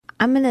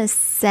I'm going to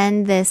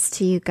send this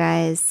to you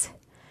guys.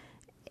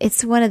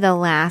 It's one of the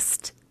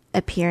last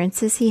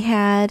appearances he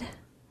had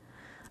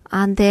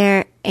on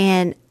there,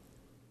 and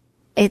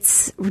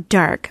it's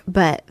dark,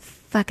 but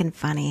fucking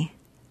funny.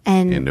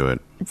 And into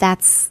it.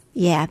 That's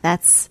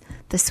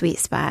the sweet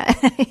spot.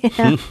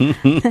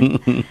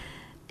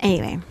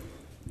 Anyway.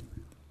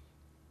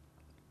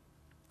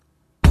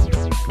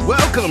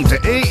 Welcome to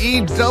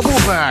AE Double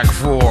Back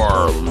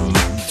for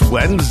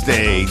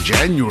Wednesday,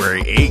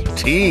 January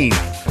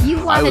 18th.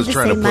 You wanted to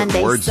say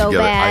Monday so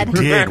bad. I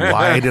did.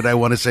 Why did I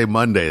want to say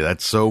Monday?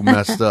 That's so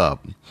messed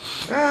up.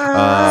 Feel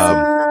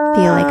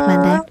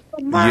like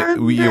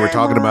Monday? You were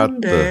talking about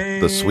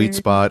the sweet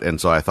spot,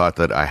 and so I thought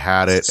that I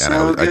had it,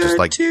 and I just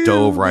like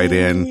dove right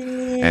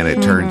in, and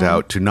it turned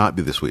out to not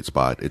be the sweet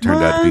spot. It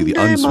turned out to be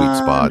the unsweet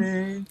spot,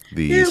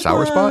 the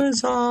sour spot.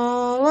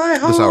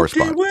 The sour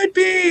spot would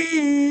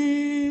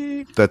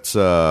be. That's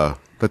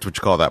what you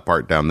call that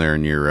part down there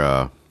in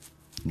your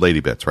lady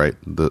bits, right?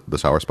 The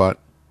sour spot.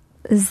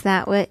 Is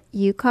that what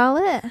you call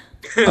it?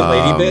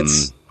 Lady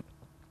bits.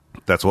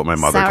 That's what my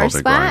mother Sour told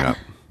me spot? growing up.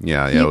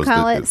 Yeah. You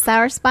call it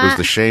sour spot? It was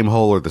the shame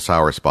hole or the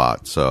sour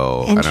spot.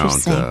 So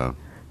Interesting. I don't.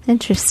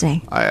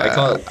 Interesting. I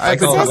call it. It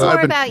says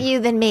more about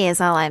you than me,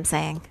 is all I'm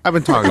saying. I've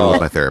been talking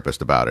with my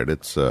therapist about it.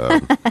 It's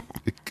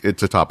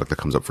it's a topic that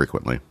comes up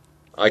frequently.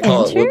 I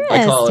call it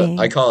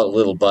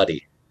little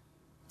buddy.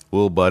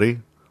 Little buddy.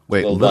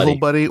 Wait, little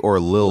buddy or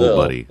Lil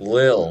buddy?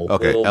 Lil.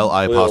 Okay,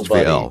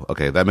 L-I-apostrophe-L.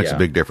 Okay, that makes a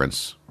big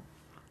difference.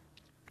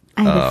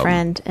 I have a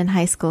friend in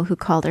high school who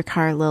called her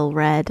car Lil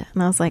Red,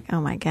 and I was like,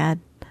 oh my God.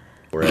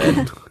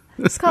 Red.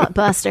 Just call it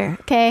Buster,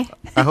 okay?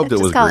 I hoped it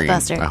was call green. It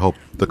Buster. I hope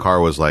the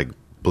car was like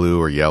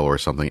blue or yellow or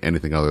something,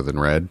 anything other than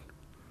red.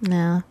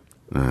 No.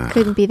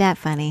 Couldn't be that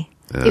funny.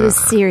 It was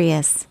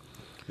serious.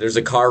 There's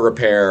a car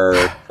repair,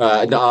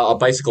 a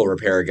bicycle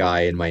repair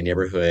guy in my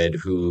neighborhood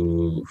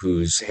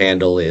whose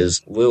handle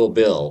is Lil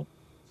Bill,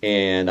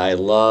 and I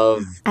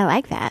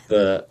like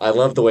that. I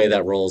love the way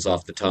that rolls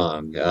off the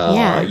tongue.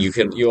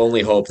 You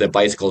only hope that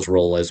bicycles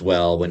roll as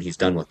well when he's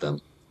done with them.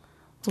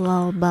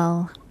 Lil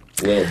Bill.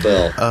 Lil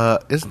Bill.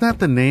 Isn't that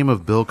the name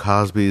of Bill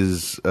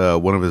Cosby's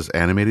one of his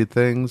animated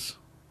things?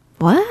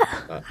 What?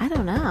 I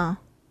don't know.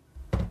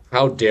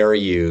 How dare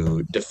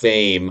you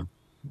defame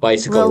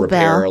bicycle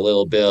repairer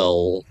Lil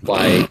Bill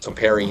by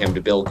comparing him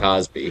to Bill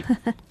Cosby?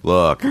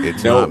 Look,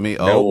 it's not me.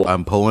 Oh,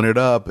 I'm pulling it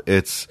up.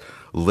 It's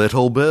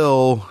Little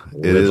Bill.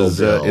 It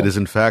is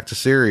in fact a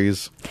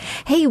series.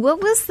 Hey,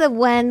 what was the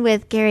one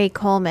with Gary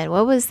Coleman?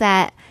 What was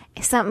that?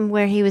 Something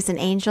where he was an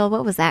angel.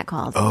 What was that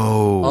called?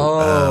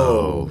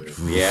 Oh,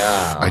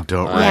 yeah. I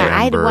don't remember. Yeah,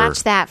 I'd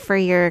watch that for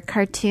your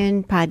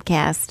cartoon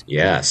podcast.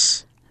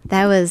 Yes.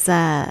 That was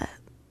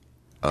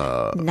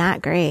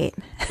not great.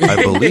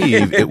 I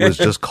believe it was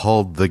just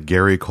called The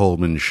Gary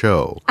Coleman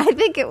Show. I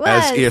think it was.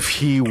 As if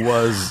he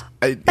was,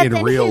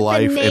 in real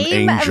life, an angel. The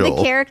name of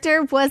the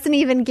character wasn't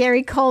even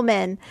Gary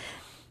Coleman.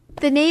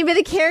 The name of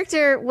the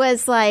character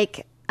was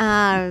like,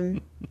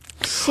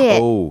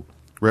 shit. Oh,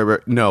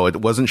 right. No, it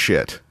wasn't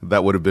shit.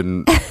 That would have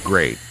been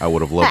great. I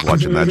would have loved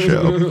watching that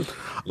show.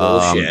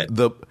 Shit.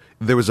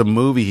 There was a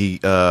movie he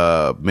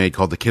made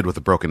called The Kid with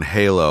a Broken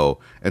Halo,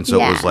 and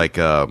so it was like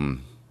a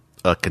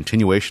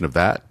continuation of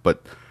that,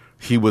 but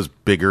he was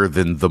bigger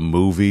than the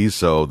movie,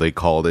 so they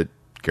called it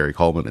Gary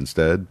Coleman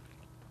instead.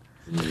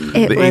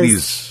 The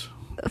 80s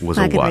was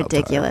a wild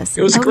ridiculous.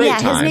 Time. It was a great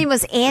time. His name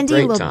was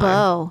Andy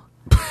LeBeau.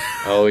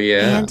 Oh,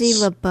 yeah. Andy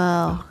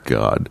LeBeau.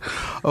 God.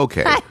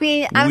 Okay. I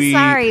mean, I'm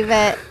sorry,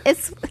 but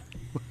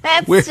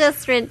that's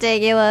just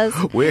ridiculous.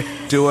 We're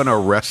doing a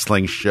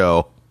wrestling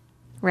show.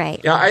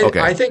 Right. Yeah,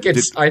 I think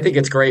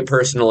it's great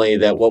personally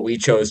that what we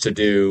chose to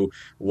do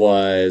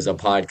was a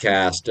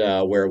podcast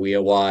where we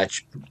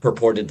watch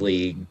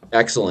purportedly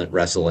excellent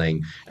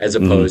wrestling as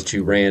opposed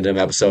to random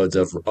episodes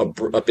of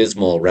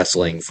abysmal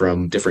wrestling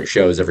from different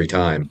shows every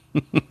time.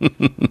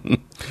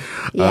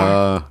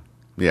 Yeah,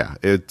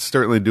 it's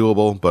certainly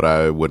doable, but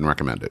I wouldn't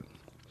recommend it.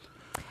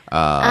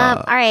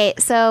 All right,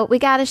 so we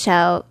got a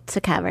show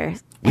to cover.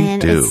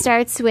 It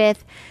starts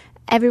with,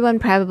 everyone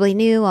probably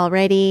knew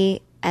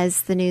already,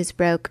 as the news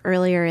broke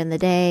earlier in the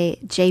day,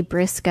 Jay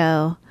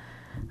Briscoe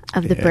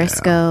of the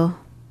Briscoe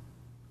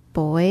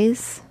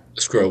Boys.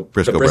 Briscoe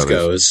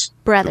Brothers.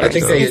 Brothers. I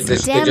think they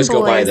just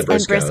go by the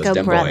Briscoes. Briscoe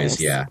Dem Brothers.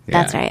 Boys, yeah.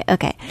 That's right.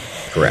 Okay.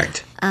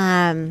 Correct.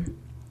 Died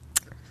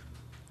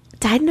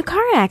in a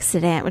car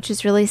accident, which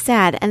is really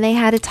sad. And they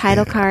had a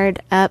title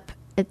card up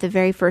at the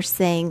very first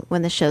thing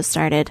when the show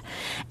started.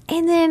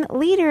 And then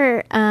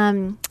later,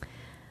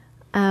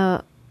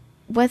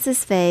 what's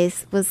his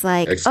face was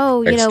like,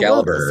 Excalibur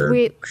Excalibur's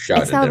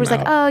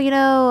like,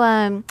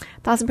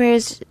 thoughts and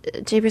prayers,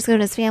 Jay Briscoe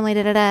and his family,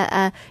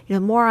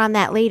 more on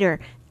that later.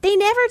 They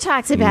never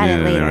talked about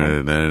it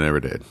later. They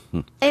never did.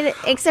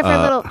 Except for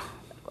a little,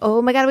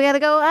 oh my God, we gotta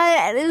go,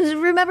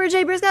 remember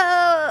Jay Briscoe?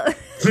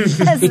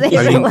 As they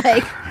were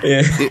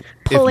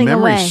pulling if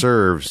memory away.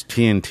 serves,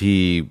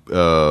 TNT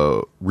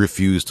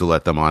refused to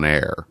let them on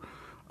air.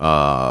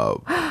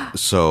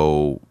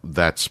 So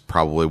that's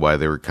probably why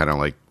they were kind of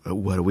like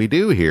what do we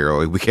do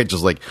here? We can't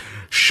just like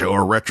show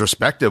a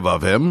retrospective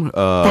of him.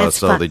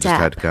 So they just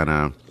had to kind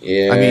of.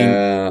 Yeah. I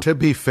mean, to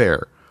be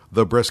fair,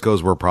 the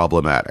Briscoes were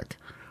problematic.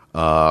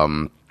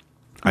 I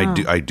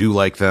do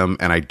like them,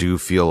 and I do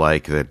feel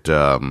like that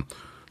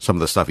some of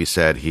the stuff he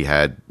said, he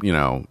had, you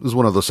know, it was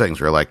one of those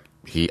things where like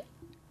he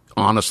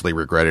honestly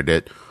regretted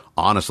it,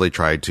 honestly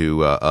tried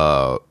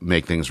to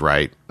make things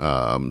right.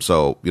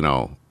 So, you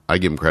know, I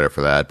give him credit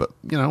for that, but,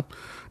 you know,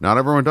 not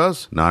everyone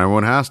does. Not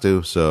everyone has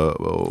to.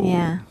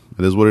 So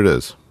it is what it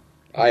is.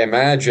 I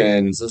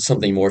imagine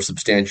something more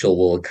substantial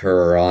will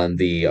occur on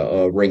the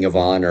Ring of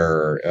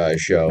Honor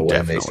show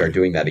when they start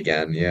doing that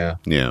again. Yeah.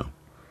 Yeah.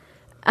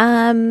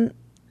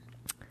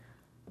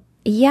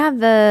 Yeah,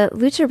 the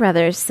Lucha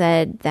Brothers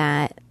said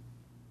that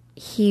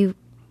the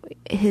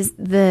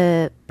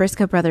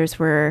Briscoe brothers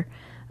were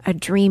a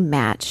dream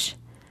match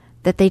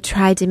that they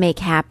tried to make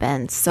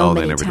happen so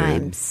many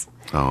times.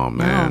 Did. Oh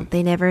man.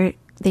 No,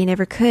 they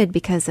never could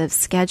because of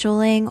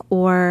scheduling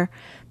or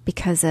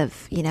because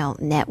of, you know,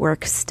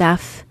 network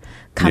stuff,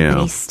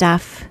 company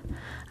stuff.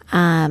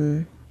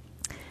 That's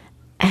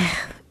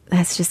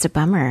just a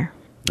bummer.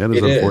 That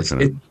is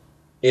unfortunate.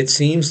 It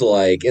seems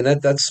like, and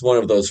that's one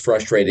of those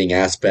frustrating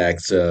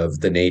aspects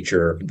of the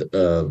nature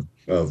of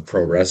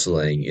pro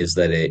wrestling, is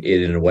that it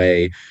in a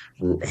way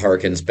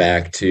harkens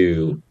back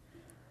to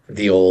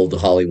the old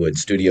Hollywood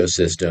studio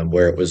system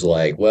where it was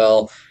like,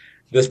 well,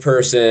 this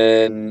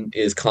person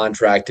is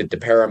contracted to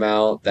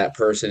Paramount, that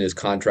person is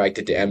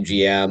contracted to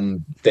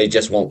MGM, they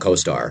just won't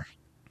co-star.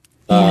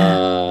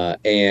 Yeah.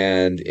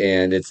 And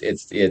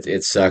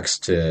it sucks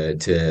to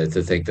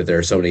think that there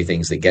are so many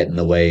things that get in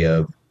the way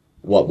of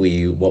what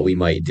we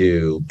might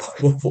do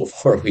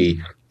before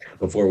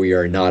we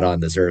are not on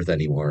this earth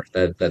anymore.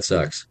 That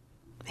sucks.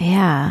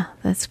 Yeah,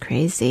 that's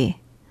crazy.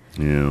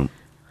 Yeah.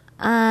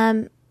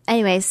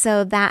 Anyway,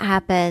 so that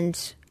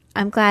happened.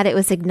 I'm glad it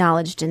was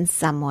acknowledged in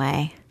some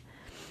way.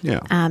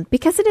 Yeah.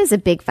 Because it is a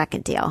big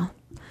fucking deal.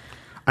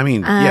 I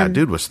mean,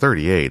 dude was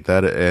 38.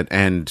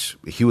 And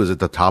he was at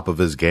the top of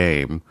his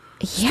game.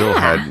 Yeah. Still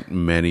had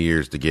many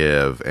years to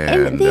give,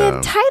 and they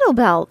had title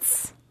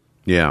belts.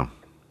 Yeah.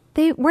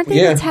 Weren't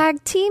they the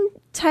tag team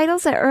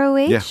titles at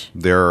ROH? Yeah,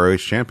 they're ROH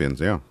champions.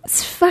 Yeah,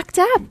 it's fucked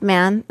up,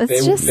 man.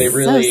 It's they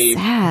really so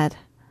sad.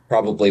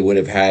 Probably would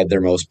have had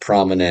their most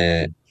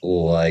prominent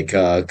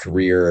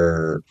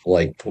career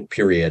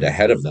period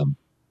ahead of them.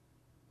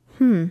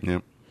 Yeah,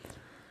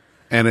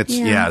 and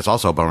it's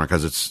also a bummer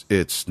because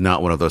it's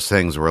not one of those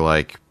things where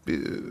like he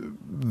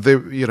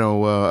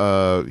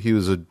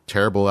was a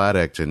terrible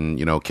addict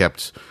and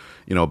kept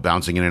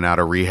bouncing in and out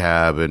of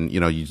rehab, and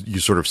you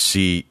sort of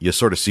see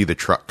the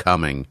truck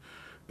coming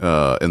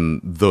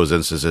in those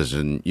instances,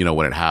 and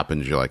when it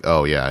happens you're like,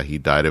 oh yeah, he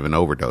died of an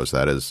overdose,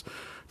 that is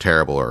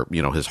terrible, or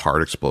his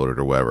heart exploded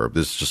or whatever.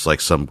 This is just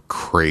like some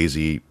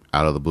crazy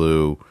out of the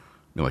blue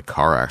like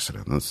car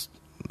accident.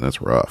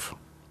 That's rough.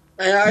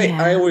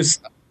 I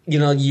always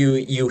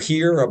you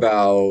hear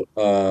about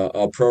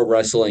a pro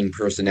wrestling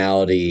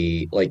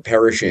personality like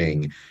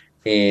perishing,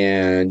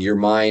 and your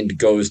mind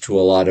goes to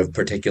a lot of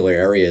particular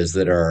areas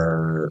that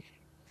are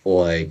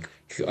like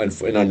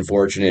an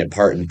unfortunate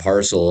part and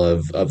parcel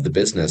of the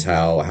business.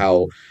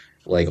 How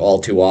like all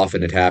too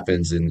often it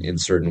happens in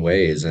certain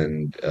ways,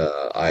 and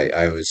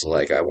I was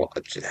like,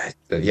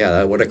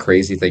 what a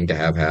crazy thing to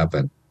have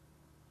happen.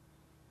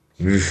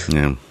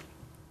 Yeah.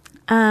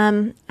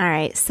 All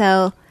right.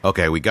 So.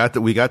 Okay, we got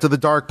to the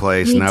dark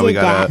place. Now we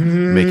gotta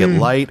make it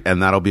light,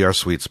 and that'll be our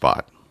sweet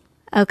spot.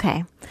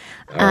 Okay.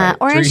 Right.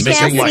 Orange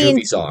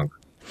Cassidy song.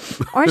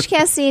 Orange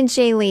Cassidy and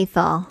Jay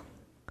Lethal.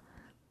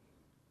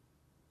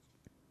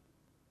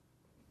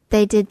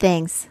 They did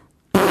things.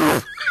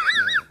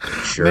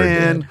 Sure.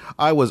 Man, did.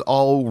 I was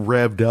all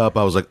revved up.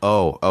 I was like,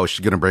 oh,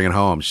 she's gonna bring it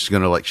home. She's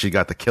gonna she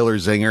got the killer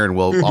zinger, and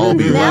we'll all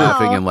be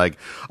laughing and like,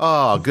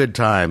 oh, good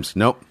times.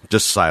 Nope,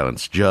 just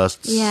silence.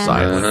 Just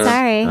silence.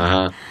 Sorry.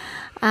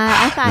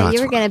 I thought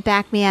you were going to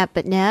back me up,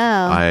 but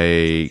no.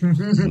 I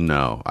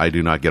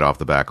do not get off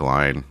the back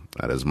line.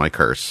 That is my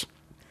curse.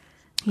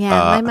 Yeah,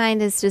 my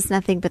mind is just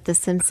nothing but The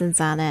Simpsons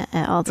on it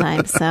at all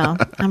times, so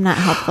I'm not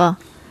helpful.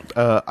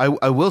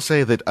 I will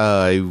say that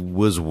I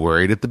was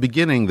worried at the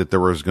beginning that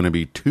there was going to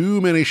be too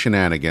many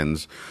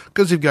shenanigans,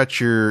 because you've got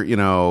your,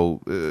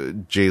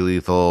 Jay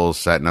Lethal,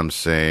 Satnam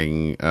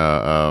Singh,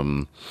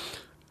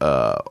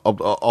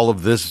 all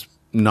of this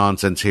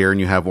nonsense here, and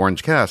you have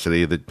Orange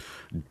Cassidy that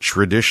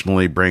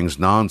traditionally brings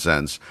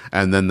nonsense,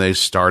 and then they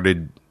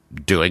started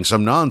doing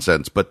some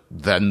nonsense, but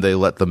then they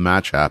let the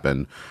match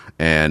happen,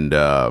 and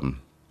I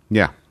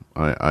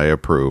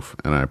approve,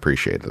 and I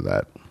appreciated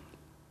that.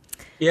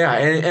 Yeah,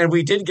 and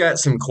we did get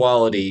some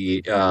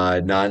quality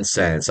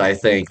nonsense. I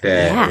think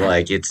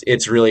that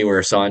it's really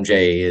where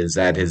Sanjay is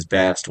at his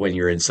best when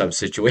you're in some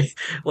situation.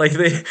 Like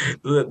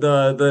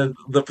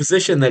the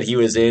position that he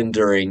was in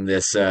during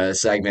this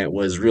segment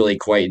was really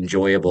quite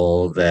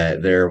enjoyable.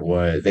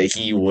 That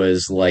he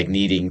was like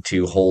needing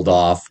to hold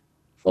off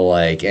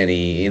like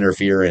any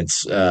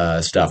interference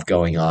stuff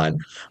going on.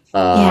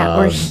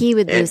 Or he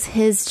would lose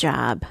his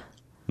job.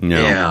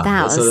 Yeah.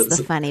 That was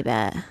the funny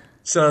bit.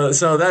 So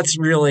that's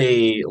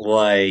really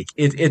like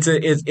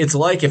it's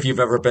like if you've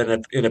ever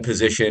been in a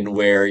position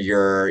where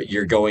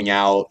you're going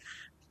out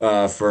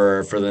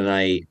for the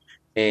night,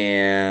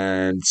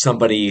 and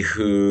somebody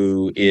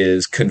who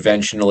is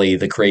conventionally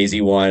the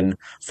crazy one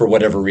for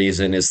whatever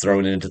reason is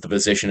thrown into the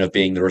position of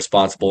being the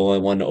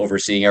responsible one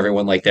overseeing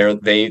everyone. Like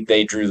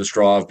they drew the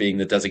straw of being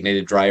the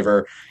designated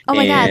driver. Oh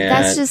my God,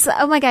 that's just,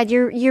 oh my God,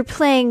 you're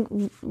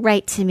playing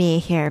right to me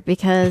here,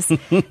 because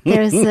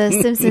there's a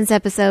Simpsons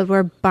episode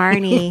where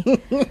Barney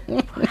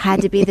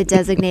had to be the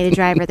designated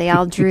driver. They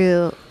all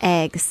drew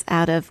eggs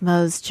out of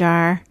Moe's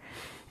jar,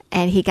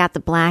 and he got the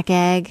black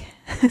egg,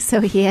 so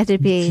he had to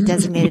be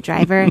designated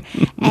driver.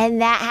 And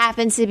that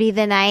happened to be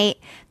the night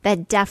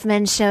that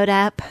Duffman showed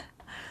up.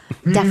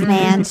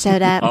 Duffman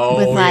showed up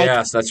with like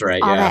yes, that's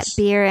right. all that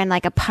beer and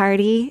like a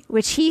party,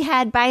 which he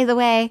had, by the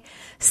way,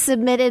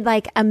 submitted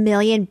like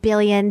 1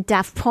 billion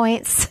Duff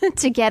points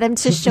to get him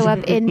to show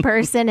up in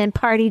person and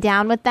party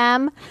down with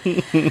them.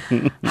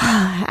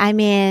 I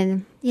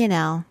mean, you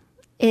know,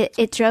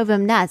 it drove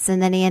him nuts,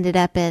 and then he ended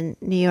up in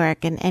New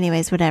York. And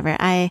anyways, whatever.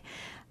 I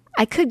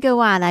could go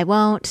on. I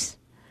won't,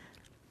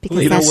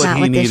 because that's not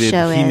what this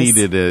show is. He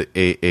needed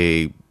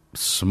a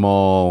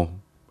small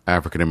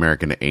African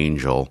American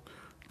angel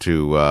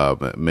to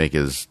make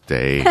his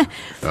day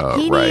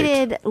he right.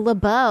 needed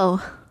LeBeau.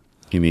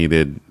 He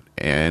needed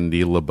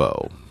Andy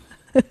LeBeau.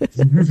 I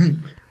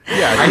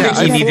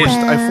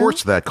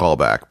forced that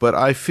callback, but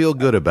I feel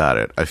good about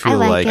it. I feel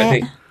like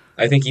it.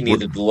 I think he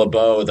needed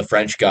LeBeau, the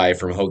French guy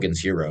from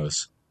Hogan's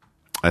Heroes.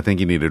 I think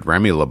he needed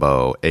Remy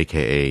LeBeau,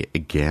 a.k.a.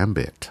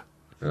 Gambit.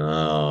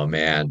 Oh,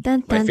 man.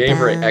 Dun, My dun,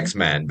 favorite dun.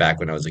 X-Men back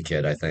when I was a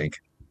kid, I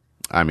think.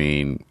 I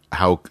mean,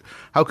 how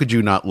could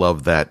you not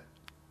love that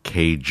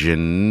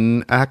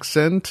Cajun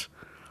accent?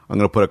 I'm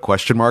going to put a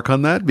question mark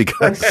on that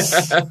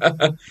because...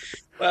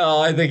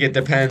 Well, I think it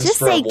depends. Just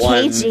say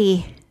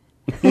cagey.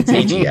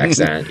 Cagey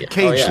accent.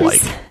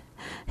 Cage-like.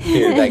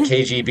 Dude, that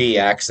KGB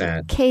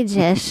accent.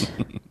 Cage-ish.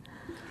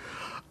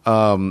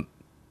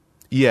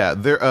 Yeah,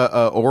 there.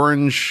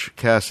 Orange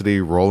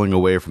Cassidy rolling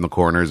away from the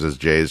corners as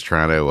Jay's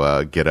trying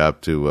to get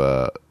up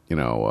to,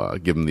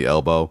 give him the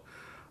elbow.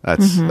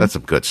 That's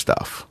some good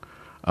stuff.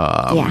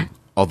 Yeah.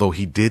 Although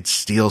he did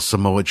steal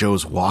Samoa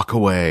Joe's walk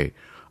away.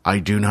 I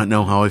do not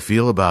know how I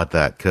feel about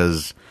that,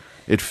 because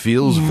it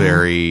feels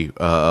very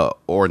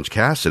Orange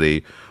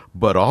Cassidy,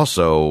 but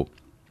also,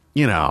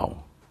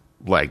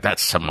 like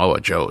that's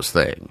Samoa Joe's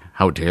thing.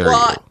 How dare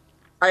you?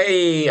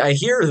 I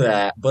hear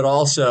that, but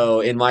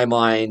also in my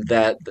mind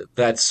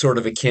that's sort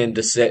of akin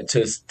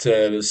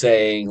to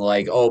saying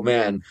like, oh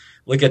man,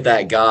 look at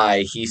that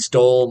guy. He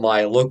stole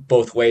my look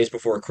both ways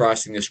before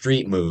crossing the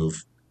street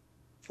move.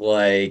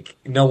 Like,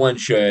 no one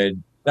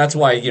should. That's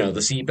why, the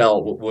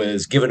seatbelt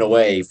was given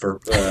away for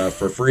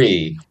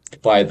free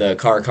by the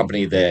car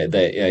company that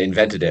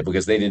invented it,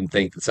 because they didn't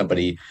think that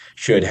somebody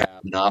should have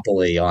a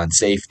monopoly on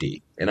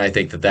safety. And I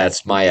think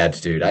that's my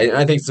attitude.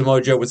 I think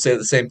Samoa Joe would say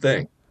the same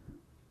thing.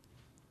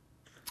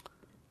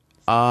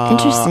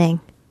 Interesting.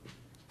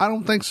 I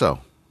don't think so.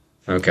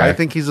 Okay. I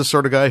think he's the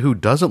sort of guy who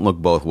doesn't look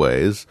both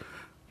ways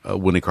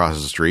when he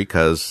crosses the street,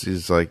 because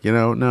he's like,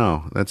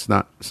 no, that's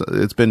not.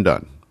 It's been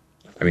done.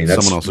 I mean,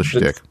 that's someone else's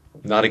shtick.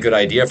 Not a good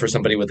idea for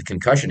somebody with a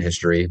concussion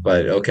history,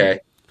 but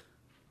okay.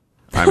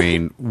 I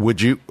mean, would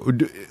you,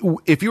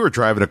 if you were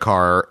driving a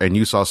car and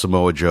you saw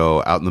Samoa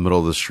Joe out in the middle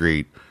of the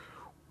street,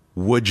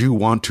 would you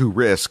want to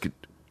risk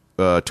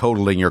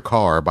totaling your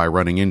car by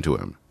running into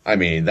him? I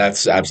mean,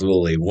 that's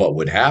absolutely what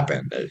would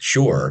happen.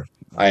 Sure.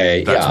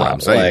 That's what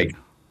I'm saying.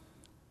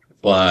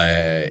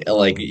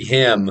 Like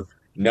him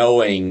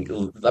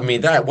knowing, I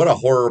mean, what a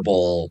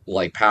horrible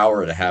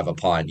power to have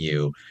upon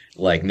you,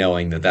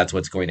 knowing that that's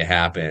what's going to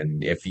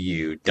happen if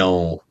you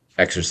don't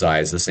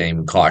exercise the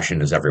same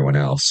caution as everyone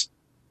else.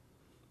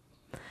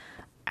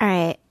 All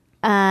right.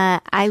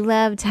 I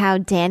loved how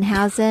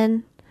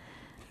Danhausen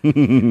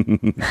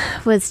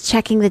was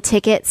checking the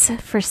tickets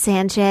for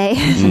Sanjay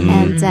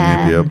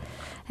and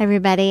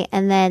everybody.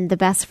 And then the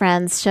best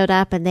friends showed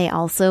up, and they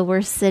also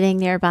were sitting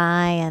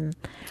nearby. And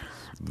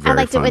I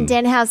liked it when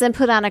Danhausen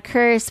put on a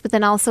curse, but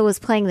then also was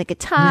playing the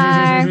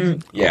guitar.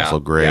 Yeah. Also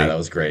great. Yeah, that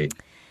was great.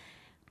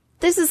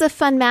 This is a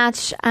fun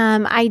match.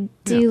 I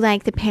do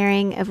like the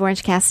pairing of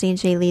Orange Cassidy and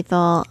Jay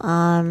Lethal.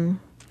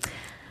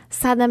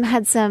 Saw them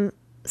had some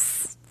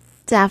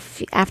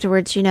stuff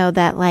afterwards,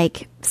 that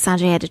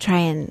Sanjay had to try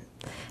and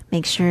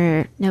make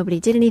sure nobody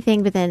did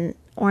anything, but then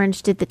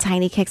Orange did the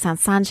tiny kicks on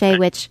Sanjay,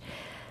 which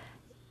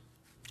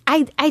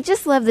I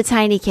just love the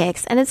tiny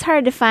kicks, and it's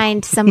hard to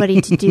find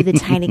somebody to do the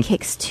tiny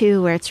kicks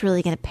too, where it's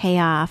really going to pay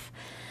off.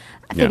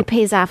 I think it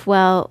pays off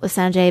well with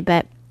Sanjay,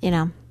 but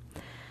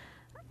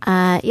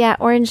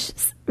Orange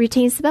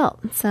retains the belt,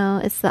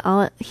 so it's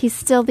he's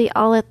still the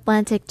All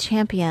Atlantic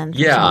champion.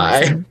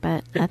 Yeah,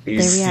 but there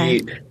we are.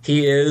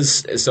 He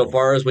is, so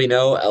far as we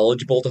know,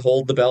 eligible to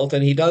hold the belt,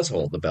 and he does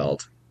hold the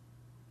belt.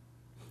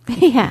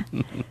 Yeah.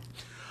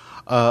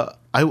 I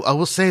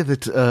will say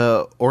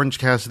that Orange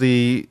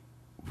Cassidy,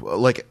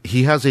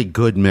 he has a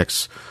good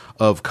mix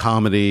of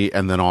comedy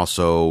and then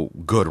also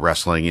good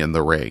wrestling in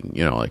the ring.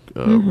 You know, like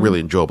really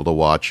enjoyable to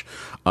watch.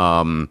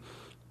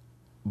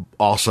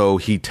 Also,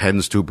 he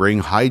tends to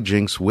bring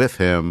hijinks with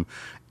him,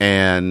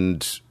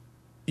 and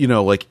you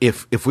know, like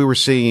if we were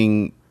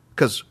seeing,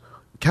 because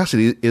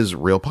Cassidy is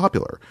real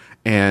popular,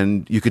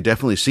 and you could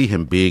definitely see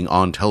him being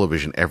on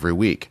television every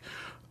week.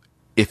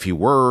 If he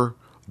were,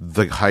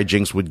 the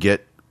hijinks would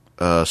get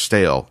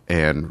stale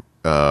and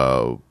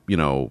you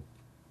know,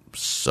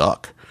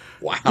 suck.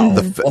 Wow.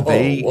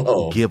 They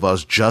give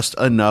us just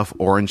enough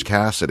Orange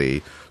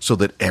Cassidy so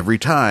that every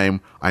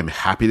time I'm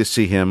happy to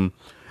see him,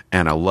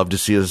 and I love to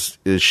see his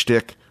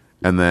shtick,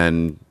 and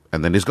then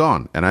he's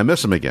gone, and I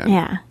miss him again.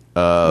 Yeah.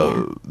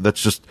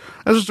 That's just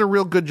a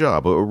real good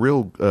job, a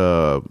real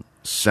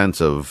sense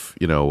of,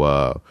 you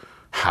know,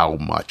 how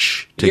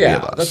much to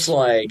give us. That's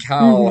like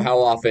how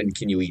often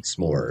can you eat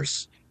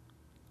s'mores?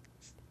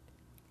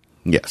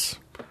 Yes.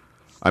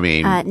 I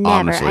mean, never.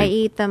 honestly, I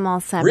eat them all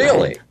separate.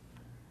 Really?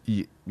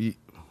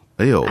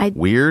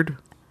 Weird.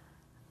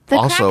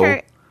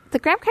 The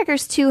graham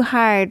cracker's too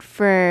hard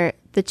for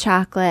the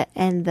chocolate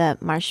and the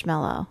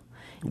marshmallow.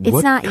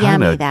 It's not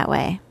yummy that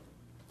way.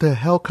 The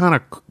hell kind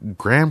of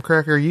graham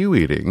cracker are you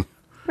eating?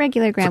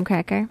 Regular graham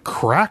cracker.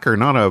 Cracker,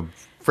 not a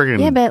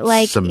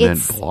friggin'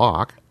 cement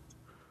block.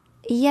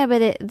 Yeah,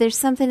 but there's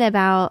something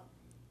about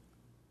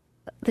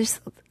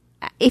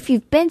if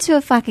you've been to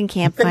a fucking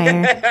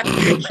campfire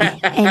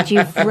and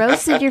you've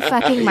roasted your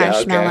fucking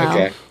marshmallow,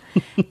 okay.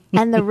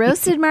 and the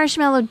roasted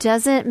marshmallow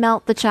doesn't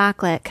melt the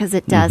chocolate because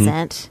it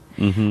doesn't,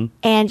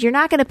 and you're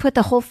not going to put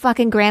the whole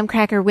fucking graham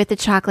cracker with the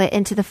chocolate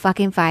into the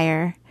fucking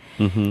fire.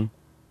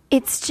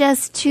 It's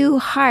just too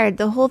hard.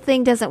 The whole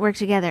thing doesn't work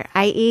together.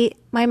 I eat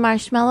my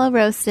marshmallow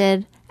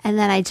roasted, and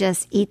then I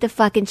just eat the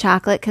fucking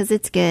chocolate because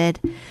it's good.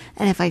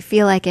 And if I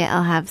feel like it,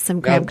 I'll have some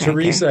graham cracker.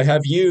 Teresa,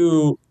 have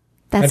you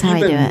how I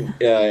do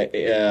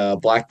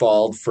it.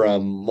 Blackballed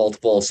from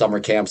multiple summer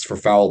camps for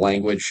foul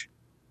language?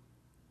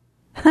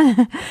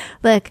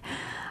 Look,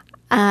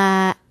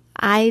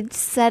 I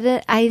said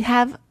it. I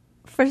have,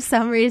 for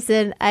some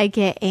reason, I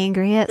get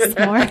angry at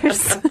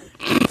s'mores.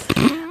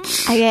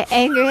 I get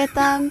angry at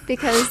them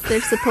because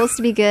they're supposed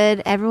to be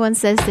good. Everyone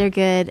says they're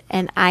good,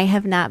 and I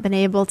have not been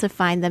able to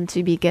find them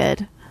to be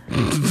good.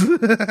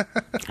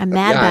 I'm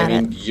mad about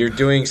it. You're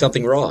doing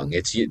something wrong.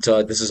 This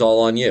is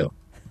all on you.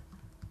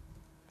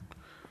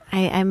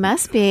 I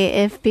must be.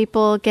 If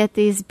people get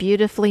these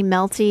beautifully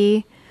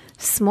melty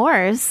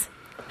s'mores,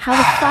 how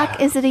the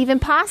fuck is it even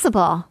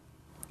possible?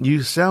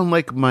 You sound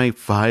like my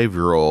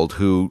 5-year-old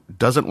who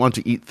doesn't want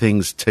to eat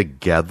things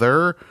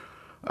together.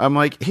 I'm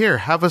like, here,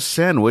 have a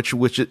sandwich,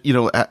 which, you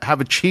know,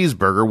 have a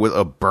cheeseburger with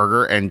a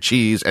burger and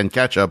cheese and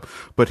ketchup,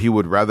 but he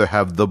would rather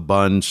have the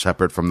bun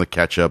separate from the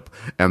ketchup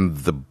and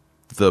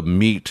the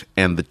meat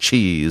and the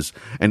cheese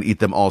and eat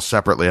them all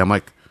separately. I'm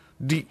like,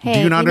 do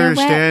you not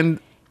understand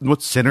what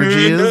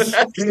synergy is?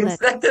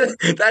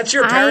 That's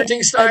your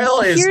parenting style?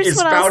 Is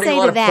spouting a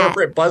lot of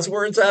corporate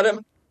buzzwords at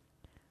him?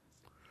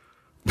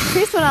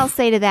 Here's what I'll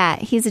say to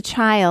that. He's a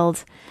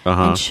child,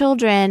 and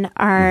children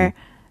are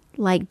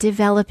like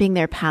developing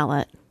their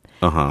palate.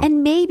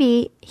 And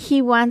maybe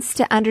he wants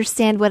to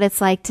understand what it's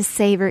like to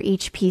savor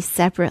each piece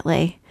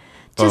separately,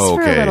 just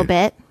for a little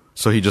bit.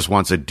 So he just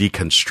wants a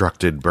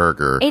deconstructed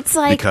burger.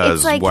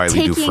 Because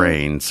Wiley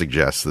Dufresne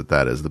suggests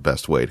that is the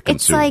best way to consume.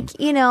 It's like,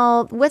 you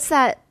know, what's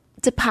that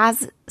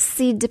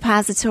seed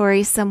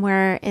depository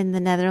somewhere in the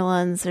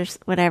Netherlands or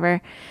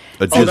whatever?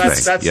 That's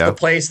the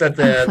place that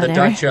the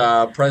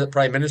Dutch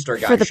Prime Minister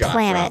got for shot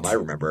planet. from. I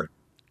remember.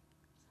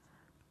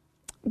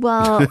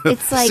 Well,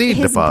 it's like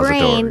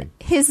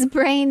his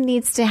brain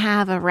needs to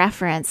have a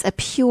reference, a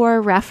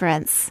pure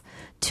reference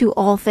to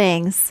all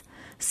things,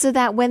 so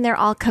that when they're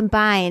all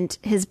combined,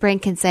 his brain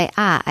can say,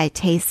 I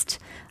taste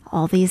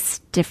all these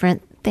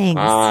different things.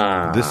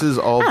 This is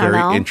all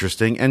very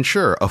interesting. And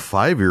sure, a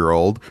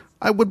 5-year-old,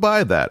 I would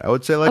buy that. I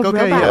would say, like,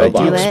 okay, yeah,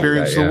 you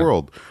experience the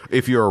world.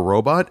 If you're a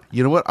robot,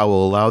 you know what? I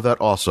will allow that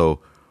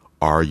also.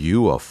 Are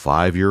you a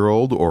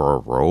 5-year-old or a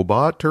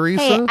robot,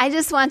 Teresa? Hey, I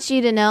just want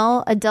you to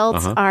know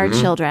adults are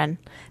children.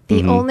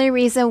 The only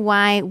reason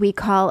why we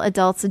call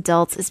adults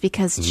adults is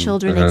because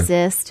children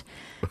exist.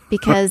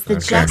 Because the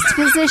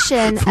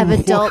juxtaposition of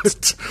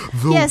adult...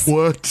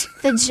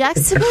 The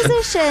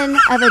juxtaposition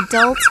of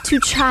adult to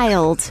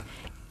child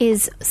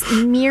is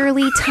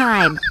merely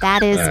time.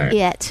 That is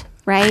it.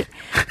 Right?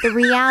 The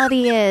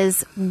reality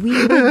is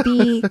we would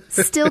be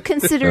still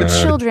considered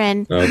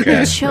children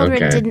if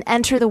children didn't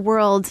enter the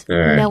world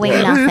knowing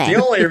nothing.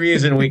 The only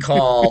reason we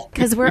call...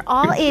 Because we're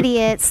all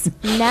idiots.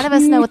 None of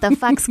us know what the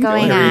fuck's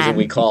going on. The only reason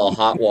we call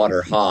hot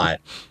water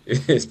hot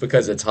is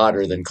because it's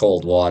hotter than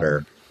cold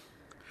water.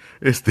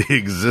 It's the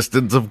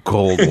existence of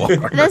cold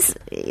water.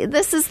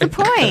 This is the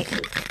point.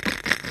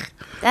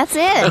 That's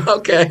it.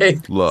 Okay.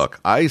 Look,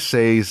 I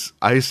say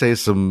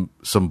some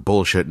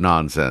bullshit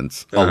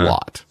nonsense a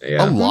lot.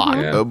 Yeah. A lot.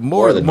 Yeah.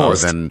 More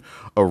than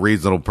a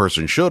reasonable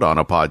person should on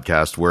a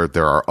podcast where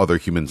there are other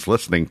humans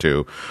listening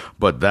to.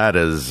 But that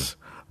is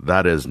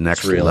That is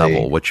next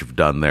level, what you've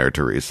done there,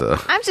 Teresa.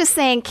 I'm just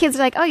saying, kids are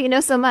like, oh, you know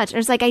so much. And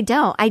it's like, I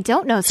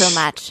don't know so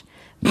much.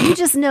 You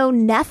just know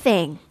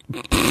nothing.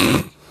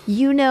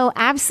 You know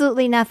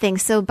absolutely nothing.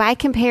 So by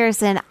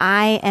comparison,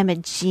 I am a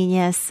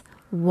genius,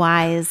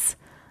 wise,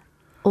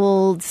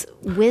 old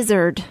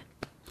wizard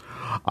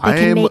that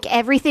can make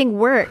everything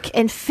work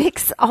and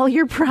fix all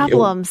your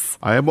problems.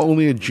 I am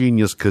only a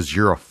genius because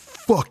you're a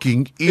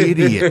fucking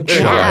idiot,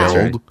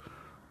 child.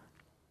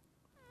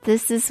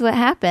 This is what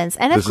happens.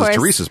 And of course, this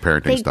is Teresa's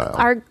parenting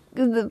style.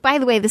 By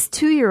the way, this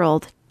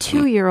two-year-old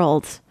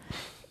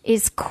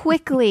is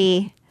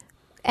quickly,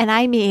 and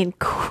I mean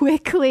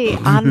quickly,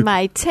 on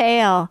my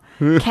tail,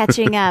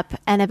 catching up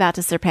and about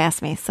to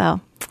surpass me.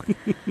 So,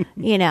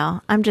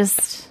 I'm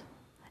just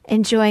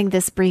enjoying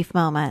this brief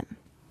moment.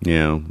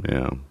 Yeah,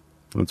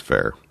 that's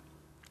fair.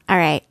 All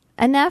right,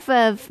 enough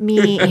of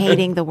me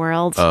hating the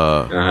world.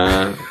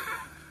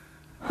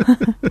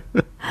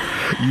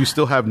 You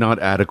still have not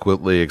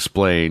adequately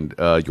explained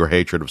your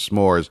hatred of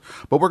s'mores,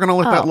 but we're going to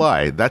let that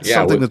lie. That's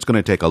something that's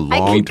going to take a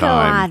long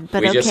time. On,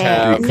 but we okay. just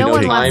have no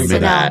one wants to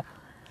that.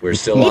 We're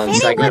still on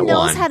segment 1. If anyone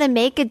knows how to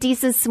make a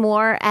decent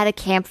s'more at a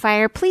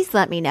campfire, please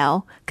let me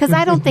know, because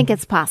I don't think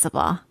it's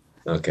possible.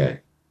 Okay.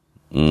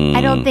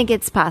 I don't think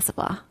it's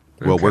possible.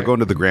 Well, we're going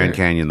to the Grand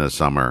Canyon this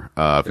summer.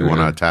 If you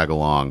want to tag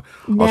along,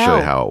 I'll show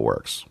you how it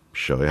works.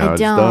 Show you how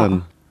it's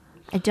done.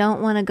 I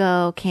don't want to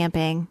go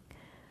camping.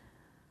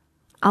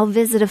 I'll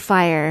visit a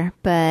fire,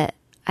 but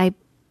I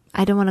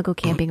don't want to go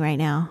camping right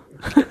now.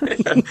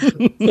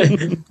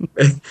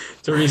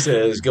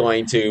 Teresa is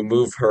going to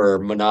move her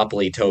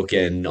Monopoly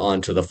token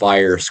onto the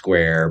fire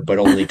square, but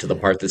only to the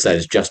part that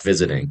says just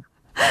visiting.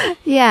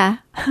 Yeah.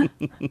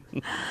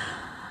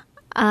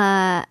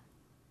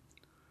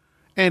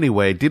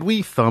 Anyway, did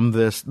we thumb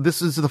this?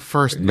 This is the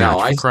first match. No,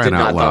 I crying did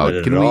not out loud.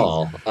 thumb it at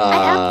all.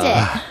 I upped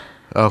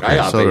it.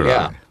 Okay, so did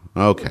I.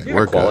 Okay, Yeah,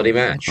 we're quality good.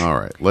 match. All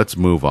right, let's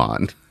move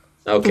on.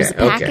 Okay, This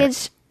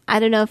package, I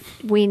don't know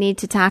if we need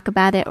to talk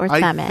about it or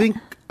thumb it.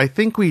 I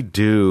think we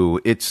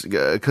do. It's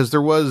because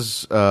there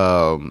was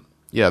there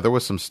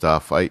was some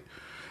stuff.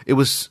 It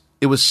was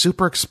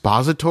super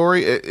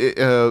expository.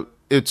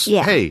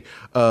 Hey,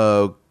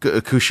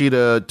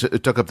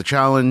 Kushida took up the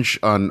challenge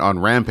on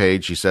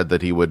Rampage. He said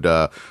that he would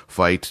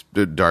fight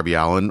Darby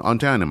Allin on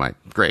Dynamite.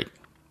 Great.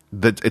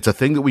 It's a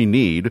thing that we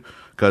need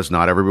because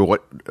not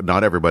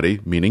everybody,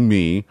 meaning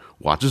me,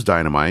 watches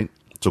Dynamite.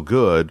 So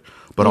good,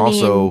 but You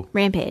also mean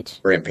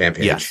Rampage.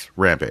 Rampage. Yes,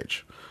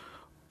 Rampage.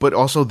 But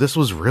also, this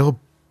was real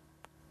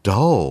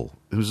dull.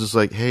 It was just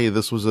like, hey,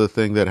 this was a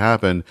thing that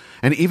happened.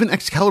 And even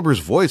Excalibur's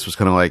voice was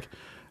kind of like,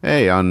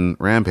 hey, on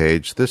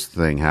Rampage, this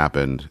thing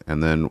happened,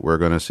 and then we're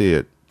going to see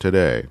it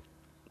today.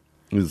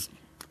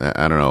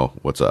 I don't know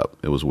what's up.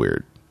 It was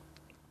weird.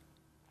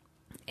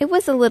 It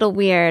was a little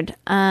weird.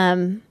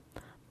 But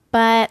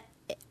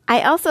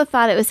I also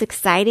thought it was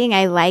exciting.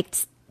 I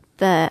liked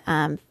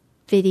the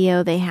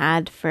video they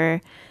had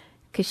for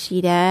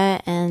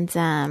Kushida, and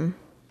I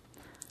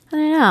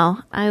don't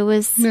know. I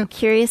was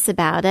curious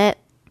about it.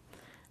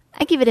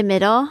 I give it a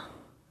middle.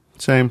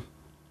 Same.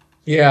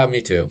 Yeah,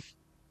 me too.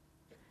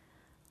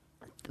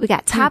 We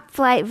got Top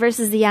Flight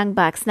versus the Young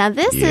Bucks. Now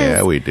this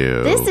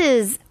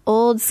is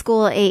old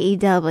school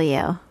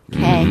AEW,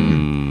 okay?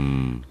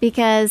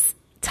 Because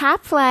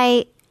Top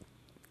Flight,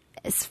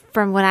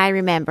 from what I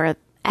remember,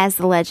 as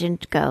the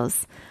legend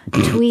goes,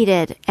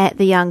 tweeted at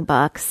the Young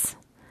Bucks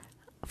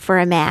for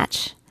a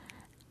match,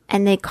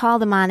 and they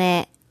called them on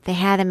it. They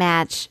had a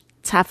match.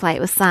 Top Flight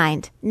was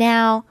signed.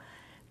 Now,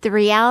 the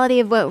reality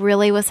of what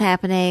really was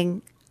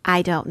happening,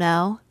 I don't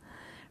know,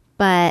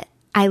 but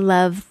I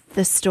love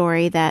the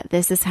story that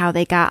this is how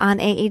they got on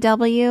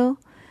AEW.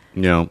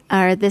 Yeah.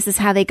 Or this is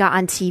how they got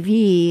on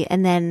TV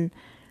and then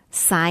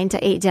signed to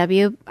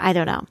AEW. I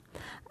don't know.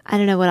 I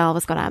don't know what all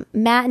was going on.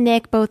 Matt and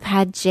Nick both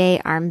had J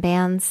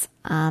armbands.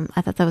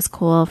 I thought that was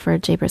cool for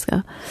Jay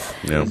Briscoe.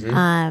 Yeah.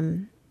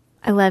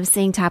 I love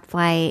seeing Top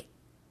Flight.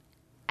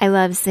 I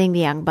love seeing the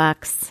Young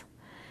Bucks.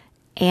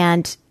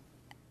 And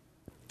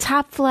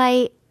Top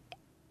Flight,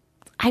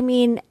 I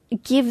mean,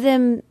 give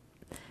them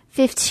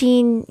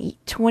 15,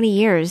 20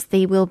 years,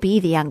 they will be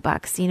the Young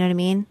Bucks. You know what I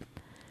mean?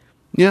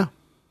 Yeah.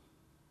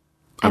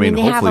 I mean,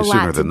 they have a hopefully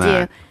lot sooner than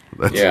to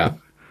that. Yeah.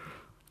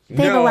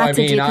 They have a lot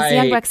to do because the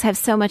Young Bucks have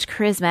so much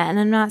charisma. And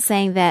I'm not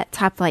saying that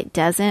Top Flight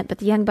doesn't, but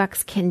the Young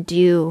Bucks can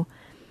do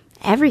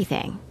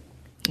everything.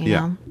 You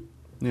know?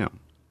 Yeah.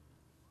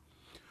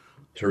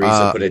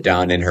 Teresa put it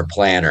down in her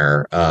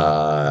planner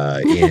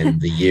in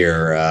the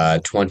year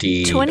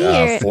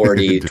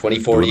 2043.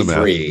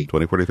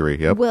 2043,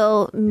 yep.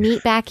 We'll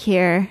meet back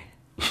here.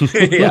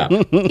 Yeah.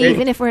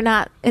 Even if we're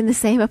not in the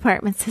same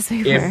apartments as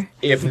we were.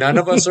 If none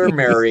of us are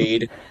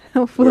married,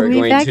 we're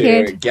going back to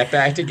here. get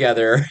back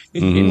together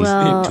in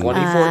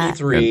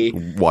 2043.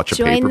 And watch a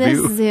Join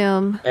pay-per-view. this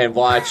Zoom. And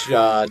watch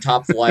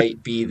Top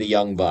Flight be the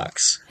Young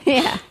Bucks.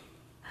 Yeah.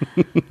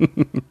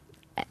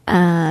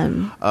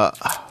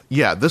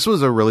 Yeah, this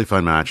was a really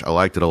fun match. I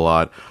liked it a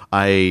lot.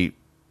 I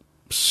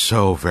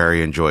so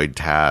very enjoyed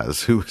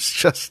Taz, who was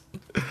just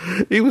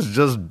He was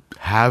just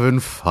having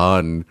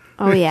fun.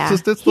 Oh yeah,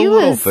 it's the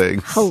little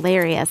things.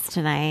 Hilarious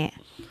tonight.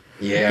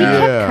 Yeah, he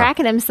kept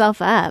cracking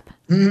himself up.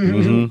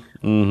 He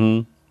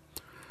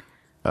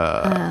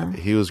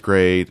was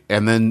great,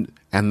 and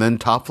then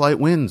Top Flight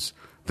wins.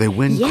 They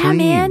win clean.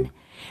 Man.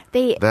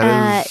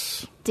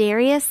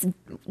 Darius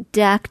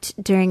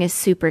ducked during a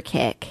super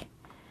kick,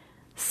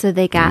 so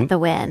they got the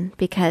win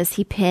because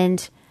he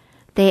pinned.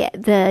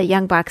 The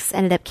Young Bucks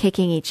ended up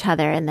kicking each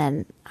other, and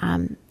then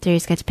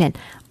Darius got to pin.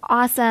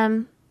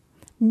 Awesome.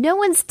 No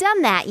one's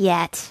done that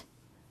yet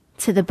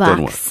to the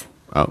Bucks.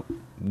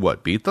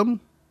 What? Beat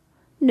them?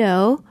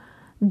 No,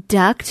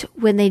 ducked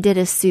when they did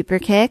a super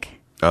kick.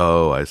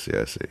 Oh, I see.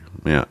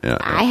 Yeah.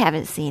 I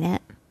haven't seen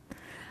it.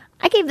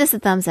 I gave this a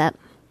thumbs up.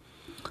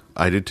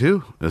 I did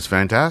too. It was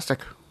fantastic.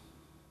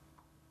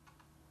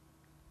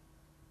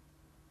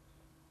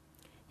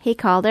 Hey,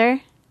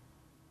 Calder.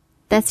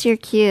 That's your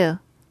cue.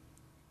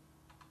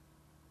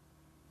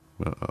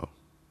 Uh-oh.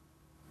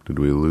 Did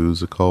we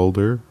lose a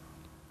Calder?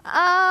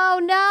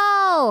 Oh,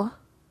 no.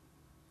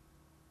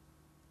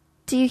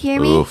 Do you hear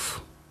me?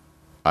 Oof.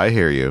 I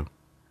hear you.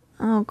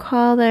 Oh,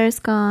 Calder's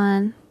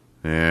gone.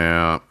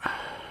 Yeah.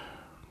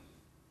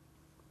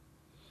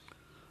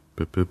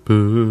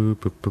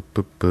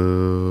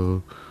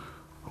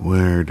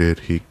 Where did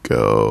he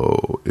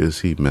go?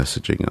 Is he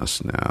messaging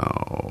us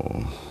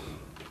now?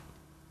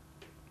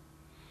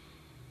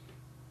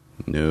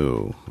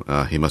 No.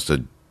 He must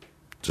have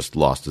just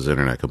lost his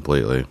internet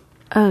completely.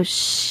 Oh,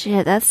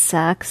 shit. That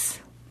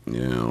sucks.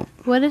 Yeah.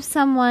 What if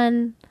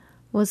someone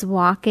was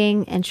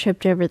walking and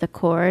tripped over the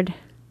cord?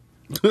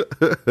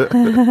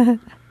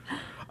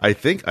 I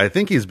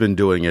think he's been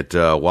doing it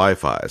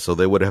Wi-Fi, so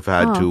they would have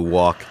had to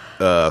walk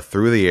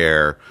through the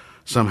air,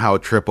 somehow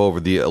trip over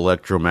the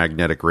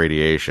electromagnetic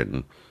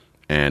radiation,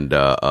 and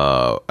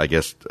I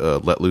guess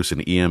let loose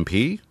an EMP.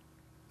 Is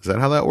that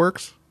how that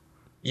works?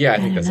 Yeah, I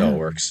think that's how it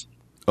works.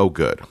 Oh,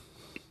 good.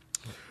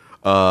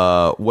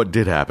 What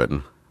did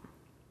happen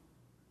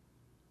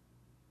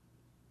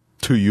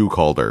to you,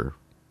 Calder?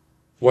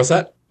 What's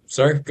that?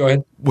 Sorry, go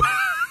ahead.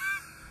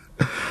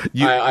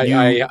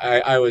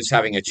 I was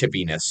having a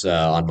chippiness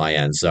on my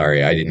end.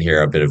 Sorry, I didn't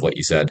hear a bit of what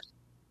you said.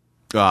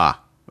 Ah,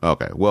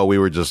 okay. Well, we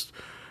were just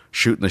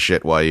shooting the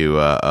shit while you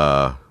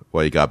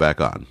got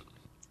back on.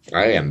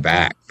 I am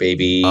back,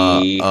 baby.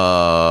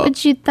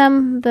 Would you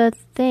thumb the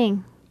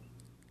thing?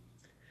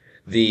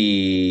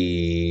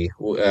 Where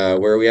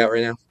are we at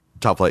right now?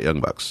 Top Flight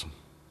Young Bucks.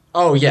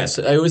 Oh yes,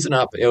 it was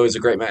It was a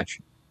great match.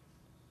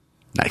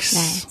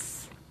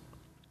 Nice.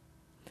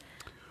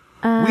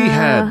 We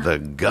had the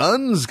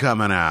guns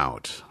coming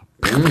out.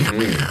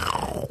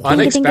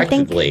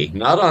 Unexpectedly,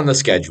 not on the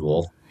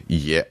schedule.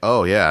 Yeah.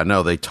 Oh, yeah.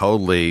 No, they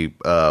totally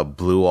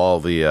blew all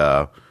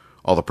the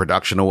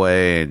production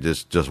away and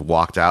just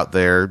walked out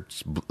there.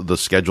 The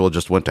schedule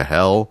just went to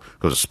hell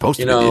because it was supposed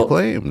to be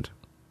acclaimed.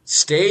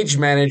 Stage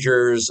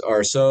managers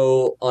are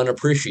so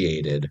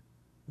unappreciated.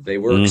 They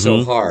work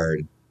so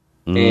hard.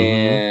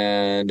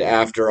 And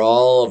after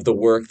all of the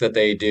work that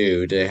they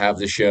do to have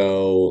the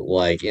show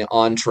like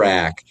on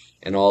track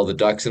and all the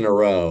ducks in a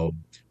row,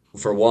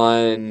 for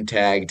one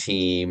tag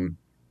team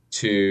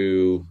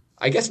to,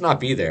 I guess, not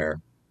be there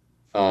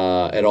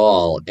at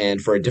all, and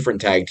for a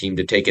different tag team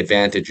to take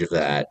advantage of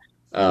that,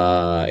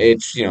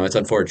 it's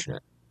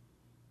unfortunate.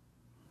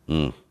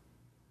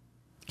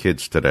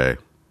 Kids today.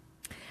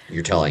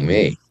 You're telling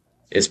me,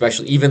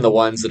 especially even the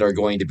ones that are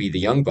going to be the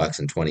Young Bucks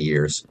in 20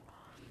 years.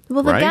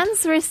 Well, the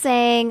Guns were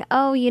saying,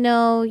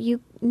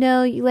 you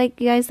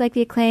guys like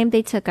the Acclaim.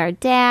 They took our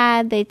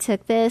dad. They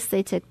took this.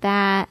 They took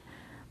that.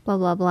 Blah,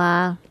 blah,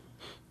 blah.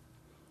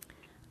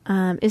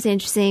 It was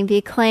interesting. The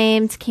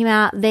Acclaimed came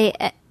out. They,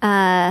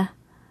 the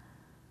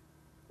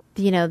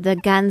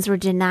Guns were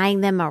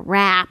denying them a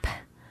rap,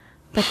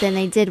 but then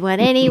they did one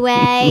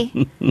anyway.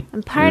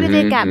 And part of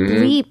it got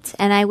bleeped,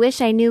 and I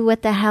wish I knew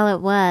what the hell it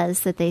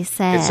was that they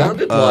said. It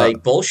sounded like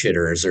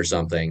bullshitters or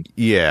something.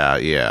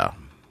 Yeah.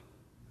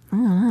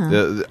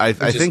 I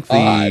think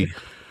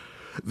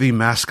the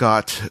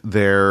mascot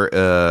there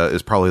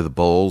is probably the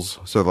Bulls.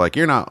 So they're like,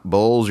 you're not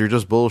Bulls, you're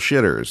just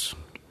bullshitters.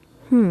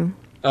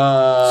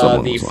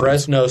 The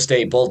Fresno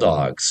State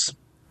Bulldogs.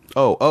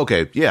 Oh,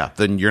 okay. Yeah,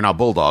 then you're not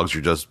Bulldogs,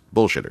 you're just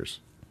bullshitters.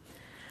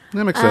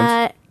 That makes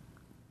sense.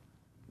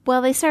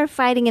 Well, they started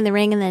fighting in the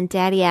ring, and then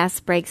Daddy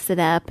Ass breaks it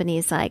up, and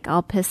he's like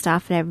all pissed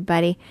off at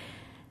everybody.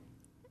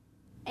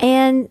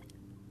 And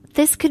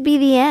this could be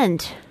the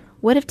end.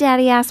 What if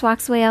Daddy Ass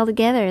walks away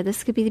altogether?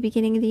 This could be the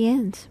beginning of the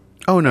end.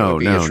 Oh, no,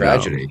 a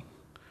tragedy.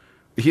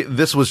 No.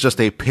 This was just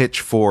a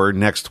pitch for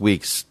next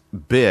week's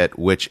bit,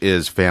 which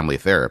is family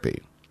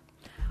therapy.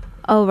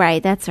 Oh,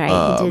 right. That's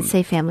right. He did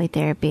say family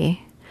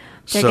therapy.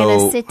 They're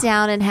going to sit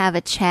down and have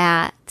a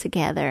chat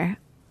together.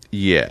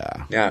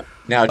 Yeah.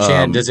 Now,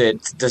 Chan, does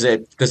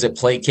it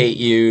placate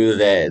you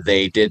that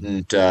they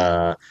didn't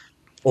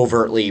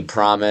overtly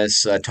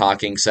promise a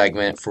talking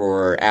segment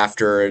for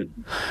after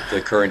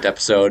the current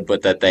episode,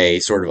 but that they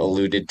sort of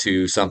alluded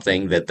to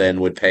something that then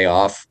would pay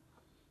off?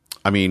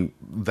 I mean,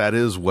 that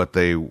is what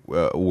they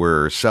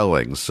were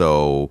selling.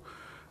 So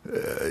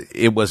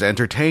it was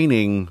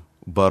entertaining,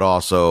 but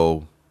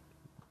also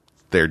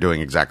they're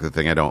doing exactly the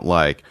thing I don't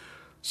like.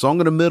 So I'm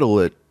going to middle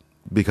it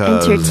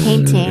because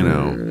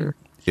entertaining.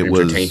 It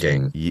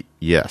entertaining.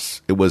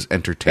 Yes, it was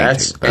entertaining.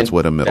 That's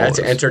what a middle is.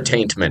 That's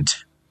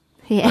entertainment.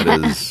 Yeah.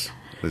 That is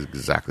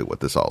exactly what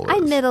this all is. I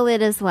middle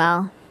it as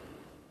well.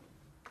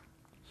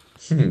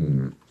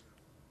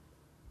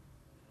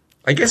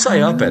 I guess I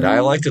up it.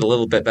 I liked it a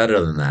little bit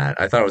better than that.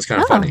 I thought it was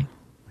kind of funny.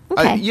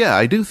 Okay.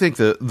 I do think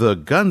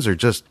the Guns are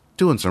just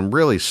doing some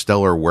really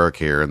stellar work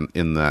here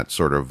in that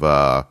sort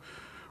of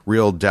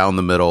real down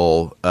the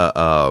middle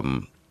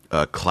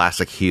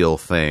classic heel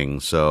thing.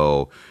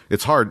 So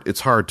it's hard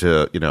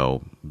to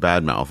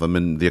badmouth them.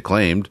 And the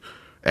Acclaimed,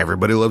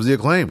 everybody loves the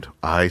Acclaimed.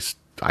 I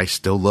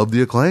still love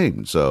the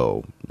Acclaimed.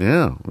 So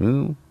yeah,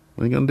 well,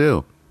 what are you gonna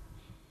do?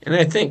 And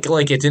I think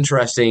it's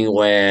interesting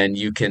when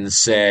you can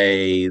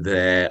say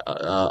that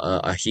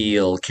a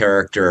heel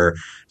character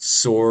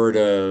sort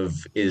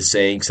of is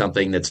saying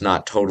something that's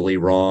not totally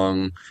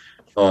wrong,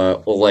 where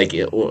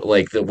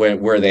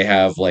they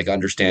have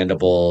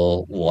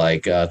understandable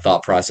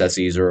thought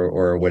processes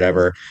or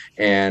whatever.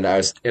 And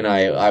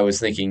I was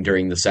thinking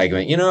during the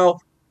segment,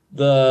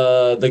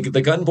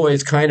 the Gun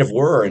Boys kind of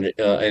were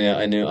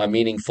a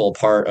meaningful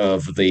part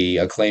of the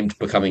Acclaimed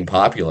becoming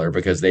popular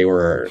because they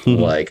were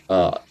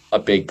a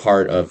big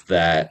part of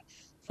that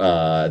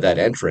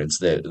entrance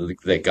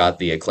that got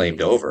the Acclaimed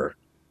over.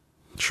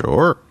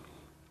 Sure.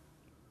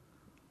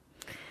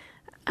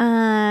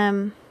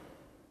 Bing,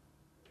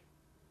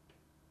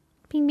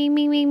 bing,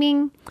 bing, bing,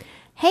 bing.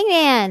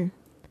 Hangman.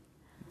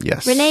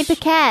 Yes. Renee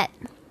Paquette.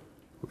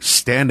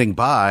 Standing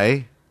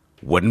by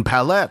wooden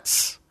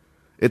palettes.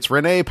 It's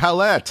Renee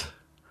Palette.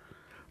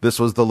 This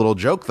was the little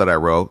joke that I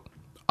wrote.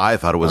 I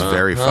thought it was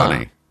very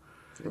funny.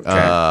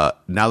 Okay.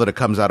 Now that it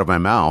comes out of my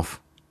mouth,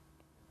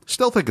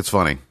 still think it's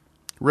funny.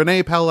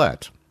 Renee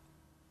Palette.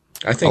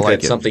 I think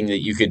that's something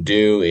that you could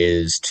do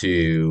is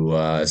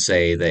to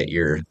say that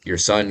your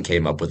son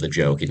came up with a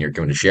joke and you're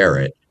going to share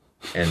it.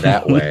 And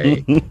that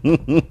way...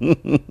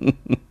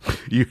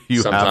 you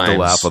have to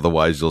laugh,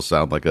 otherwise you'll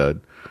sound like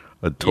a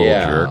total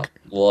jerk.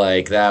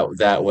 Like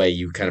that way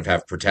you kind of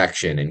have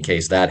protection in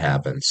case that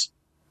happens.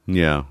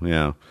 Yeah.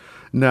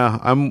 No,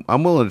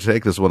 I'm willing to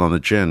take this one on the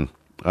chin.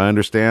 I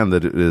understand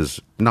that it is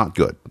not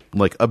good.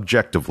 Like,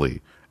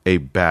 objectively, a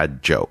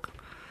bad joke.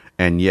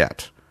 And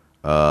yet,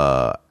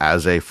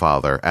 as a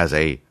father, as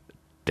a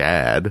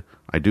dad,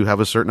 I do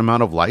have a certain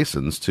amount of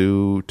license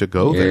to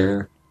go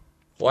there.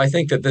 Well, I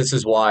think that this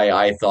is why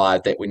I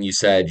thought that when you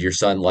said your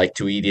son liked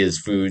to eat his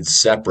food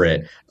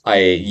separate,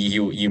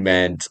 you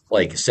meant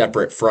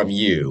separate from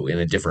you in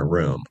a different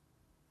room.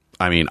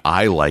 I mean,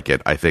 I like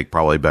it, I think,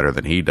 probably better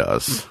than he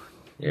does.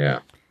 Yeah.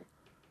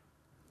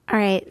 All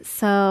right,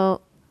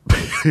 so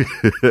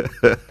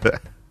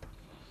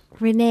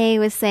Renee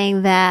was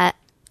saying that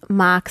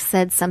Mox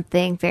said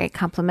something very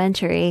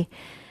complimentary.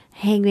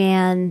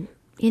 Hangman,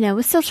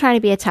 was still trying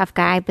to be a tough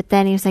guy, but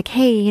then he was like,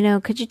 hey,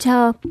 could you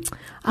tell?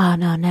 Oh,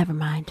 no, never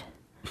mind.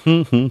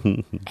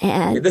 And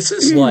this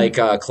is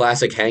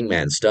classic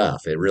Hangman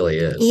stuff. It really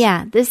is.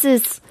 Yeah, this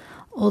is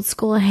old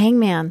school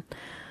Hangman.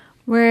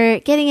 We're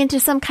getting into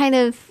some kind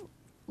of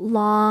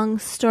long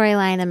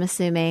storyline, I'm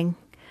assuming.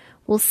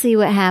 We'll see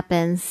what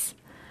happens.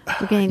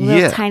 We're getting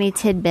little tiny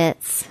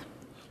tidbits.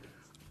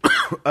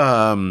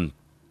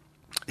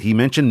 He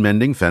mentioned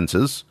mending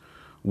fences,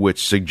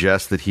 which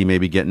suggests that he may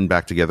be getting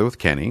back together with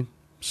Kenny.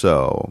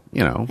 So,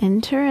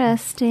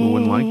 interesting. Who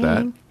wouldn't like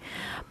that?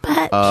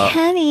 But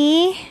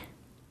Kenny,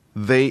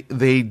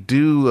 they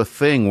do a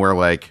thing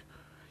where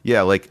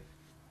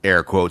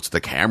air quotes,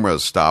 the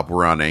cameras stop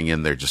running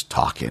and they're just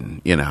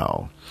talking,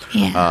 Yeah.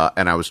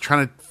 And I was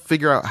trying to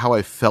figure out how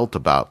I felt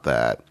about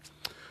that.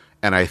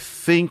 And I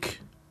think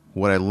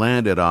what I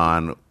landed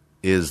on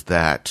is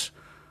that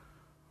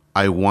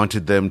I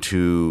wanted them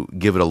to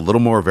give it a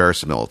little more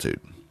verisimilitude.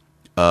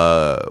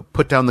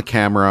 Put down the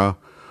camera,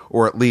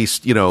 or at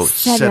least,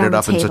 set it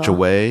up in such a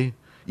way.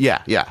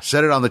 Yeah.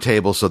 Set it on the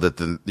table so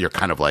that you're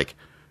kind of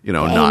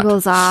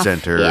not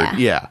centered.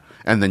 Yeah.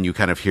 And then you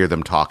kind of hear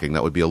them talking.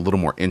 That would be a little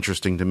more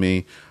interesting to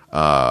me.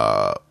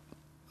 But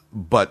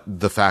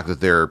the fact that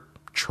they're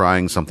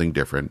trying something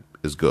different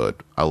is good.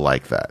 I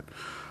like that.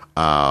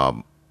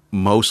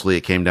 Mostly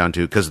it came down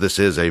to, because this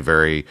is a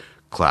very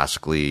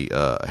classically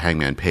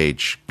Hangman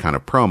Page kind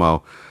of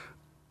promo,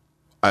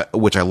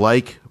 which I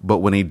like, but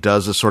when he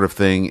does this sort of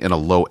thing in a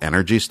low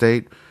energy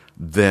state,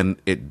 then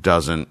it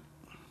doesn't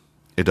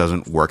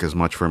work as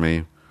much for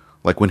me.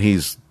 Like when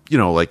he's,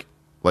 oh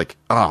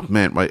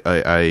man,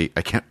 I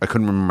couldn't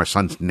remember my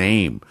son's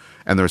name,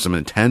 and there was some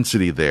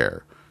intensity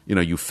there.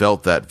 You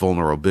felt that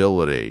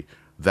vulnerability.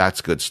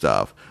 That's good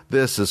stuff.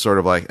 This is sort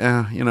of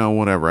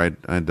whatever.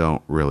 I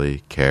don't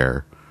really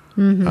care.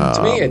 Mm-hmm.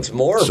 To me, it's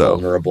more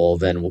vulnerable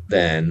than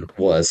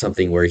was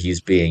something where he's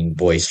being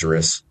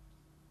boisterous.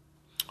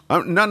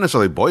 Not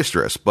necessarily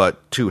boisterous,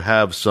 but to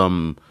have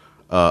some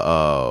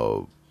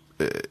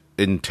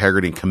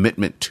integrity and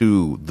commitment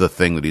to the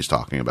thing that he's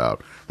talking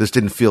about. This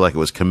didn't feel like it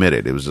was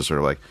committed. It was just sort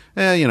of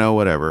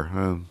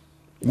whatever.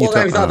 Well,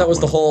 I thought that was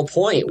the whole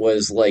point.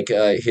 Was like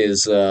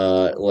his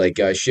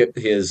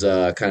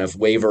kind of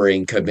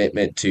wavering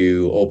commitment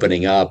to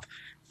opening up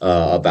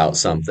about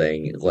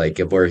something, like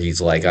where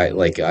he's like,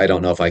 I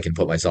don't know if I can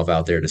put myself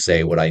out there to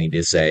say what I need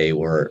to say,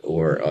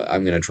 or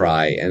I'm gonna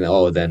try, and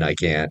then I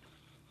can't,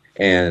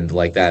 and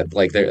like that,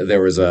 like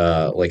there was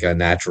a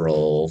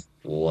natural,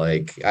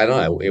 like, I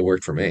don't know, it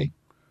worked for me.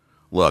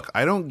 Look,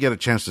 I don't get a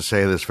chance to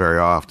say this very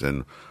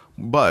often,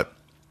 but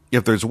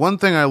if there's one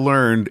thing I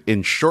learned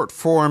in short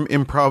form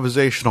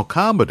improvisational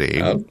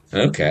comedy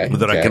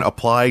that I can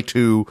apply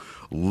to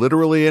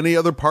literally any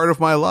other part of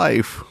my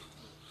life,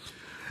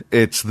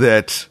 it's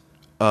that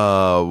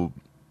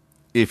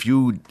if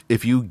you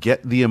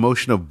get the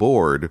emotion of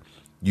bored,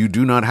 you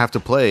do not have to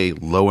play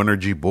low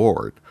energy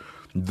bored.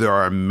 There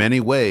are many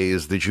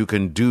ways that you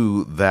can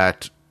do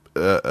that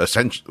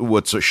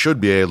what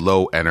should be a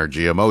low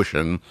energy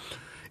emotion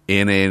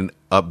in an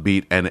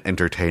upbeat and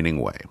entertaining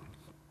way.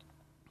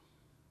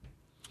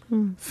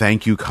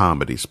 Thank you,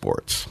 Comedy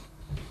Sports.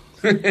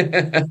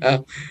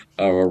 A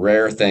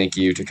rare thank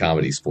you to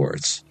Comedy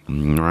Sports. All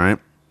right.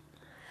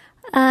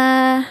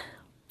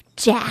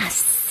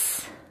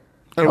 Jazz.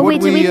 Did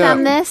we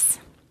thumb this?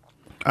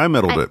 I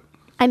middled it.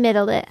 I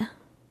middled it.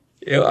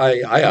 Yeah,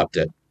 I upped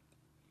it.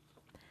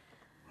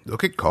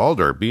 Look at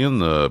Calder being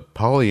the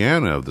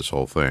Pollyanna of this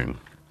whole thing.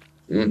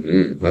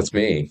 That's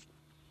me.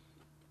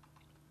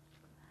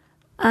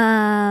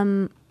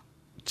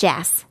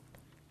 Jazz.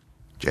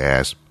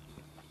 Yes.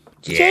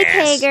 Jake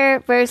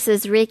Hager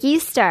versus Ricky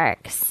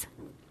Starks.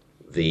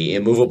 The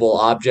immovable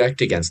object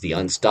against the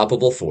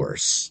unstoppable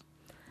force.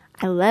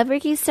 I love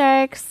Ricky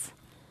Starks.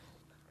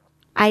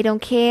 I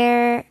don't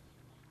care.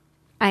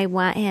 I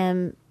want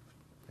him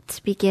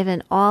to be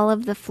given all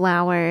of the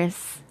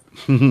flowers.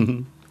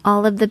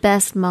 All of the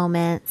best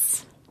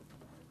moments.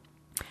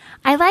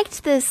 I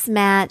liked this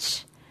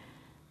match.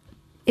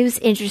 It was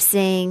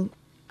interesting.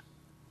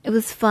 It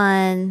was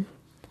fun.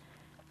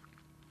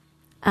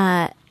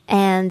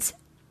 And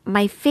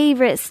my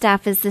favorite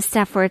stuff is the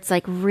stuff where it's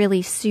like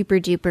really super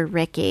duper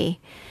Ricky.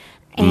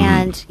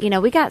 And,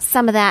 we got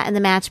some of that in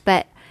the match,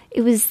 but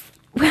it was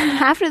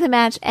after the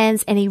match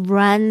ends and he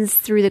runs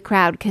through the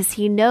crowd because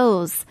he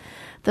knows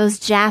those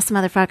Jazz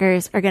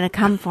motherfuckers are going to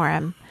come for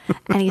him.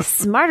 And he's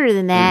smarter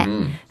than that.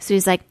 So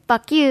he's like,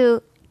 fuck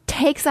you.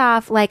 Takes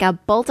off like a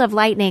bolt of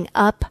lightning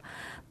up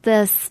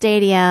the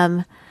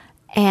stadium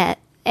and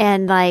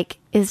like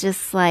is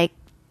just like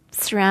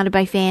surrounded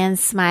by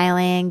fans,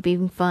 smiling,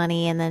 being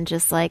funny, and then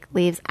just like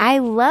leaves. I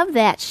love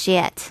that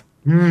shit.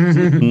 I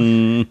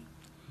mean,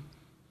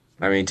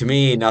 to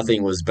me,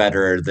 nothing was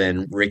better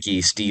than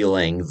Ricky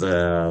stealing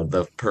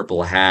the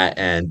purple hat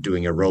and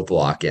doing a rope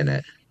walk in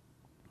it.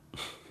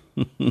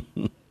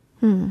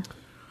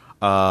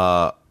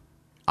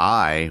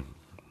 I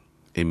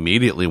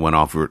immediately went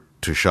off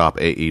to shop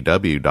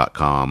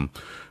AEW.com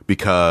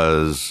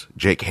because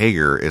Jake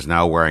Hager is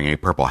now wearing a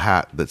purple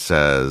hat that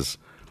says,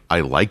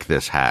 I like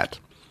this hat.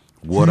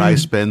 Would I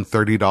spend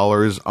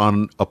 $30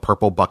 on a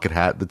purple bucket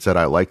hat that said,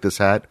 I like this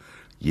hat?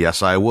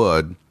 Yes, I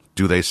would.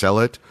 Do they sell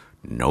it?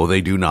 No,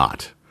 they do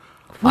not.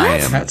 What? I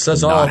am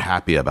not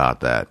happy about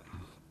that.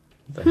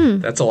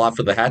 That's a lot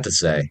for the hat to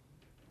say.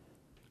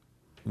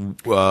 You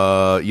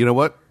know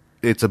what?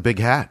 It's a big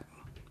hat.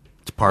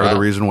 It's part of the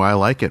reason why I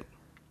like it.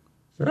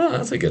 Oh,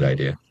 that's a good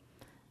idea.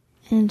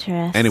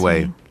 Interesting.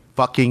 Anyway,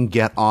 fucking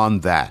get on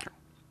that.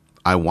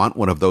 I want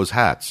one of those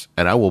hats,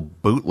 and I will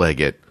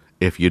bootleg it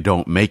if you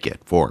don't make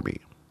it for me.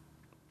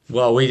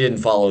 Well, we didn't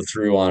follow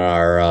through on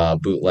our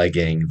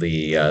bootlegging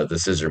the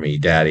Scissor Me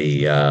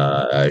Daddy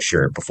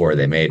shirt before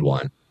they made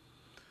one.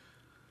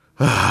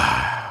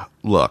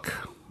 Look,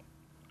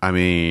 I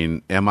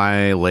mean, am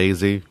I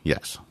lazy?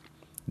 Yes.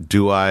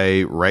 Do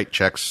I write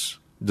checks?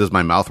 Does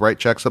my mouth write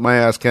checks that my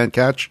ass can't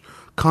catch?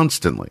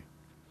 Constantly.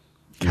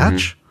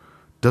 Catch?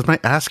 Does my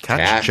ass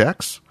catch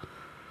checks?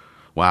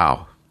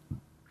 Wow.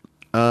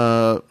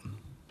 Do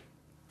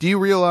you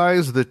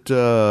realize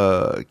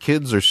that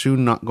kids are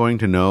soon not going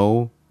to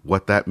know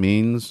what that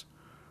means?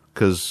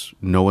 Because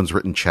no one's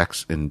written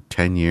checks in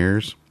 10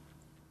 years?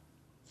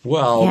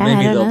 Well,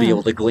 maybe they'll be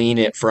able to glean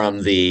it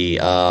from the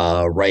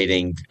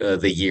writing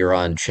the year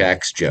on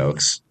checks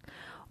jokes.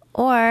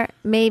 Or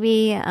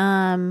maybe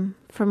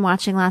from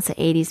watching lots of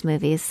 80s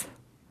movies.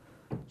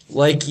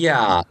 Like,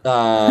 yeah,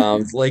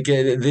 like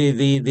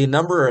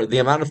the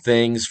amount of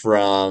things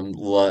from,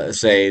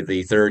 say,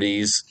 the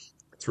 30s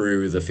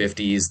through the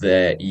 50s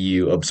that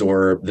you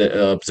absorb,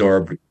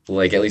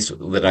 like, at least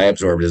that I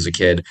absorbed as a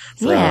kid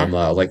from,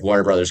 like,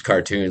 Warner Brothers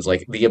cartoons,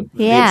 like the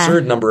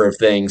absurd number of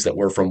things that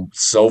were from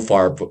so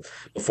far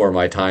before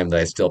my time that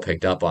I still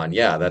picked up on.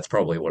 Yeah, that's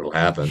probably what will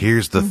happen.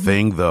 Here's the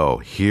thing, though.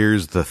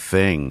 Here's the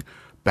thing.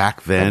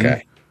 Back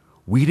then,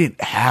 we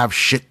didn't have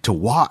shit to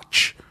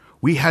watch.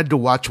 We had to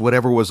watch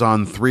whatever was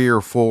on 3 or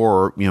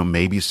 4,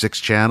 maybe 6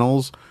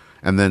 channels.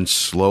 And then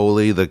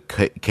slowly the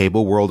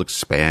cable world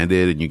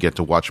expanded and you get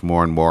to watch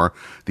more and more.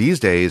 These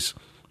days,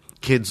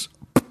 kids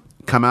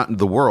come out into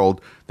the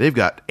world. They've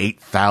got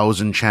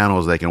 8,000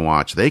 channels they can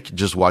watch. They can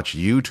just watch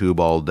YouTube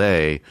all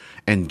day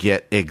and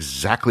get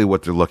exactly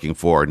what they're looking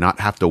for, not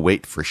have to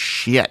wait for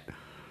shit.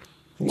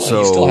 Well, so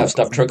you still have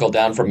stuff trickle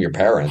down from your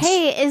parents.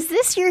 Hey, is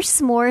this your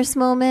s'mores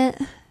moment?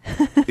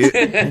 No,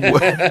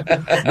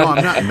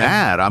 I'm not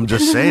mad. I'm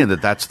just saying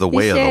that's the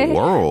way of the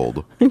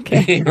world.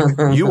 Okay.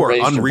 You are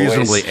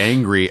unreasonably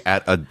angry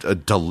at a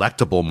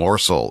delectable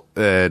morsel,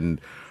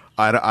 and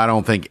I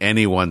don't think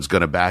anyone's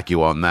going to back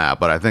you on that,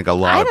 but I think a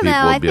lot of people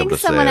will be able to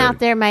say. I think someone out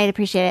there might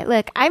appreciate it.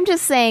 Look, I'm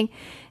just saying,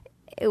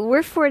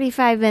 we're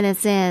 45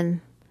 minutes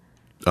in.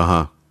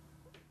 Uh-huh.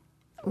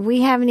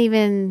 We haven't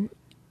even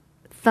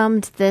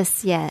thumbed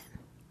this yet.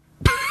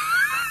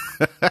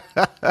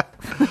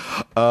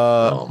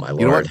 Oh, my Lord.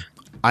 You know what?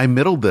 I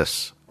middled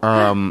this.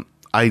 I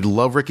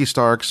love Ricky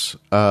Starks,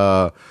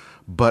 but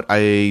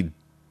I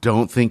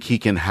don't think he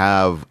can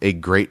have a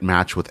great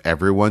match with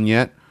everyone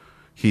yet.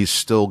 He's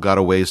still got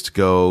a ways to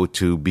go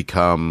to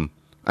become.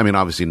 I mean,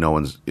 obviously, no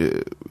one's.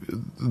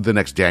 The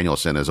next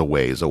Danielson is a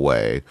ways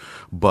away,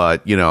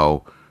 but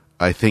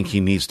I think he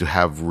needs to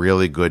have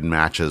really good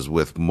matches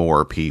with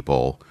more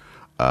people.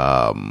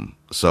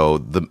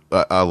 So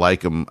I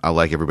like him. I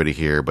like everybody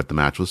here, but the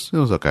match was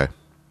okay.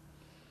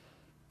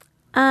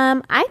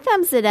 I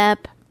thumbs it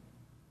up.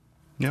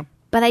 Yep.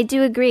 But I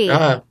do agree.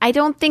 I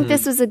don't think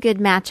this was a good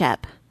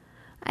matchup.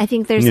 I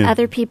think there's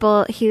other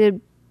people he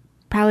would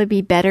probably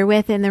be better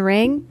with in the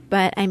ring,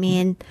 but I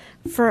mean,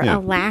 for a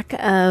lack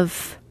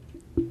of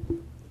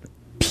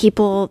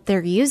people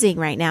they're using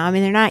right now, I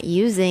mean, they're not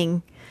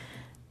using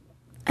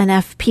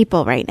enough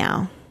people right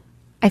now.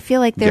 I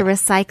feel like they're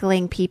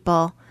recycling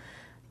people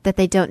that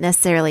they don't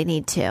necessarily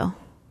need to.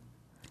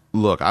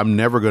 Look, I'm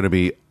never going to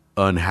be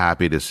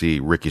unhappy to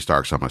see Ricky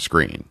Starks on my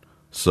screen.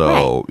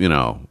 So,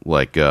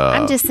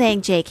 I'm just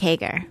saying Jake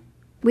Hager.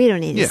 We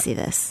don't need to see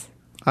this.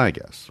 I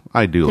guess.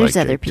 I do There's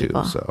like other Jake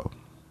people. Too, so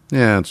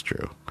yeah, it's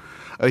true.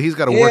 He's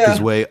got to work his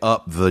way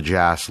up the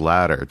Jazz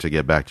ladder to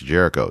get back to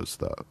Jericho's,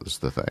 though, is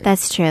the thing.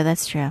 That's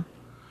true.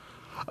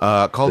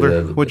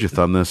 Calder, what'd you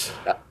thumb this?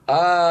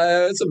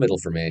 It's a middle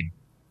for me.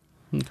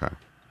 Okay.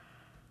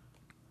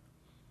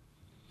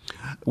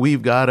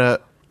 We've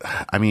got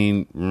I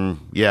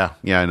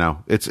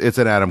know. It's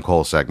an Adam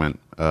Cole segment.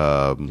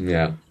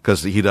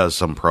 Because he does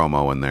some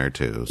promo in there,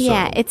 too. So.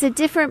 Yeah, it's a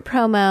different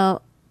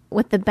promo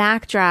with the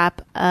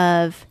backdrop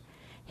of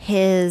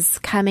his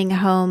coming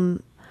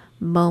home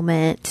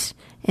moment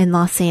in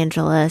Los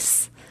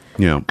Angeles.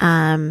 Yeah.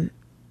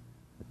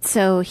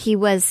 So it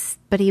was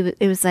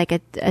like a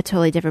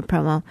totally different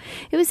promo.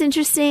 It was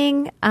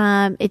interesting.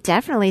 It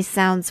definitely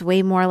sounds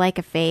way more like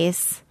a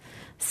face.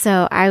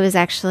 So I was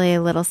actually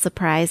a little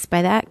surprised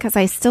by that because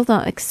I still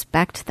don't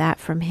expect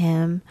that from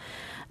him.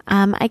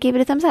 I gave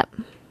it a thumbs up.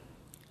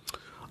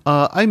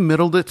 I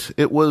middled it.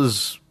 It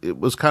was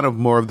kind of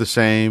more of the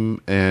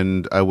same,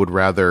 and I would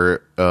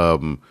rather,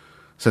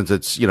 since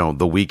it's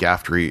the week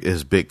after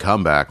his big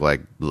comeback, like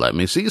let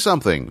me see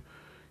something,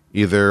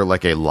 either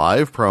like a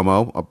live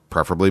promo,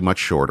 preferably much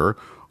shorter,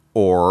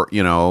 or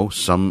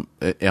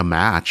a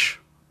match.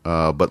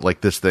 But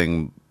like this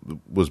thing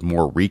was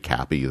more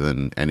recappy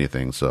than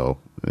anything, so.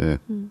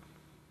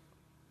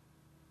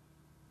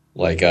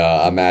 Like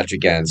a match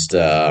against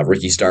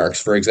Ricky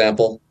Starks, for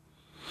example.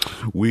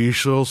 We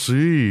shall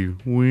see.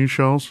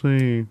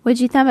 Would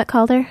you thumb it,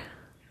 Calder?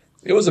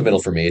 It was a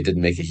middle for me. It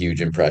didn't make a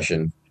huge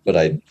impression, but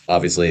I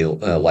obviously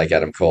like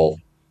Adam Cole.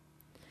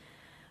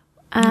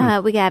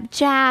 We got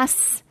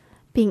Jazz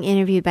being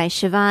interviewed by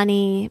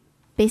Shivani.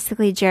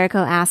 Basically, Jericho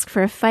asked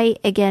for a fight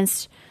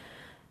against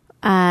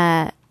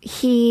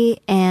he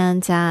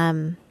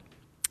and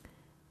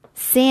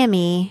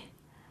Sammy.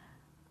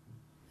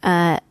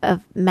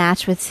 A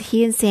match with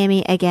he and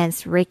Sammy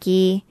against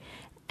Ricky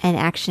and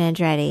Action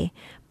Andretti.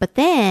 But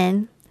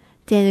then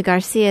Daniel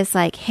Garcia's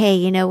like, hey,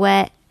 you know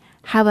what?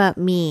 How about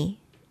me?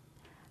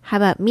 How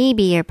about me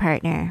be your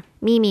partner?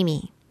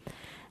 Me.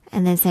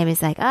 And then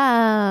Sammy's like,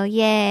 oh,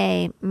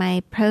 yay,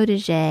 my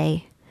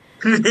protege.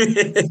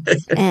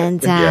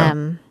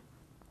 And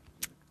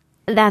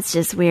that's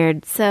just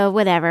weird. So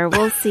whatever.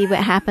 We'll see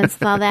what happens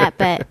with all that.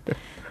 But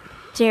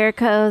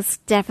Jericho's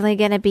definitely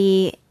going to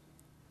be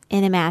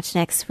in a match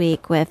next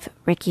week with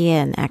Ricky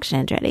and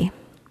Action Andretti.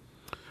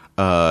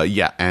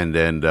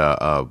 And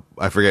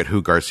I forget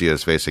who Garcia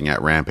is facing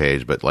at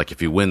Rampage, but like if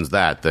he wins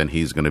that, then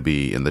he's going to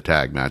be in the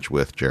tag match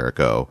with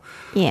Jericho.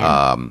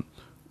 Yeah.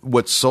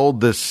 What sold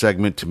this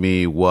segment to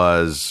me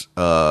was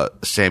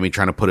Sammy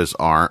trying to put his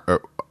arm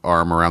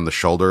around the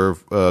shoulder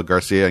of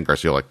Garcia, and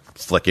Garcia like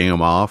flicking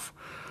him off.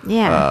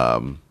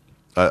 Yeah.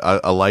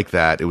 I like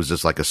that. It was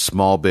just like a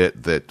small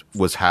bit that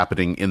was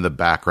happening in the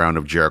background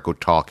of Jericho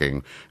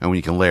talking, and when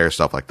you can layer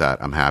stuff like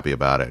that, I'm happy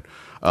about it.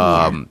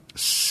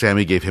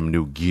 Sammy gave him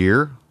new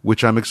gear,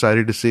 which I'm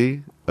excited to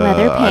see.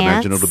 Leather pants. I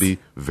imagine it'll be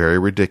very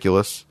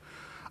ridiculous.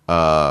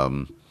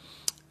 Also,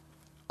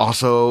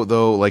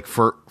 though, like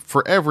for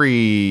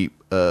every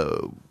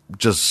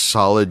just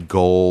solid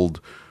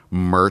gold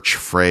merch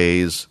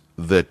phrase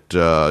that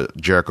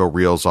Jericho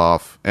reels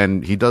off,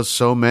 and he does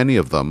so many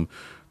of them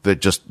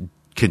that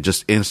can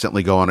just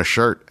instantly go on a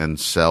shirt and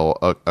sell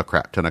a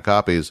crap ton of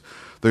copies.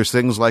 There's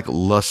things like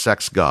La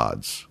Sex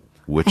Gods,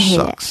 which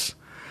sucks.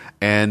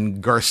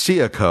 And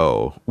Garcia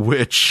Co.,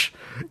 which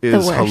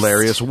is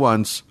hilarious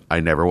once. I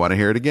never want to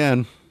hear it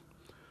again.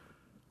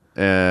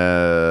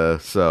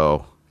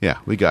 So, yeah,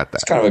 we got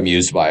that. It's kind of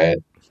amused by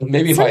it.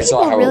 Maybe Some if I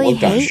saw how really it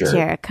looked, I'm hate sure.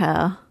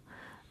 Jericho.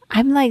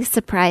 I'm like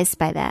surprised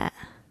by that.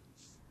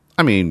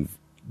 I mean,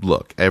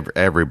 look,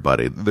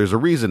 everybody. There's a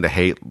reason to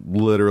hate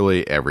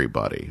literally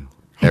everybody.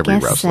 Every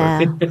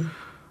wrestler.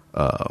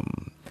 So.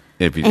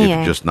 If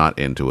you're just not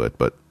into it.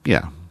 But,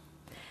 yeah.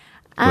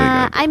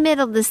 I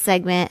middled this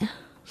segment.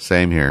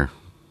 Same here.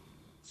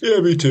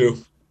 Yeah, me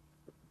too.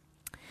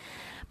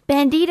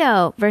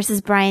 Bandito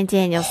versus Bryan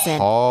Danielson.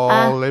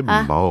 Holy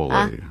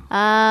moly.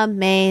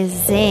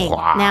 Amazing.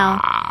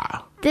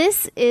 Now,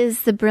 this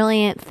is the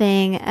brilliant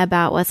thing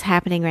about what's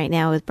happening right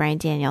now with Bryan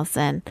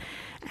Danielson.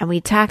 And we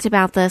talked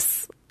about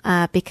this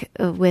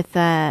with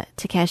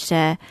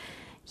Takeshita.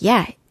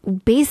 Yeah,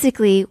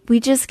 basically, we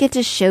just get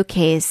to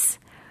showcase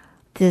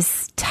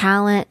this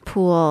talent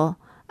pool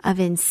of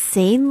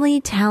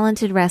insanely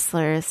talented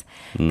wrestlers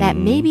that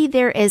maybe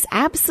there is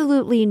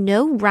absolutely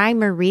no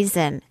rhyme or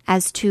reason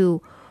as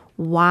to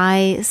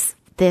why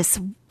this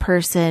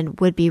person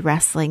would be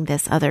wrestling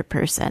this other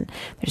person.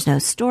 There's no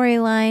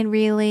storyline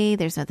really.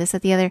 There's no this,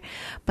 that, the other.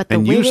 But the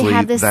way usually they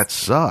have this, that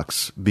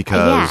sucks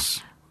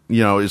because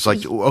it's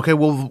like, okay,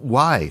 well,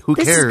 why? Who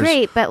this cares? Is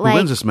great, but who like,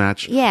 wins this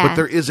match? Yeah, but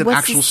there is an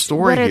actual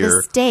story here. What are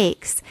the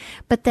stakes?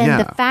 But then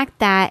the fact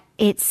that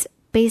it's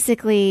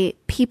basically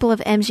people of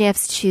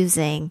MJF's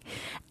choosing,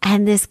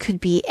 and this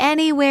could be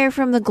anywhere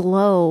from the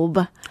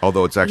globe.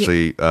 Although it's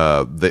actually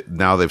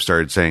now they've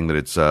started saying that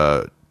it's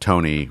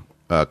Tony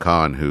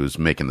Khan who's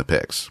making the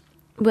picks.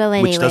 Well,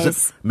 anyways, which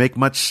doesn't make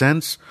much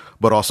sense,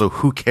 but also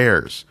who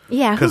cares?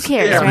 Yeah, who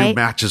cares? Every right?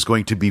 match is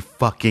going to be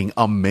fucking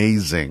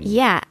amazing.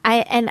 Yeah,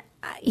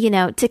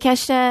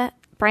 Takeshita,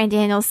 Bryan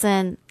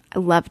Danielson, I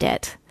loved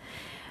it.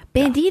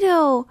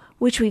 Bandito,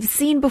 which we've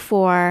seen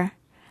before.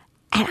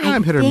 And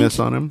I'm hit or miss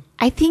on him.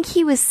 I think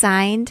he was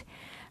signed.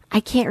 I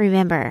can't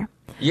remember.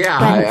 Yeah,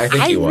 I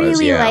think he was. I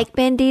really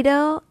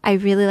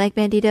like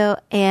Bandito.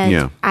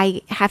 And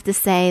I have to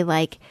say,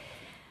 like,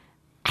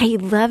 I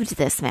loved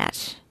this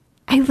match.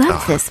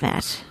 This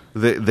match.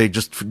 They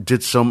just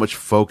did so much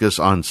focus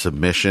on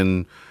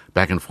submission,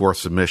 back and forth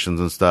submissions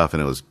and stuff,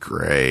 and it was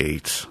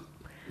great.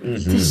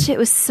 Mm-hmm. This shit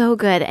was so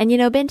good. And,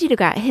 Bandito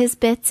got his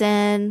bits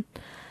in.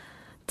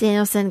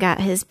 Danielson got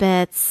his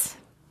bits.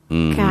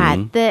 Mm-hmm.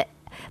 God, the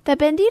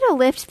Bandito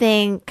lift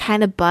thing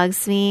kind of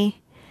bugs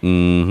me.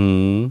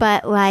 Mm-hmm.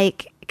 But,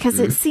 like, because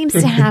it seems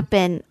to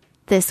happen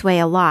this way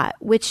a lot,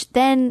 which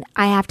then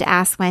I have to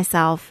ask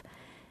myself,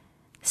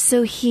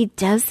 so he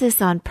does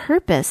this on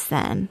purpose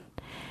then?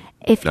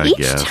 If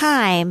each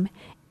time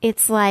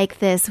it's like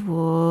this whoop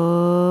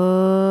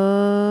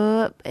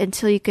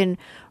until you can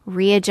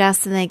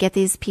readjust and then get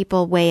these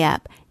people way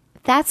up.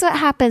 That's what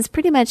happens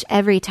pretty much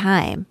every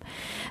time.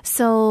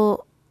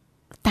 So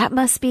that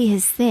must be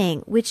his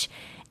thing, which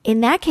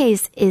in that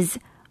case is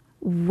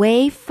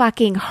way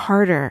fucking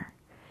harder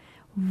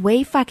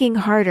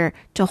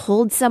to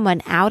hold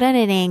someone out at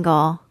an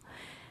angle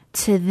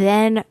to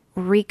then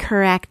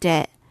recorrect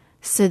it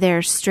so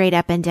they're straight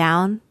up and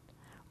down,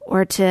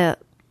 or to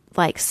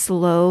like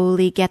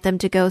slowly get them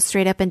to go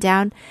straight up and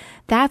down.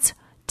 That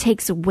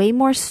takes way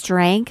more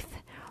strength,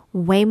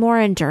 way more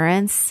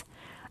endurance,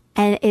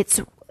 and it's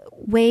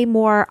way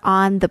more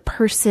on the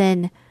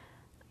person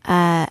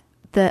on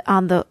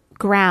the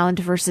ground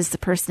versus the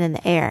person in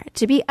the air.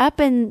 To be up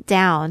and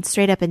down,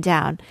 straight up and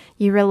down,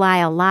 you rely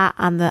a lot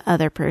on the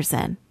other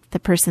person, the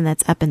person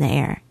that's up in the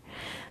air,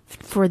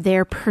 for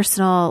their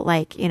personal,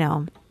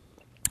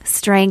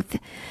 strength,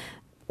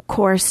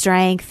 core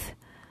strength,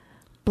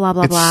 blah,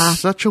 blah, blah. It's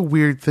such a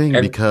weird thing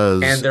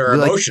because... And their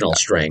emotional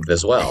strength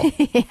as well.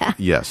 Yeah.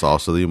 Yes,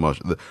 also the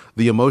emotion.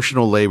 The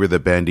emotional labor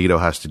that Bandito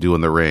has to do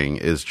in the ring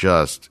is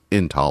just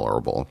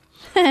intolerable.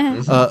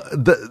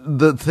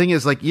 The thing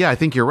is, I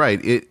think you're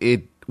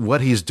right.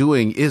 What he's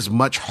doing is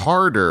much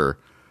harder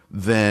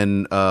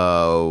than,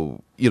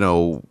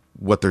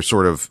 what they're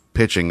sort of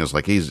pitching is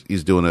like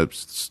he's doing a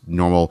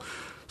normal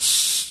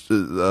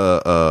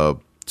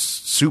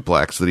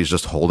suplex that he's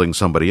just holding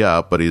somebody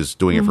up, but he's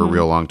doing it for a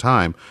real long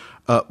time.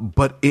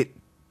 But it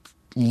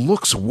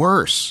looks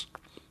worse.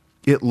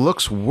 It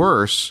looks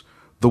worse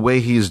the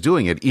way he's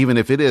doing it, even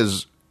if it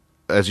is,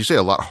 as you say,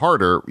 a lot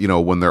harder,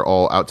 when they're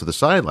all out to the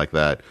side like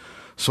that.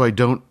 So I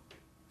don't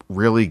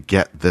really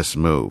get this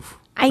move.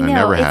 I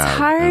know, it's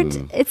hard.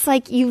 It's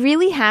like you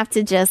really have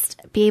to just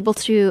be able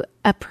to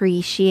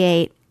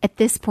appreciate at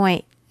this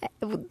point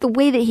the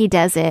way that he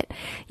does it.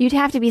 You'd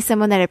have to be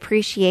someone that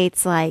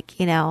appreciates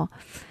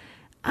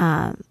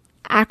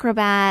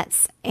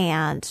acrobats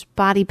and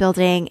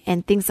bodybuilding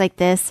and things like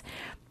this,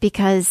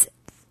 because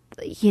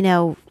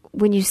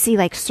when you see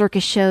like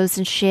circus shows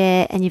and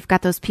shit and you've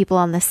got those people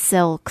on the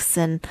silks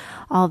and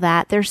all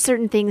that, there's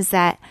certain things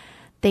that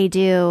they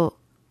do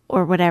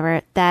or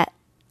whatever that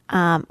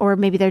or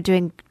maybe they're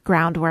doing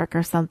groundwork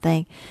or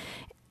something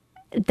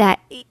that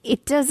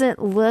it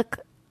doesn't look,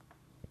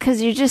 because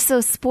you're just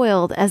so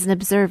spoiled as an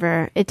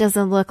observer, it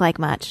doesn't look like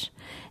much.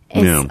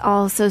 It's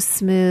all so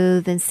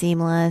smooth and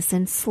seamless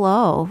and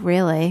slow,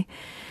 really.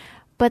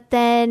 But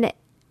then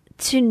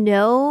to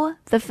know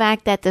the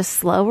fact that the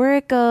slower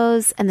it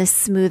goes and the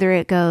smoother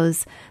it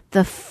goes,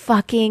 the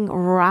fucking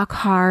rock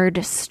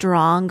hard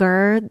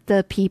stronger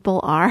the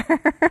people are.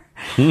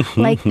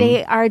 Like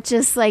they are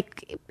just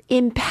like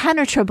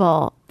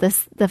impenetrable,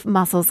 the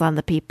muscles on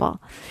the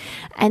people.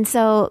 And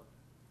so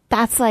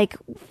that's like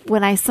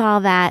when I saw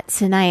that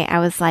tonight, I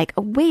was like,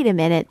 oh, wait a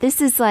minute,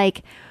 this is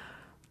like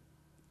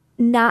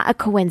not a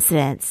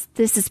coincidence.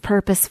 This is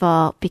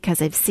purposeful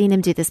because I've seen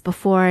him do this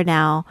before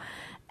now.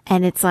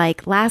 And it's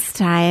like last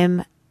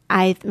time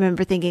I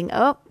remember thinking,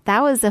 oh,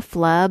 that was a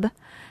flub.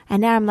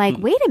 And now I'm like,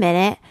 wait a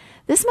minute,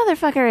 this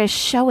motherfucker is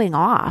showing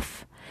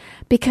off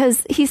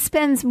because he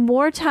spends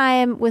more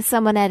time with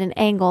someone at an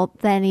angle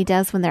than he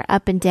does when they're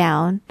up and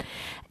down.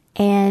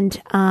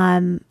 And,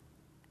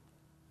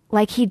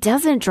 like he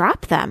doesn't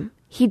drop them.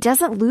 He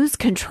doesn't lose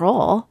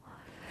control.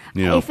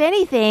 Yeah. If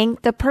anything,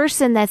 the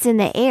person that's in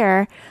the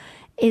air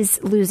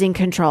is losing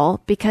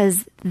control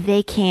because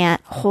they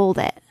can't hold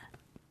it.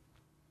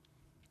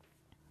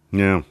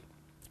 Yeah.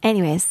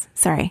 Anyways,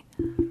 sorry.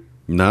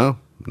 No,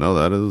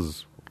 that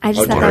is. I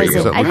just thought that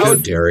was. How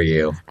dare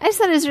you? I just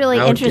thought it was really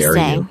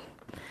interesting.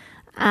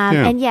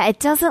 And yeah, it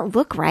doesn't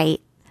look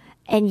right,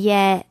 and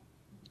yet,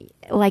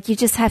 like you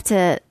just have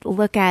to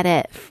look at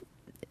it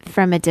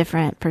from a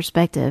different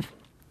perspective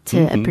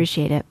to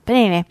appreciate it. But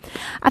anyway,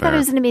 I thought it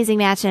was an amazing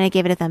match, and I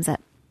gave it a thumbs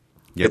up.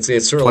 Yep.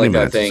 It's sort of like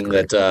that thing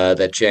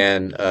that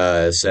Chan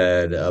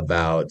said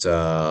about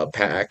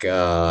Pac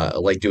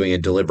like doing a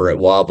deliberate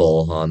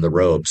wobble on the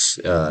ropes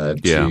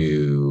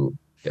to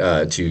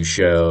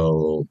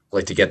show,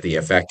 like, to get the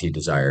effect he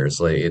desires.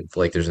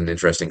 Like there's an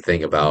interesting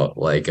thing about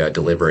like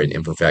deliberate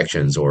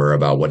imperfections, or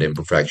about what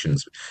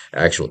imperfections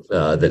actually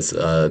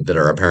that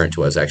are apparent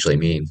to us actually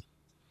mean.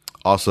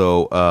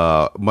 Also,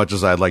 much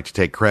as I'd like to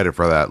take credit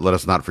for that, let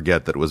us not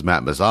forget that it was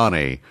Matt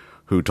Mazzani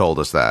who told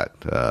us that.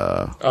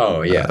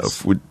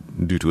 Yes.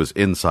 Due to his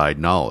inside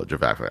knowledge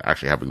of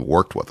actually having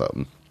worked with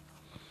him.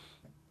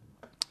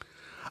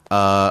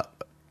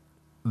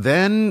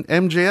 Then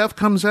MJF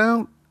comes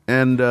out,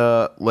 and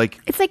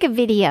it's like a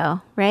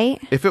video,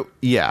 right? If it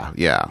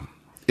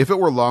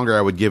were longer,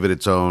 I would give it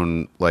its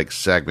own like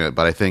segment,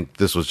 but I think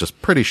this was just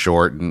pretty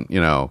short, and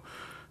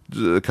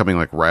coming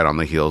like right on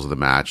the heels of the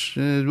match.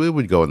 We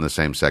would go in the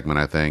same segment,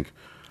 I think.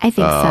 I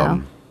think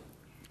so.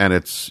 And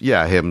it's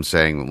him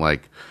saying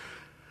like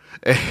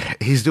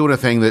he's doing a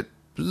thing that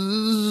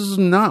is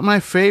not my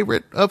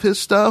favorite of his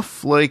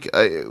stuff. Like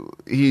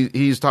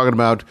he's talking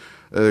about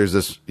there's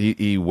this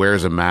he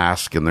wears a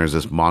mask, and there's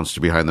this monster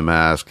behind the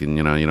mask, and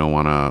you don't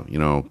want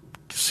to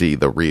see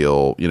the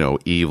real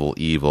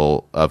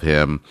evil of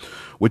him,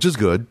 which is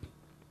good.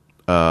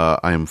 I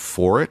am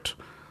for it.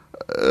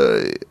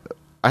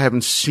 I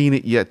haven't seen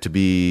it yet to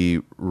be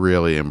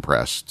really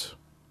impressed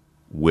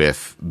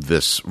with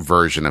this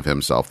version of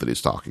himself that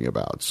he's talking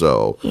about.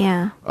 So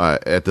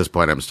at this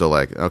point, I'm still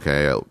like,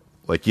 okay,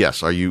 like,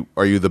 yes, are you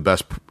the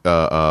best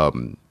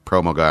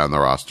promo guy on the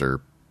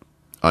roster?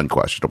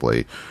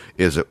 Unquestionably.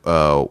 Is it,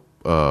 do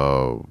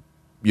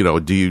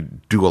you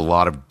do a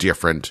lot of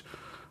different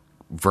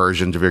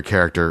versions of your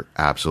character?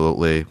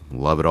 Absolutely.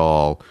 Love it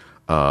all.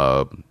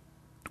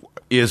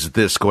 Is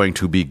this going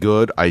to be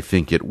good? I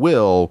think it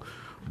will.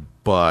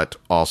 But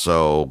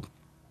also,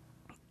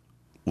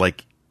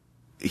 like,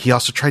 he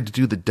also tried to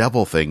do the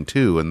devil thing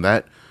too, and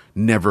that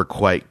never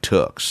quite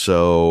took.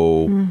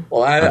 So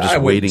I'm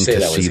just waiting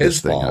to see this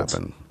thing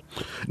happen.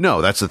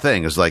 No, that's the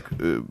thing. Is like,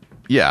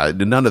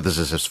 none of this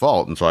is his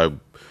fault, and so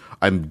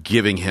I'm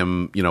giving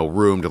him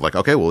room to like,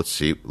 okay, well, let's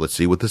see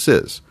what this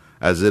is.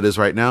 As it is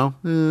right now,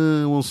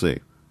 we'll see.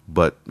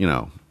 But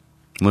let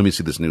me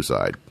see this new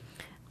side.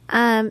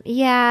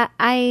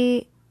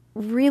 I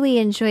really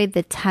enjoyed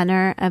the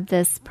tenor of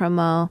this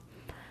promo.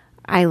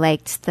 I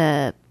liked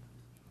the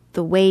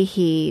way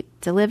he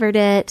delivered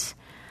it.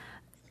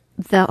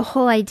 The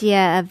whole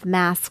idea of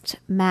masked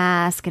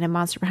mask and a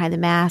monster behind the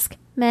mask,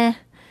 meh.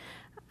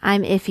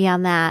 I'm iffy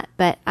on that,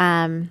 but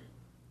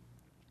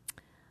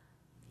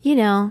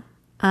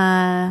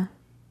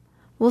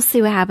we'll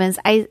see what happens.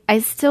 I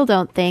still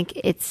don't think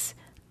it's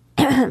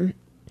I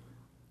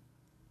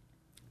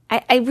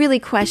really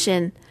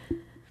question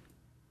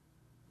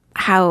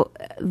how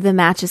the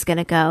match is going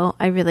to go.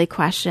 I really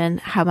question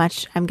how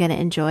much I'm going to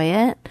enjoy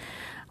it.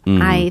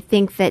 I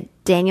think that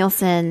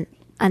Danielson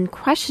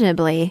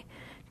unquestionably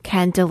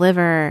can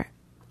deliver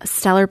a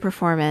stellar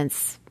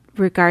performance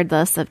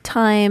regardless of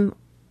time,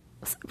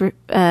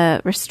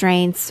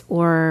 restraints,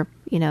 or,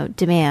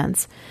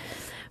 demands.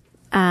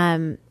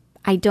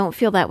 I don't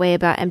feel that way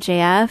about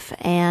MJF,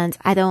 and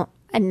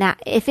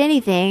if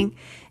anything,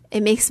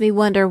 it makes me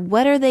wonder,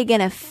 what are they going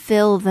to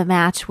fill the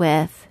match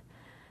with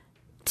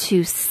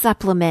to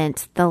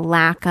supplement the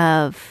lack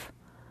of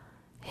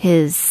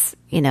his,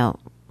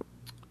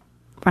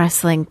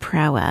 wrestling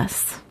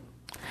prowess?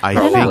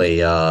 Probably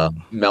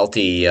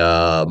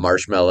melty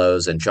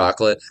marshmallows and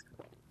chocolate.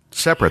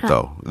 Separate,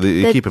 though.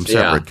 You keep them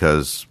separate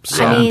because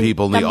some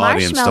people in the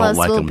audience don't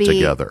like them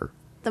together.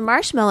 The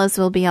marshmallows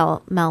will be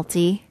all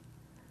melty.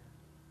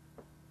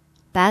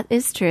 That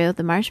is true.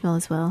 The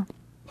marshmallows will.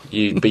 But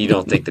you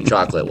don't think the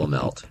chocolate will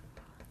melt?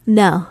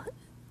 No.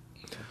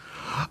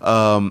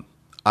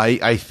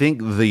 I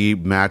think the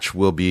match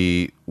will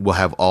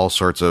have all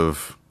sorts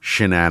of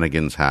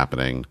shenanigans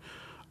happening,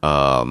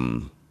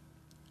 and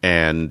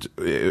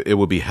it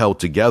will be held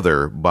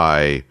together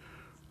by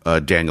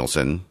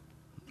Danielson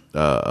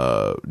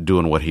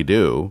doing what he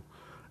do,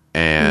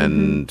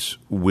 and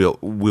we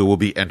will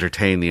be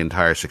entertained the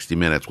entire 60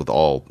 minutes with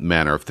all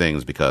manner of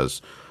things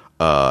because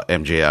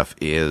MJF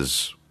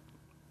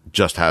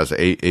has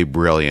a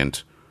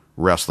brilliant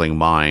wrestling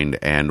mind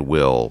and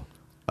will.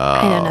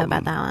 I don't know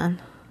about that one.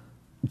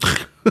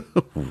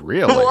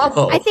 Really?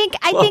 Whoa. I think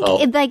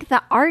like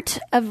the art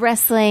of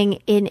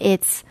wrestling in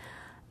its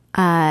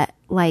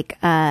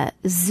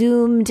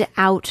zoomed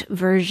out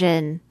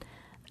version.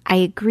 I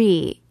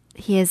agree.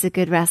 He has a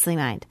good wrestling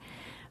mind.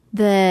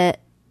 The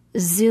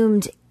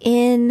zoomed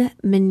in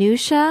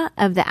minutia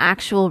of the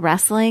actual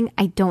wrestling,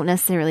 I don't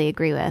necessarily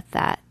agree with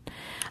that.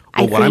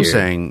 What I'm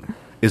saying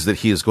is that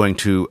he is going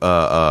to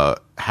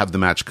have the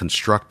match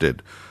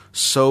constructed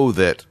so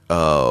that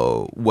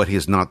what he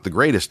is not the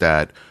greatest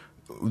at,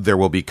 there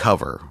will be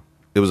cover.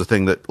 It was a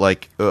thing that,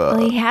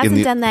 he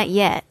hasn't done that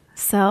yet,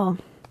 so.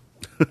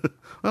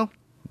 Well,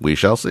 we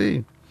shall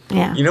see.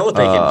 Yeah. You know what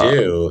they can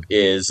do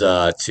is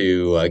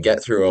to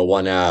get through a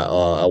 1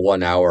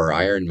 hour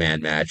Iron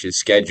Man match is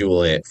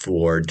schedule it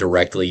for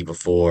directly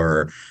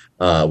before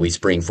we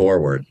spring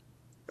forward.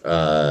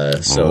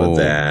 So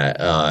that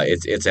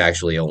it's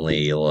actually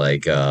only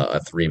like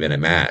a 3-minute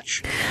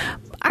match.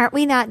 Aren't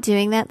we not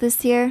doing that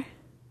this year?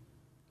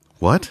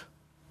 What?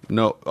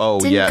 No. Oh,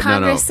 Didn't yeah.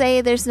 Congress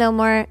say there's no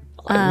more?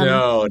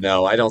 No.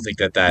 I don't think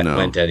that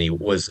went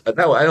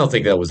I don't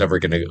think that was ever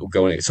going to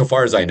go. So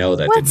far as I know,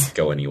 that didn't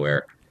go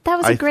anywhere. That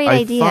was a great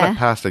idea. I thought it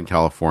passed in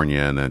California,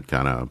 and it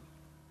kind of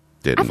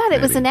didn't. I thought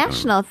it was a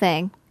national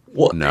thing.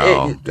 Well,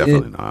 no,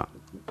 definitely not.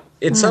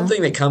 It's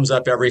something that comes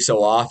up every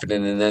so often,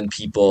 and then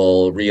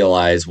people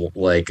realize,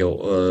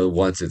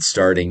 once it's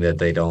starting, that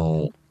they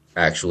don't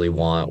actually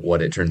want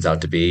what it turns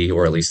out to be,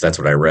 or at least that's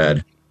what I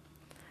read.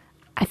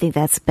 I think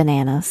that's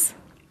bananas.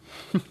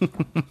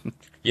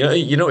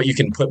 You know what you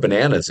can put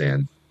bananas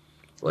in?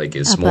 Like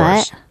is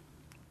s'mores.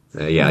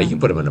 Yeah, you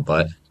can put them in a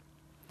butt.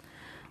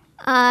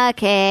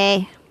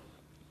 Okay.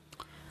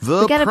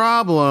 The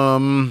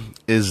problem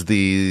is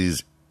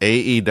these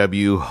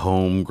AEW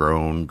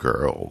homegrown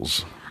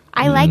girls.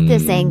 I like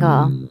this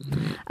angle.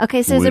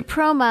 Okay, so there's a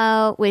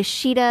promo with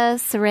Shida,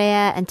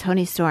 Saraya, and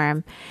Toni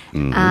Storm.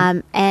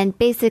 And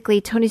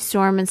basically, Toni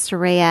Storm and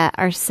Saraya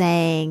are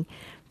saying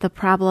the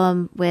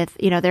problem with,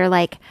 they're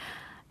like,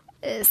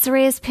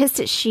 Saraya's pissed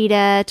at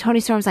Shida. Toni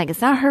Storm's like, it's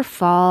not her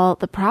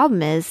fault. The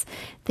problem is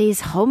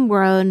these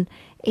homegrown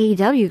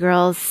AEW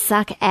girls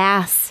suck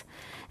ass.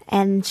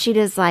 And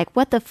Shida's like,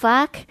 what the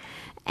fuck?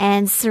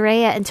 And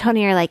Saraya and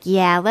Toni are like,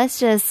 yeah, let's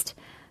just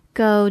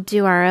go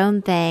do our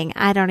own thing.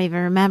 I don't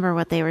even remember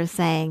what they were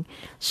saying.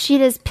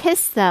 Shida's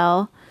pissed,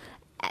 though,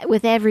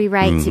 with every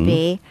right to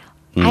be.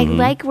 I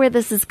like where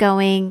this is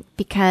going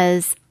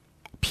because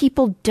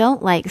people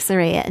don't like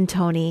Saraya and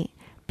Toni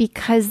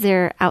because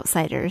they're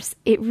outsiders.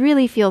 It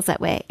really feels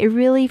that way. It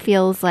really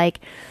feels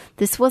like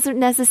this wasn't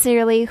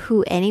necessarily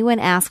who anyone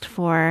asked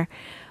for.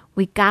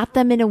 We got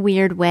them in a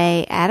weird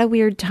way at a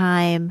weird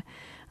time.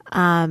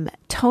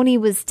 Toni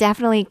was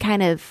definitely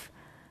kind of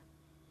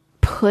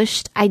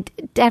pushed. I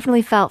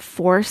definitely felt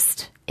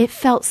forced. It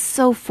felt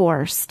so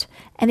forced.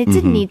 And it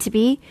didn't need to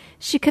be.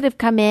 She could have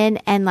come in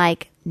and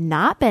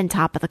not been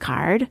top of the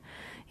card.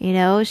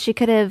 She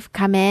could have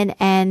come in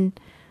and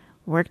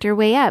worked her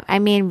way up. I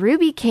mean,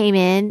 Ruby came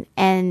in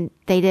and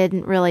they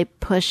didn't really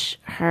push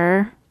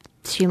her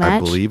too much. I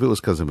believe it was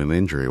because of an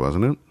injury,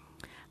 wasn't it?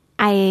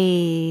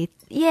 I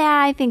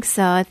think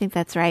so. I think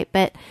that's right.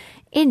 But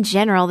in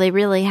general, they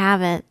really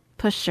haven't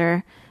pushed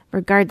her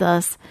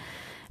regardless.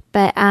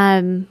 But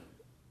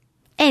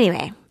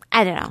anyway,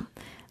 I don't know.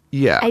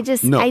 Yeah.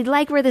 I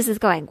like where this is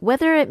going.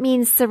 Whether it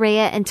means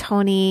Saraya and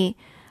Toni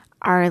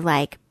are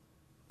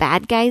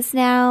bad guys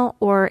now,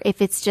 or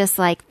if it's just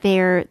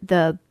they're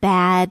the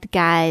bad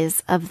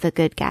guys of the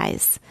good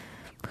guys.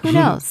 Who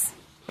knows?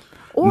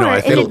 Or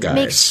if it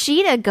makes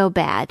Shida go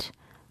bad,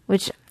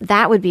 which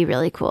that would be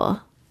really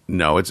cool.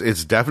 No,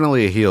 it's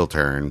definitely a heel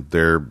turn.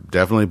 They're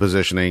definitely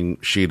positioning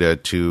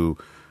Shida to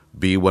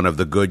be one of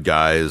the good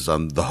guys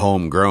on the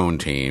homegrown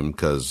team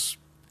because,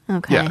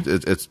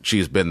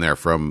 she's been there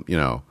from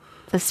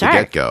the start, the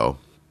get-go.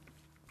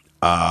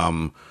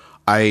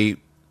 I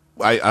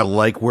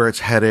like where it's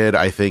headed.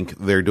 I think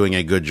they're doing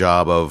a good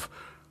job of,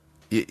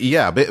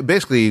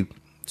 basically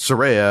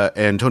Saraya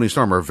and Toni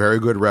Storm are very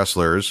good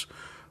wrestlers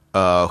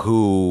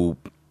who,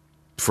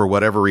 for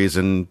whatever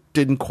reason,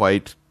 didn't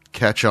quite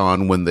catch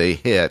on when they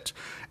hit.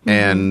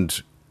 And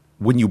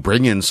when you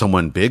bring in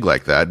someone big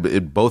like that,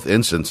 in both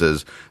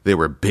instances, they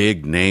were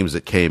big names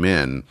that came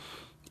in.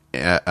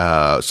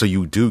 So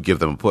you do give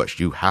them a push.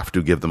 You have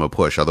to give them a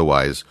push.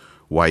 Otherwise,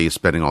 why are you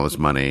spending all this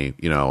money?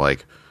 You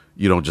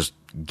don't just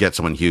get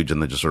someone huge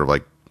and then just sort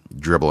of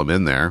dribble them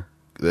in there.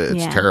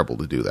 It's terrible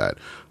to do that.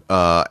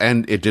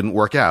 And it didn't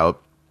work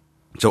out.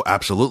 So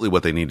absolutely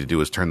what they need to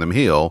do is turn them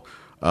heel,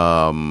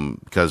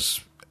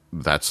 because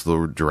that's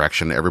the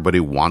direction everybody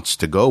wants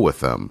to go with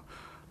them.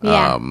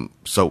 Yeah.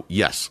 So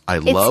yes, I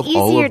love all of this. It's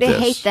easier to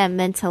hate them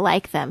than to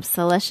like them.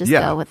 So let's just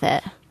go with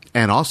it.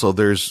 And also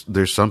there's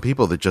some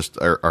people that just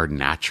are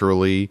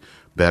naturally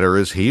better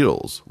as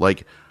heels.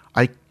 Like,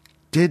 I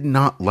did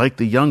not like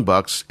the Young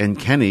Bucks and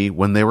Kenny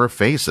when they were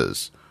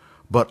faces,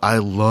 but I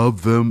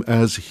love them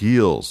as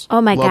heels.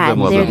 Oh my God,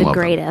 they're the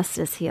greatest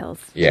as heels.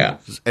 Yeah.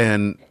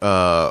 And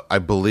I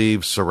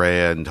believe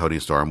Saraya and Toni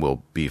Storm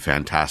will be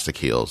fantastic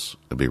heels.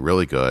 It'll be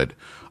really good.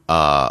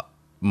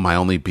 My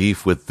only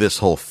beef with this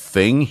whole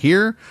thing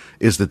here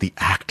is that the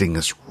acting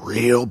is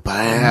real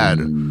bad.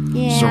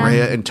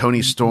 Saraya and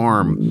Toni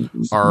Storm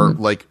are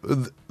like,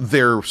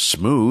 they're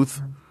smooth.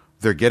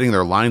 They're getting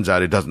their lines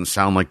out. It doesn't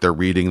sound like they're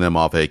reading them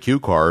off a cue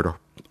card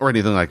or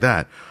anything like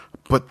that.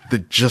 But the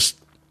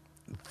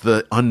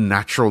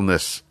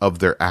unnaturalness of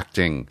their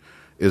acting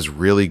is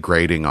really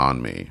grating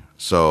on me.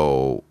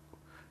 So,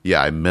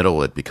 yeah, I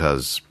middle it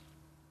because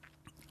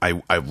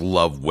I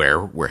love where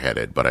we're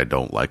headed, but I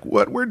don't like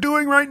what we're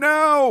doing right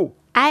now.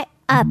 I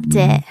upped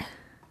it.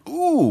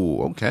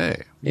 Ooh,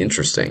 okay.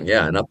 Interesting.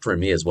 Yeah, and up for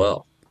me as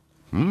well.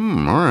 All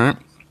right.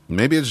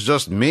 Maybe it's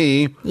just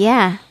me.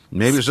 Yeah.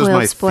 Maybe it's just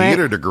my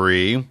theater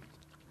degree.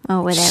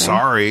 Oh, whatever.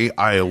 Sorry,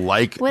 I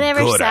like whatever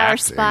good sour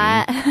acting.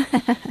 Spot.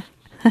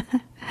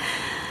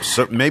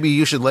 So maybe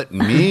you should let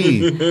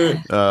me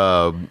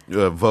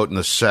vote in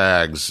the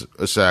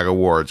SAG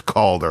Awards,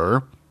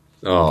 Calder.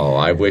 Oh,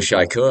 I wish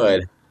I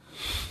could.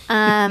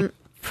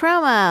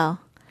 Promo.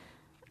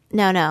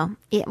 No.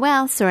 Yeah,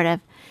 well, sort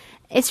of.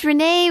 It's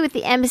Renee with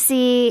the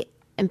embassy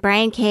and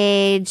Brian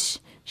Cage.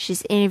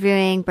 She's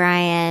interviewing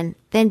Brian.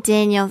 Then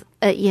Daniel,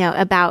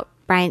 about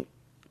Brian.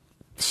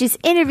 She's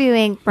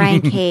interviewing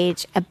Brian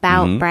Cage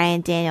about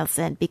Bryan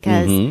Danielson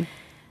because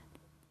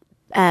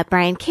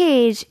Brian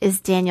Cage is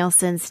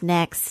Danielson's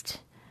next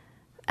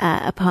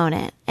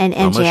opponent. And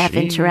MJF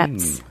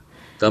interrupts.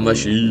 The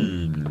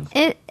machine.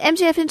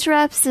 MJF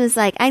interrupts and is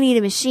like, I need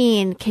a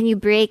machine. Can you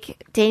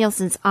break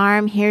Danielson's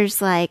arm?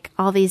 Here's like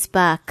all these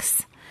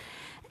bucks.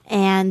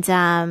 And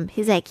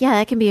he's like, yeah,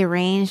 that can be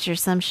arranged or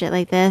some shit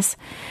like this.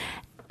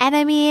 And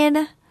I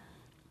mean,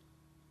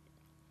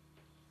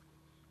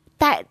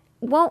 that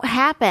won't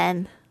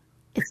happen.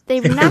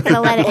 They're not going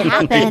to let it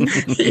happen.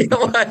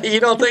 You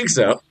don't think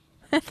so?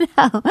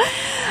 No.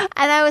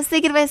 And I was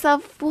thinking to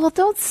myself, well,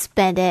 don't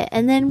spend it.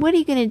 And then what are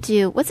you going to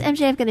do? What's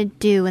MJF going to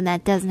do when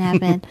that doesn't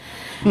happen?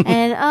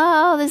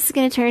 And, this is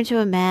going to turn into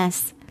a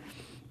mess.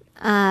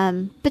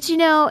 But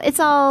it's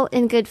all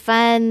in good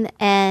fun,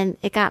 and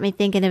it got me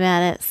thinking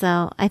about it,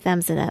 so I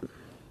thumbs it up.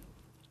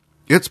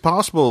 It's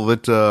possible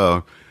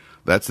that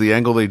that's the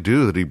angle they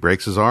do, that he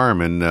breaks his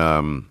arm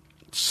and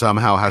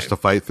somehow has to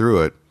fight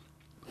through it.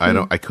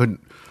 I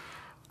couldn't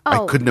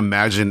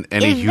imagine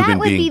any human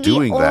being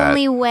doing that. The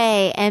only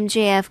way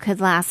MJF could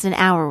last an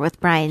hour with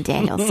Bryan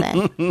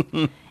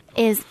Danielson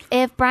is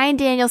if Bryan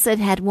Danielson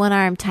had one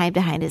arm tied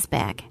behind his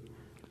back.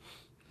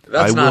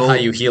 That's not how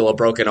you heal a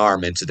broken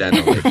arm,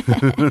 incidentally.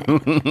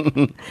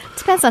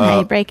 Depends on how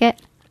you break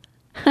it.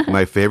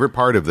 My favorite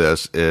part of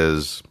this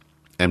is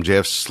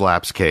MJF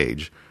slaps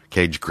Cage.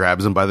 Cage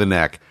grabs him by the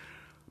neck.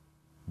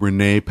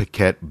 Renee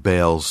Paquette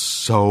bails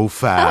so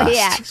fast. Oh,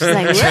 yeah. She's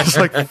like, just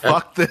like,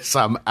 fuck this,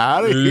 I'm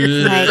out of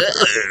here. Like,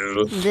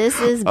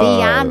 this is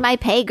beyond my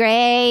pay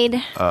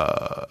grade.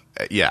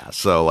 Yeah,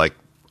 so, like,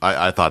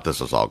 I thought this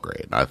was all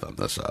great. I thumbed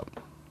this up.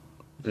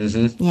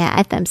 Mm-hmm. Yeah,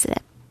 I thumbs it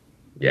up.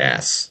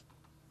 Yes.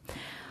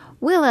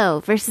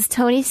 Willow versus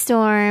Toni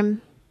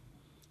Storm.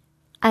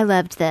 I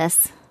loved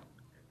this.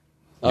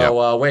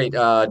 Oh, wait.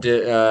 No,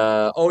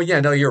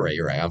 you're right.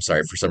 You're right. I'm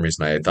sorry. For some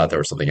reason, I thought there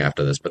was something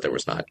after this, but there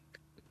was not.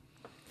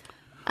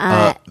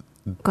 Go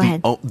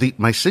ahead.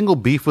 My single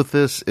beef with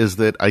this is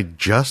that I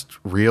just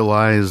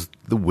realized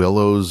the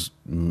Willow's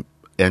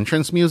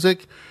entrance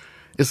music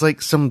is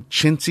like some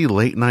chintzy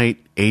late night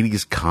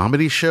 80s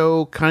comedy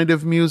show kind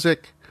of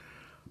music.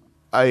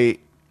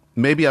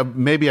 Maybe I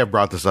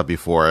brought this up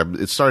before.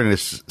 It's starting to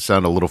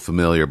sound a little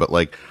familiar, but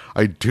like,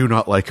 I do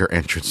not like her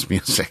entrance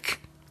music.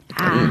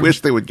 I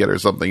wish they would get her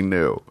something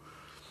new.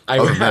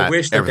 I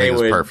wish that they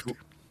would. Perfect.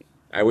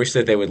 I wish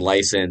that they would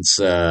license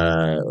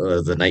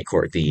the Night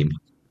Court theme.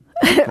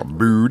 By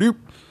the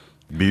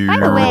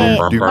way,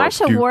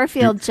 Marsha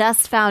Warfield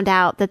just found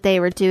out that they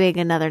were doing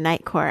another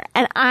Night Court,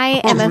 and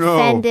I am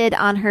offended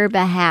on her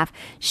behalf.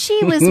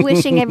 She was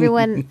wishing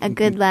everyone a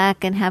good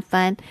luck and have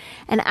fun,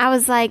 and I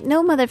was like,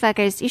 no,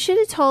 motherfuckers, you should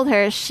have told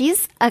her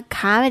she's a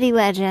comedy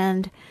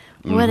legend.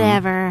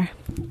 Whatever.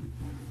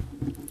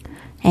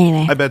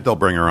 Anyway. I bet they'll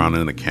bring her on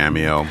in a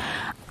cameo.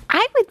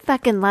 I would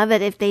fucking love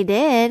it if they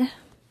did.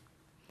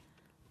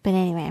 But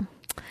anyway.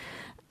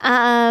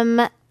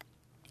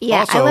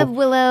 Yeah, also, I love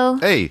Willow.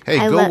 Hey,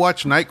 go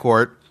watch Night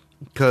Court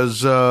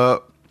because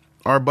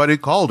our buddy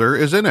Calder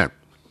is in it.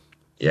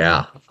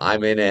 Yeah,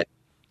 I'm in it,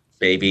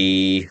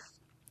 baby.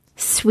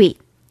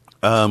 Sweet.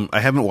 I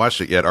haven't watched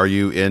it yet. Are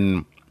you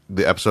in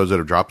the episodes that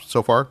have dropped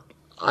so far?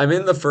 I'm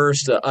in the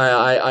first.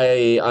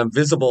 I'm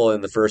visible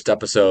in the first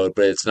episode,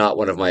 but it's not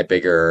one of my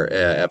bigger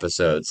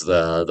episodes.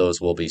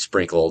 Those will be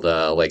sprinkled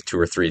like 2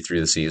 or 3 through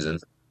the season.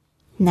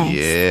 Nice.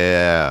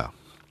 Yeah.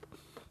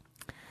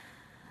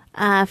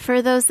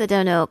 For those that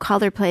don't know,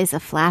 Calder plays a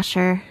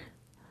flasher.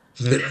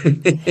 He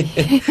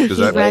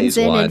runs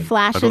in and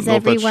flashes I don't know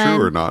everyone. if that's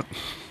true or not.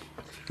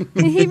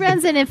 He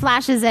runs in and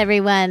flashes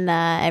everyone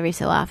every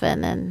so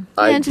often,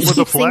 and just with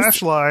a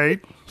flashlight.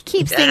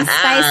 Keeps things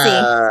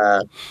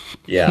spicy.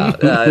 Yeah,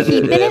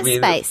 keeping it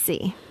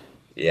spicy.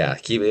 Yeah,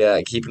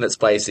 keeping it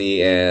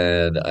spicy,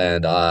 and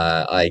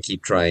I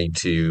keep trying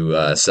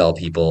to sell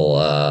people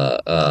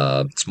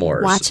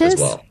s'mores watches as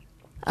well.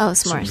 Oh,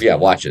 s'mores. Yeah,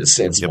 watches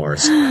and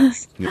s'mores.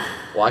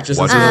 Watches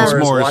and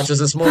s'mores.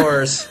 Watches and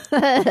s'mores.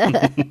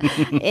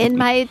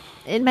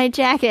 in my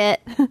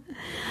jacket.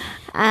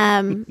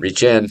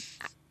 Reach in.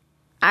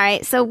 All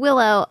right, so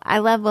Willow, I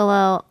love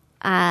Willow.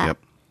 Yep.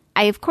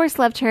 I of course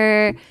loved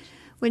her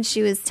when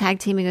she was tag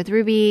teaming with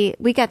Ruby.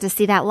 We got to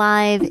see that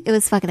live. It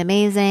was fucking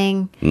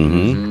amazing.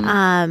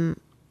 Mm-hmm.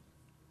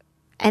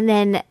 And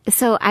then,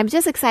 so I'm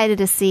just excited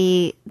to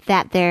see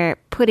that they're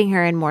putting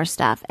her in more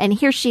stuff. And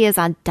here she is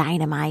on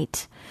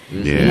Dynamite.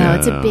 Yeah. You know,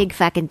 it's a big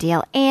fucking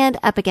deal. And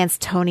up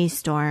against Toni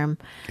Storm.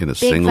 In a big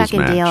singles fucking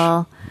match.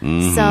 deal.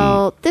 Mm-hmm.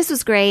 So this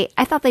was great.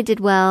 I thought they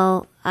did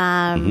well.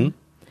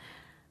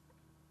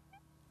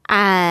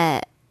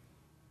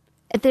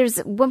 There's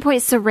one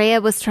point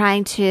Saraya was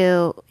trying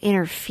to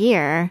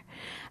interfere,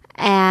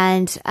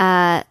 and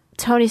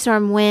Toni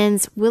Storm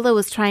wins. Willow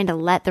was trying to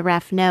let the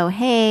ref know,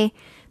 hey,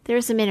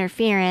 there's some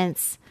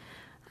interference.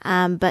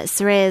 But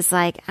Saraya's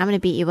like, I'm going to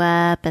beat you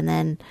up. And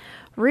then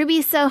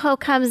Ruby Soho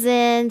comes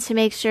in to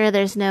make sure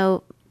there's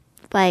no,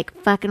 like,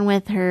 fucking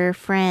with her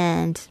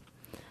friend.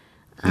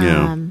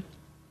 Yeah.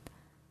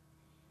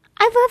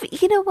 I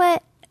love, you know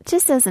what?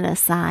 Just as an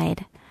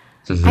aside,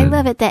 I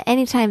love it that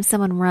anytime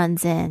someone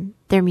runs in,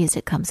 their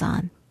music comes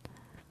on.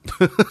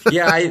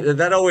 Yeah,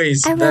 that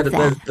always I love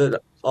that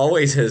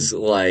always has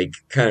like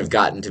kind of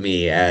gotten to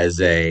me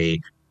as a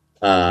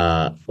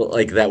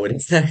like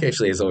that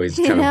actually has always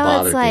kind of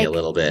bothered me a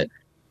little bit.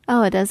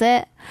 Oh, does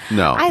it?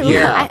 No. I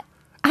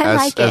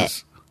like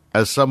it.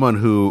 As someone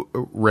who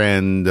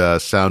ran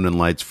sound and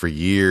lights for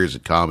years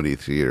at comedy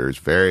theaters,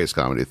 various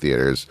comedy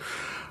theaters,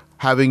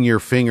 having your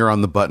finger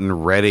on the button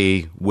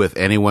ready with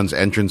anyone's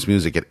entrance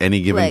music at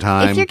any given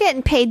time. If you're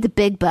getting paid the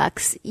big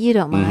bucks, you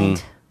don't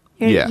mind.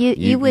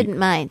 You wouldn't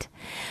mind.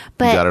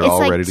 But got it it's all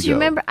like, ready to do you go.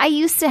 remember I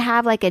used to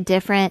have like a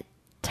different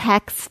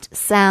text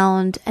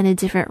sound and a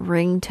different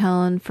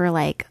ringtone for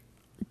like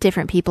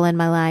different people in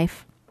my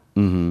life.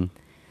 Mm-hmm.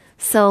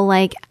 So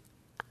like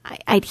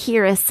I'd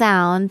hear a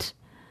sound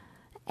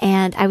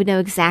and I would know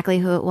exactly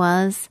who it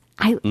was.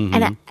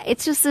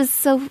 It's just is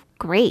so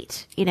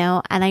great, you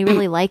know, and I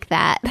really like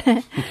that.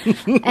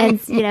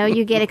 And, you know,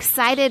 you get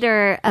excited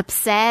or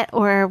upset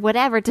or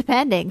whatever,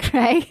 depending,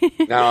 right?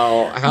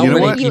 Now, how many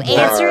people you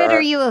answer it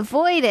or you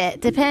avoid it,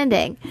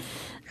 depending.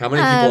 How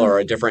many people are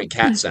a different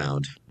cat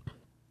sound?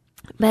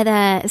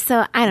 But,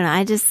 so I don't know.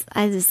 I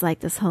just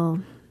like this whole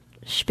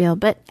spiel,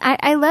 but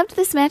I loved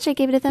this match. I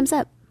gave it a thumbs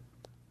up.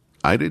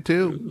 I did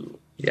too.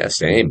 Yeah,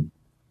 same.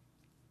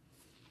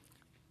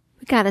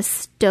 We got a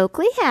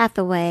Stokely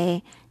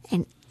Hathaway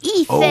and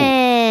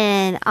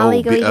Ethan.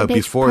 Ethan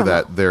before promo.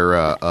 that,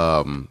 they're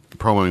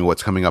promoting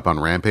what's coming up on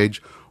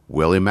Rampage.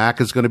 Willie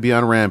Mack is going to be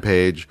on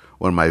Rampage.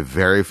 One of my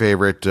very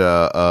favorite,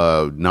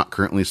 not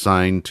currently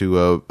signed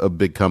to a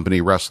big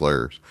company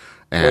wrestlers.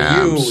 And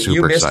Well, I'm super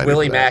you missed excited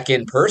Willie for that. Mack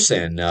in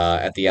person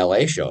at the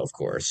LA show, of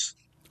course.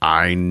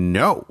 I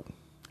know.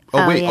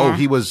 Oh, Wait. yeah.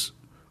 He was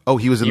in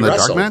He the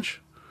wrestled. dark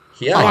match?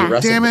 Yeah, he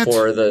wrestled damn it.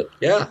 before the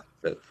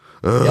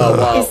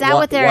Is that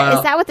what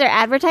they're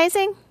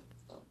advertising?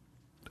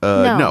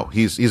 No,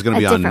 he's going to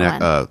be on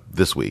different one.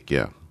 this week.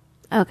 Yeah.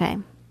 Okay.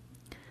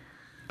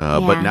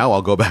 But now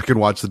I'll go back and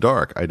watch the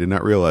dark. I did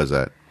not realize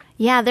that.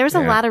 Yeah, there's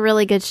a Yeah. lot of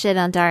really good shit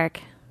on Dark.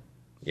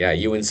 Yeah,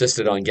 you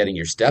insisted on getting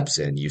your steps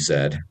in, you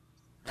said.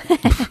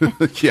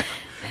 Yeah,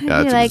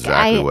 that's like,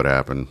 exactly what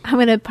happened. I'm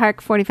going to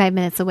park 45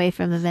 minutes away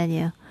from the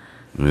venue.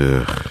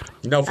 Ugh.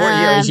 No,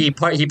 he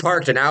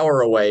parked an hour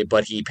away,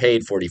 but he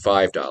paid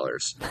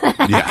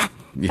 $45.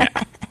 Yeah.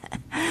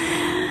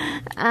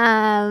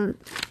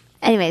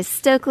 Anyways,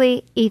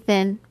 Stokely,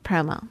 Ethan,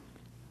 promo.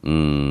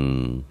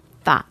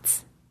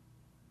 Thoughts?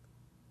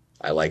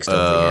 I like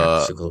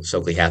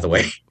Stokely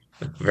Hathaway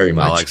very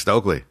much. I like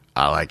Stokely.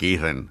 I like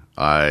Ethan.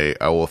 I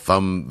will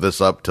thumb this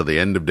up to the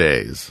end of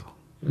days.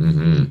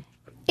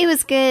 It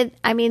was good.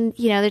 I mean,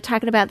 you know, they're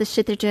talking about the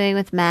shit they're doing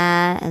with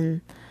Matt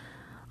and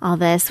all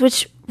this,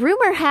 which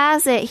rumor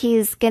has it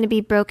he's going to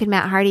be Broken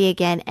Matt Hardy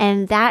again.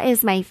 And that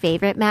is my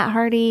favorite Matt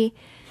Hardy.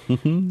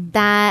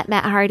 That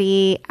Matt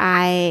Hardy,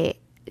 I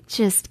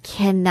just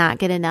cannot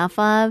get enough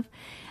of.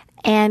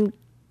 And,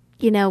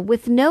 you know,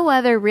 with no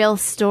other real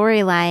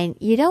storyline,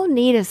 you don't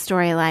need a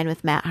storyline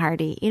with Matt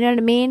Hardy. You know what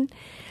I mean?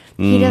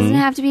 He doesn't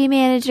have to be a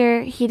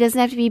manager. He doesn't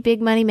have to be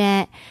Big Money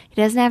Matt.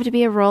 He doesn't have to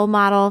be a role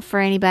model for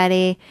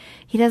anybody.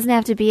 He doesn't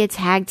have to be a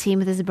tag team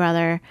with his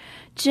brother.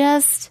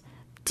 Just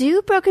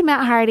do Broken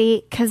Matt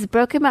Hardy, because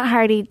Broken Matt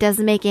Hardy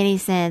doesn't make any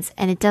sense,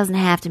 and it doesn't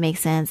have to make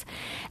sense.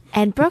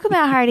 And Broken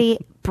Matt Hardy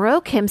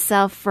broke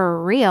himself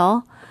for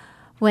real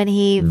when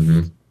he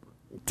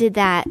did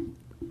that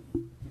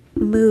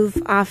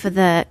move off of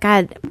the...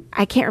 God,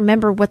 I can't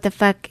remember what the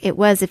fuck it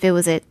was, if it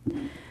was a...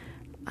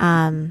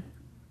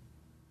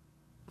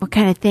 what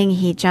kind of thing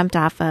he jumped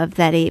off of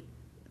that he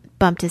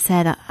bumped his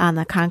head on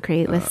the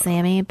concrete with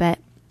Sammy, but...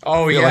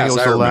 Oh, yes, it was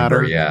I a remember,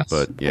 ladder, yes.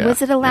 but yeah.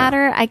 Was it a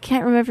ladder? Yeah. I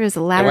can't remember if it was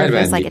a ladder or if it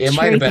was like a cherry pick. It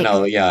might have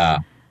been, yeah.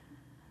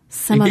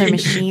 Some other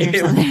machine or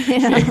something. You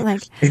know,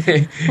 like,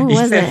 what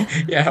was it?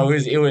 Yeah,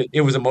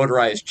 it was a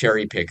motorized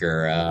cherry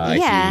picker.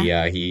 He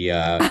I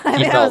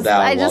fell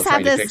down I while just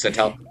trying have to fix this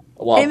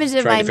image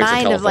in my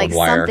mind of like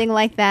wire. something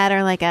like that,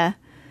 or like a,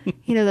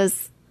 you know,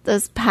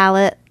 those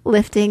pallet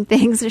lifting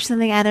things or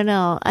something. I don't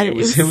know. It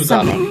was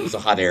a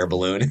hot air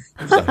balloon.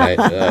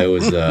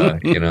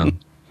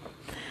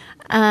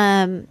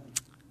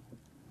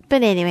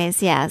 But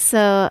anyways, yeah.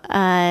 So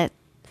I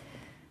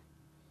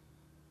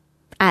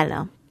don't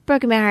know.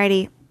 Broken Matt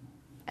Hardy.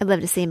 I'd love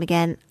to see him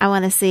again. I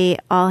want to see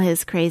all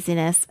his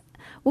craziness.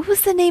 What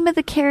was the name of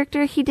the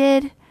character he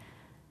did?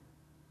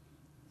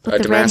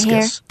 With the red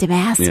hair?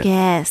 Damascus.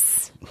 Yeah.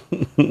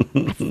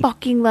 I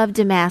fucking love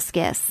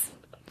Damascus.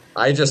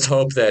 I just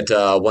hope that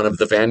one of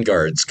the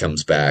Vanguards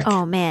comes back.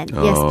 Oh, man.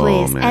 Yes,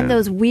 please. Man. And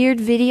those weird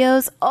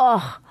videos.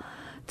 Oh,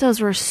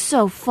 those were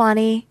so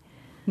funny.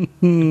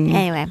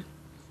 Anyway.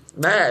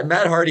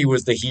 Matt Hardy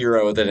was the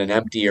hero that an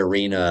empty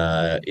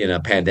arena in a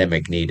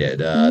pandemic needed.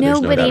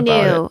 Nobody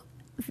knew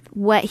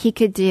what he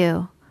could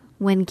do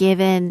when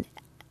given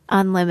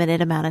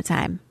unlimited amount of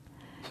time.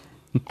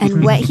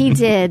 And what he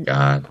did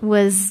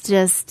was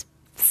just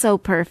so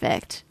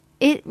perfect.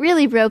 It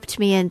really roped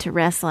me into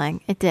wrestling.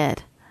 It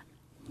did.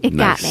 It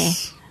got me.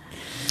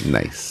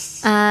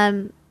 Nice.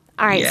 All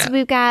right, so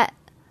we've got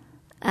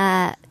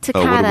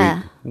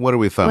Takada. What do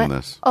we thumb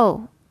this?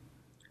 Oh,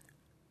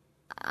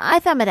 I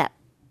thumb it up.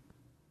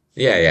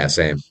 Yeah,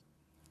 same.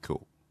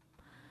 Cool.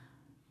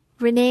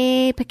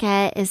 Renee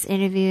Paquette is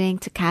interviewing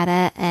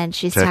Takada, and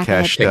she's talking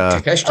about...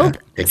 Takeshita.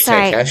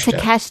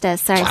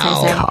 Sorry.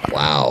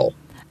 Wow.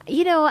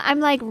 You know, I'm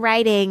like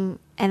writing,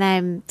 and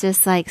I'm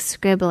just like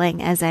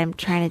scribbling as I'm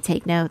trying to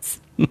take notes.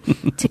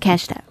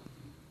 Takeshita.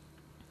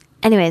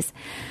 Anyways.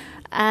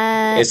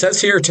 It says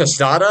here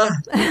tostada.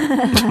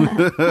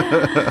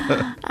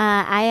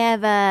 I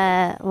have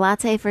a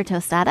latte for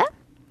tostada.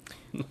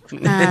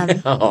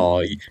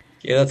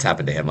 Yeah, that's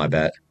happened to him, I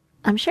bet.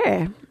 I'm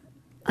sure.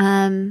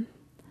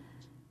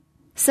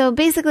 So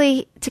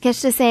basically,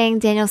 Takeshita's saying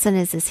Danielson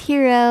is his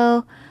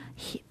hero.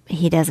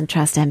 He doesn't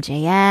trust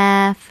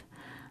MJF.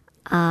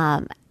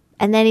 And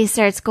then he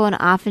starts going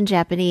off in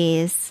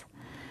Japanese.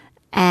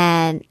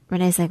 And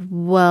Renee's like,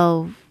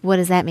 whoa, what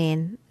does that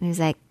mean? And he's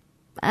like,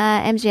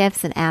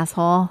 MJF's an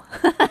asshole.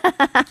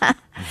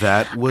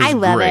 That was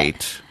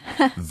great.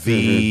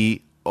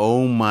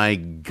 Oh my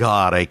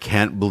God, I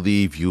can't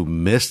believe you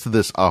missed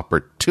this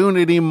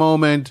opportunity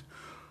moment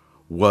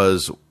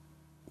was,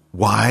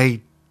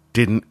 why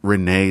didn't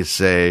Renee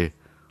say,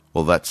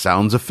 well, that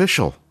sounds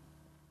official?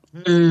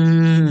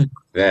 Yeah,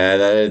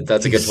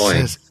 that's a good point.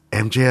 Says,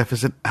 MJF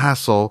is an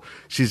asshole.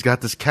 She's got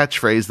this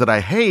catchphrase that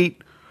I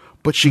hate,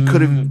 but she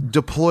could have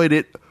deployed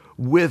it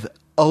with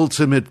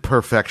ultimate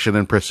perfection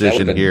and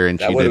precision here,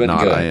 and she did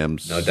not. Good. I am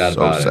so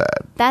sad.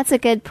 That's a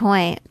good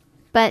point.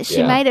 But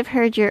she might have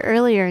heard your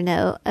earlier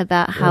note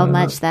about how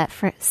much that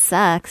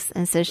sucks,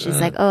 and so she's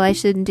like, oh, I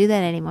shouldn't do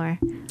that anymore.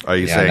 Are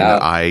you saying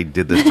that I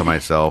did this to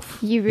myself?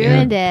 You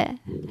ruined it.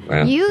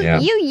 Well, you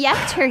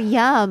yucked her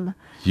yum.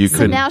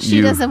 Now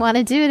she doesn't want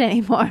to do it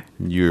anymore.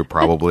 You're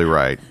probably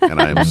right,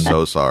 and I'm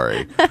so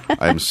sorry.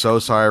 I'm so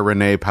sorry,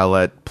 Renee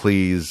Palette.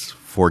 Please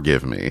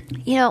forgive me.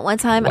 You know, one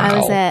time I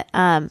was at,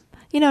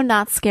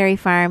 Knott's Scary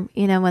Farm,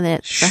 when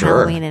it's for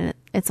Halloween and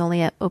it's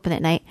only open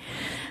at night.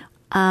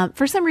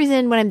 For some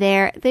reason, when I'm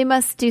there, they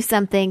must do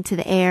something to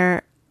the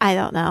air. I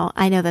don't know.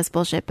 I know that's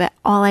bullshit, but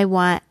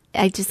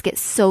I just get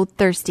so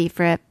thirsty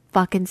for a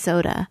fucking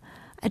soda.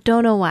 I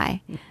don't know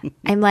why.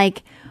 I'm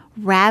like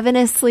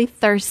ravenously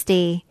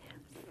thirsty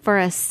for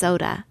a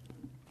soda.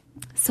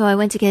 So I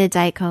went to get a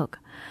Diet Coke,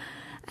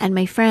 and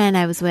my friend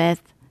I was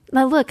with,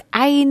 now look,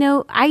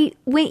 I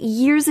went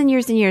years and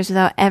years and years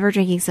without ever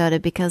drinking soda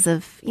because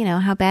of,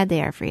 how bad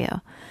they are for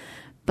you.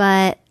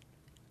 But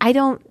I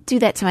don't do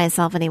that to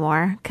myself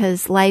anymore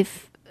because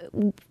life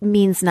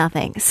means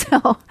nothing.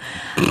 So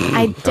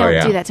I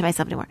don't do that to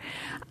myself anymore.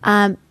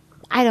 I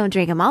don't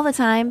drink them all the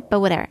time, but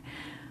whatever.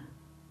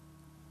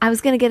 I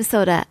was going to get a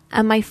soda,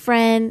 and my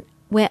friend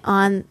went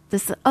on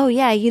this, this,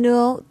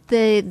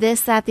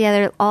 that, the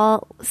other,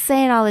 all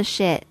saying all this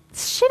shit.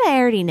 Shit I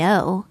already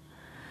know.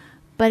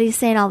 But he's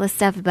saying all this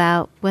stuff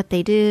about what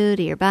they do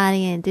to your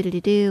body and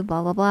do,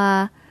 blah, blah,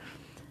 blah.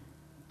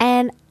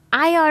 And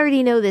I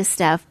already know this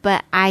stuff,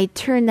 but I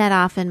turn that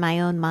off in my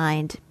own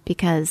mind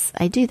because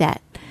I do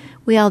that.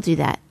 We all do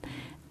that.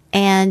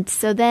 And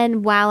so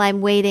then while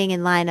I'm waiting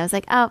in line, I was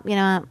like, oh, you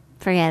know what?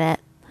 Forget it.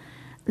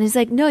 And he's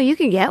like, no, you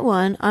can get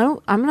one.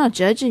 I'm not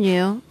judging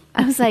you.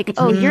 I was like,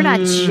 oh, you're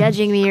not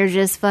judging me. You're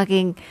just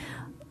fucking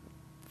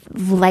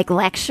like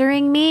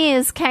lecturing me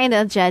is kind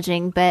of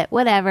judging, but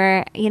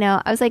whatever. You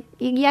know, I was like,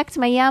 you yucked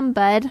my yum,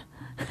 bud.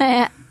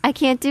 I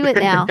can't do it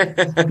now.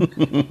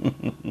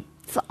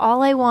 So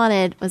all I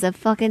wanted was a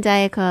fucking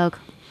Diet Coke.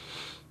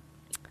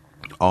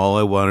 All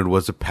I wanted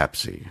was a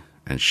Pepsi,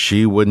 and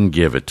she wouldn't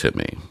give it to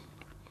me.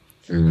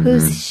 Mm-hmm.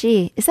 Who's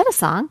she? Is that a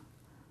song?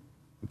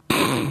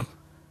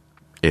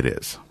 It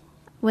is.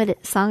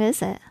 What song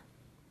is it?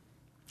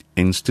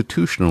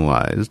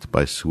 Institutionalized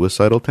by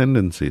Suicidal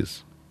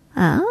Tendencies.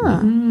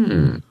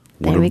 Oh.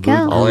 There we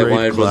go. All I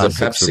wanted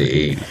was a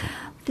Pepsi.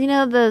 Do you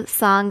know the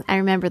song I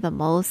remember the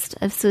most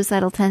of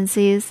Suicidal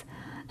Tendencies?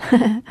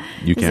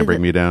 You Can't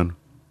Bring Me Down?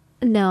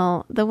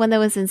 No, the one that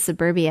was in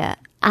Suburbia.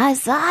 I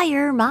saw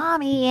your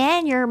mommy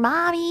and your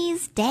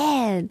mommy's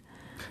dead.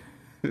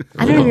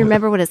 I don't even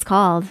remember what it's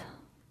called.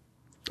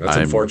 That's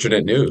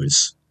unfortunate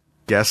news.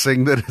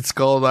 Guessing that it's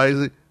called I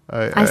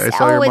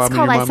saw your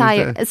mommy.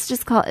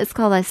 It's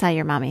called I Saw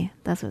Your Mommy.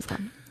 That's what it's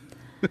called.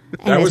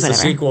 That was the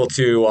sequel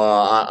to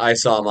I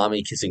Saw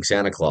Mommy Kissing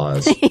Santa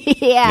Claus.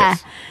 Yeah.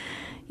 Yes.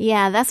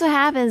 Yeah, that's what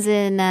happens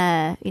in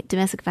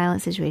domestic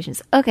violence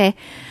situations. Okay.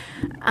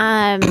 So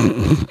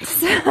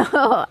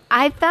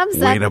I thumbs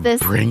Way up to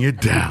this. Bring it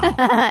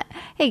down.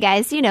 Hey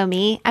guys, you know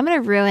me. I'm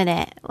going to ruin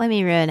it. Let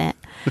me ruin it.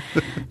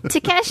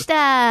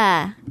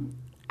 Takeshita.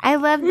 I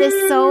love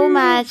this so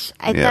much.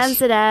 I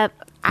thumbs it up.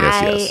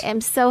 I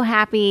am so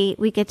happy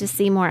we get to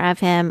see more of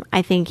him.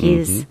 I think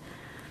he's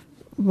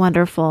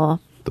wonderful.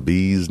 The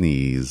bee's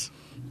knees.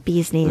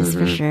 Bee's knees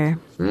for sure.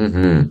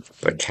 Mm-hmm.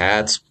 The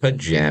cat's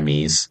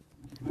pajamas.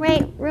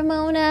 Right,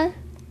 Ramona?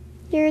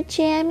 Your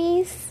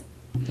jammies?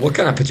 What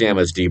kind of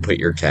pajamas do you put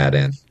your cat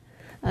in?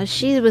 Oh,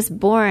 she was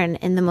born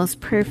in the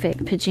most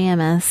perfect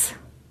pajamas.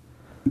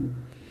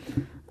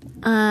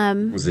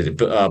 Was it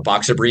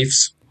boxer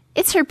briefs?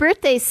 It's her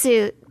birthday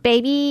suit,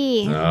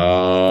 baby.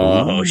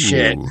 Oh,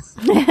 shit.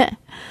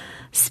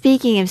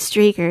 Speaking of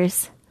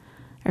streakers,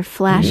 or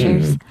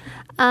flashers,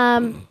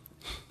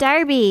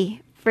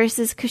 Darby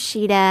versus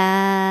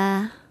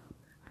Kushida.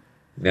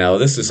 Now,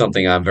 this is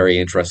something I'm very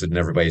interested in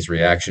everybody's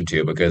reaction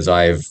to because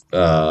I've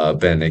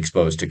been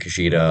exposed to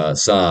Kushida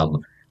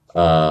some,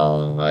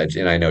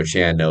 and I know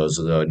Chan knows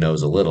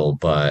a little,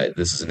 but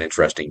this is an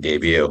interesting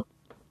debut.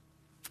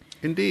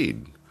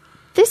 Indeed.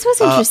 This was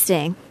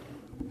interesting.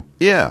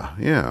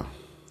 Yeah.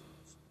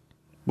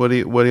 What do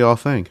y'all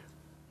think?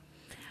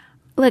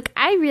 Look,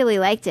 I really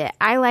liked it.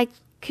 I liked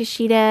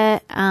Kushida.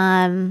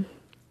 I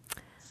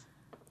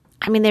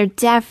mean, they're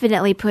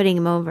definitely putting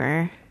him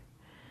over.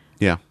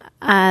 Yeah.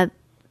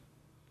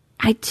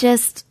 I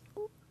just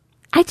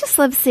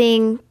love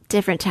seeing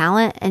different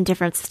talent and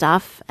different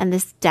stuff, and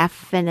this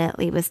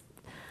definitely was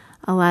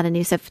a lot of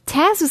new stuff.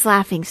 Taz was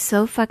laughing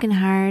so fucking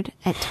hard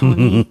at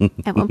Tony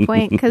at one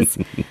point because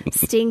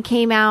Sting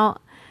came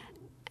out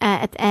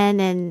at the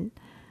end, and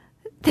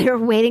they were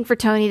waiting for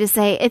Tony to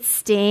say, "It's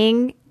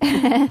Sting."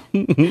 And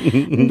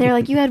they're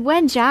like, "You had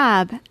one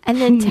job," and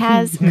then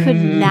Taz could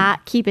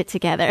not keep it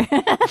together.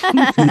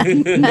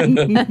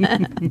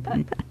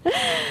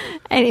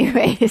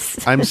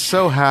 Anyways, I'm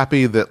so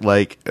happy that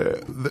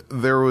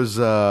there was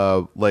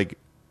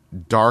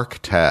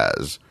Dark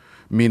Taz,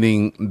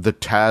 meaning the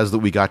Taz that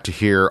we got to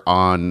hear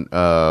on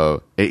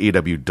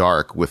AEW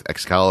Dark with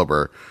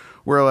Excalibur.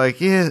 We're like,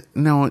 there's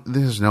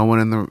no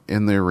one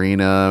in the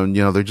arena. And,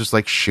 they're just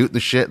like shooting the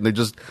shit, and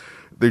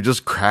they're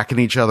just cracking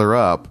each other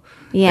up.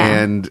 Yeah.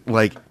 And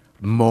like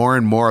more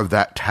and more of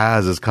that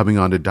Taz is coming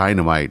onto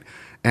Dynamite,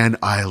 and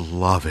I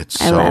love it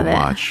so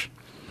much.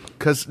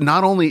 Because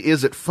not only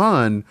is it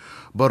fun,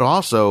 but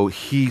also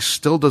he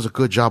still does a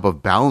good job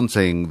of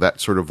balancing that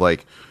sort of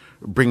like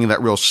bringing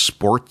that real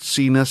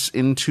sportsiness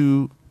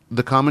into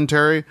the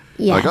commentary.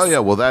 Yes. Like, oh yeah,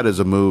 well that is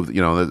a move,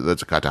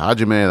 that's a kata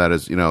hajime, that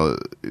is,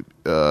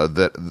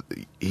 that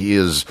he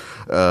is,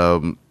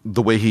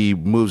 the way he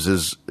moves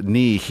his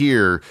knee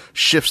here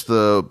shifts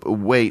the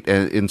weight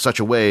in such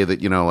a way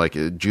that, like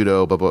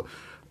judo, blah, blah.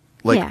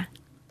 Like,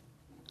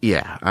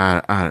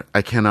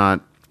 I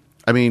cannot,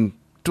 I mean,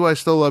 do I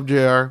still love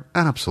JR?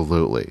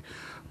 Absolutely.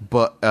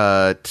 But,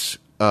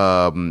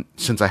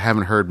 since I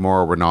haven't heard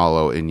Mauro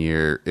Ranallo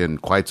in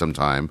quite some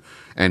time,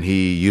 and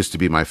he used to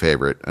be my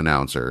favorite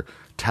announcer,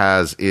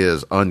 Taz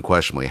is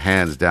unquestionably,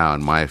 hands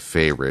down, my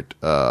favorite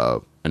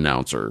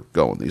announcer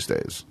going these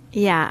days.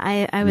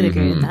 Yeah, I would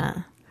agree with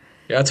that.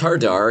 Yeah, it's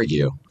hard to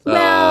argue.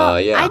 Well,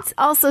 I'd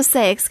also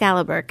say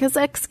Excalibur, because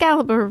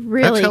Excalibur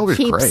really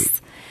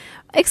keeps...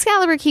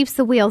 Excalibur keeps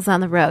the wheels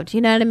on the road.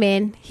 You know what I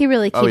mean? He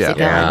really keeps it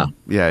going.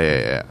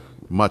 Yeah.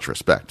 Much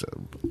respect to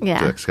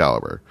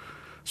Excalibur,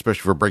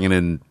 especially for bringing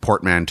in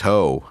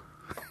portmanteau.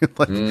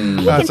 That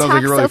sounds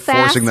like you're really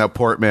forcing that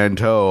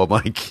portmanteau. I'm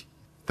like,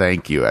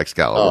 thank you,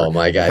 Excalibur. Oh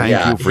my God!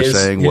 Thank you for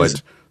saying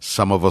what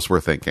some of us were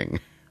thinking.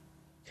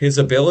 his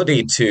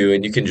ability to,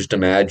 and you can just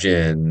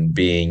imagine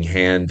being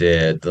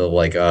handed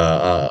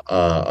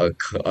a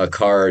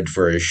card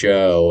for a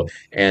show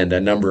and a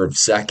number of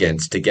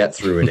seconds to get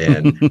through it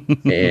in,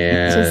 Which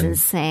is and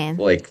insane.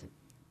 like,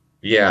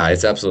 yeah,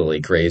 it's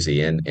absolutely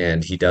crazy,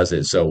 and he does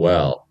it so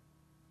well.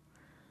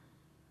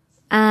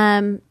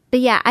 But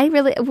yeah,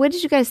 what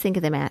did you guys think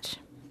of the match?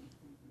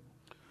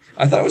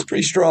 I thought it was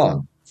pretty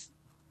strong.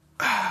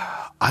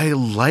 I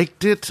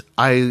liked it.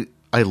 I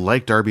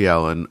like Darby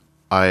Allin.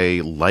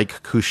 I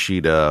like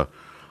Kushida.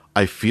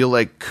 I feel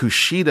like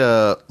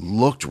Kushida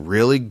looked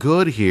really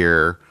good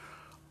here.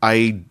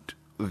 I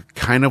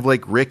kind of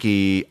like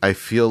Ricky. I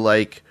feel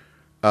like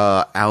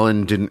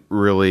Allin didn't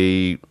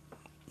really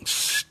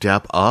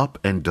step up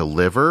and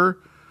deliver.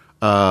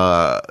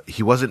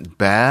 He wasn't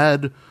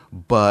bad,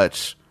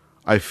 but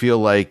I feel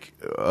like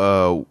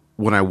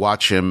when I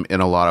watch him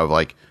in a lot of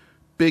like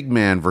big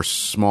man versus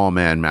small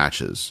man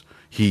matches,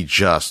 he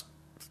just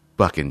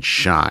fucking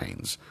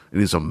shines. And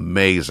he's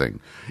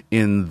amazing.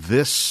 In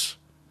this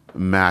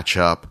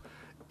matchup,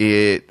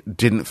 it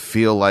didn't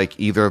feel like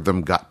either of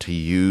them got to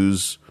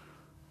use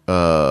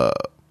their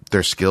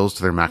skills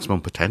to their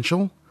maximum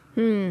potential.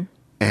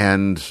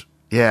 And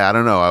yeah, I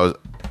don't know.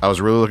 I was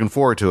really looking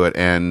forward to it,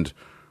 and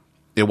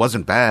it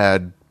wasn't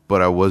bad,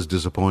 but I was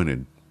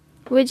disappointed.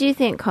 What do you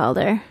think,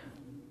 Calder?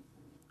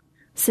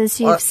 Since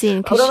you've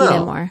seen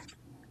Kushida more.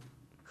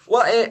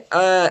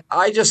 Well,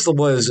 I just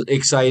was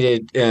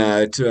excited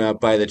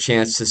by the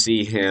chance to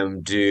see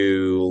him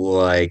do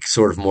like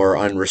sort of more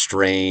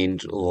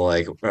unrestrained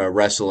like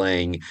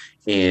wrestling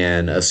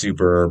in a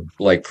super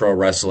like pro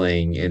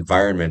wrestling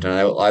environment, and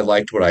I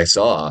liked what I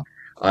saw.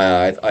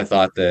 I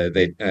thought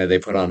that they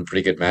put on a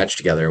pretty good match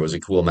together. It was a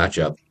cool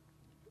matchup.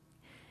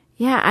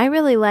 Yeah, I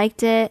really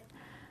liked it.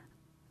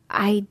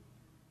 I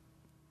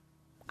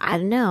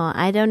don't know.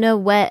 I don't know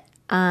what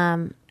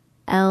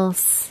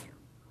else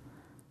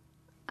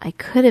I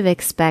could have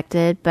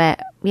expected, but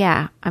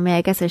yeah, I mean,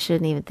 I guess I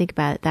shouldn't even think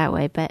about it that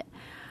way, but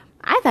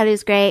I thought it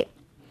was great.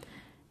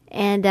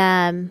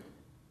 And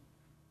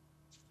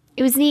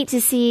it was neat to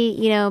see,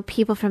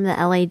 people from the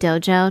LA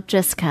dojo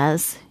just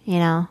cause,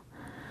 Yeah.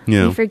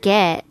 You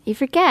forget,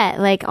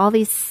 like all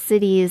these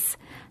cities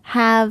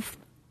have,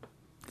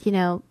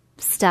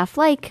 stuff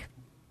like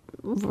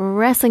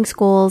wrestling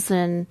schools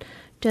and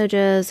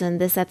dojos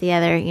and this, that, the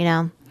other,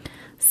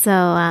 So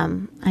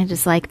I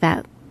just like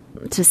that.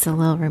 Just a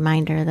little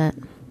reminder that,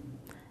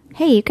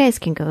 hey, you guys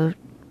can go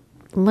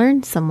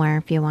learn somewhere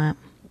if you want.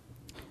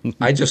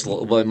 My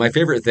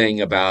favorite thing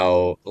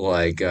about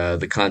like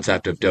the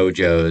concept of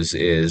dojos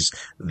is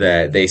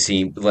that they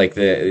seem like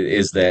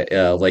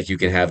like you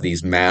can have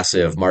these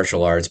massive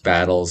martial arts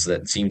battles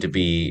that seem to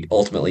be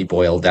ultimately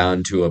boiled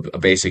down to a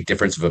basic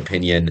difference of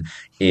opinion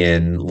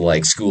in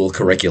like school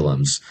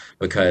curriculums,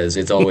 because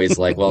it's always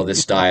like, well,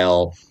 this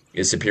style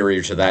is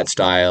superior to that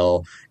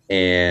style.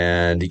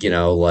 And,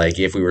 like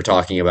if we were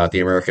talking about the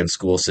American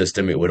school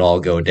system, it would all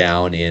go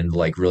down in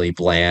like really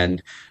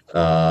bland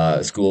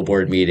school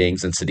board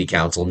meetings and city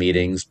council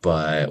meetings.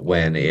 But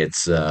when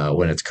it's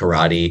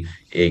karate,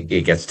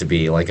 it gets to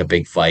be like a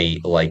big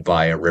fight, like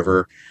by a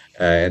river.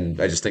 And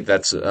I just think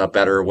that's a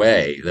better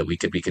way that we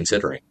could be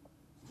considering.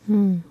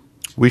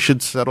 We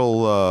should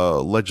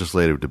settle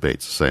legislative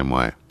debates the same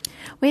way.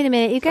 Wait a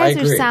minute. You guys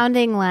are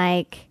sounding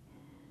like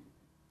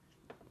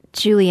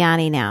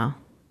Giuliani now.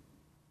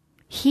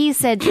 He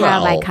said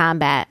trial by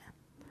combat.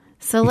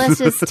 So let's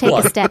just take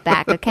a step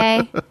back,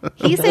 okay?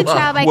 He said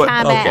trial by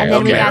combat, and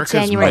then we got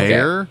January.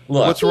 Mayor?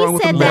 What's wrong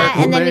with the American that,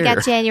 and then mayor? we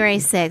got January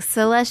 6th.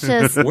 So let's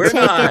just take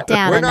it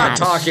down a notch.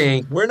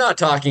 We're not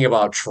talking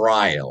about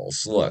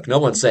trials. Look, no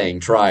one's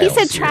saying trials. He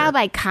said trial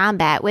by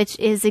combat, which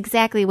is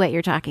exactly what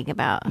you're talking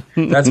about.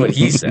 That's what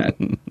he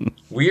said.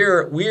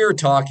 We're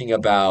talking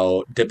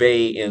about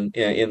debate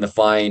in the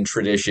fine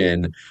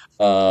tradition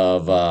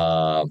of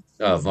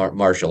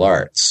martial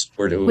arts.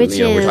 We're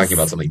talking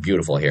about something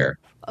beautiful here.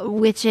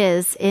 Which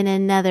is, in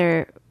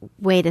another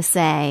way to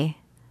say,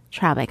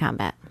 trial by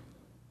combat.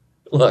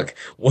 Look,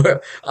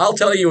 I'll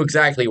tell you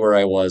exactly where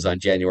I was on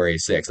January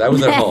 6th. I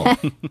was at home.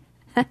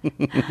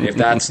 if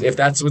that's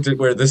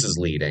where this is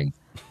leading.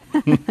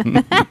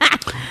 I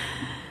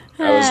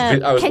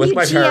was with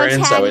my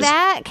parents.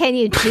 Can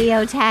you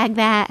geotag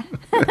that?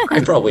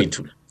 I probably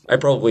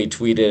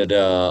tweeted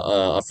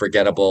a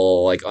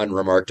forgettable, like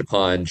unremarked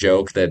upon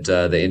joke that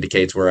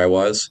indicates where I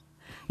was.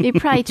 You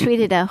probably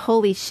tweeted a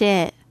holy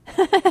shit.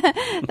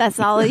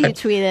 That's all you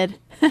tweeted.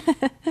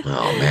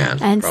 Oh man!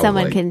 And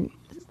someone can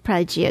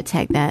probably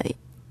geotag that.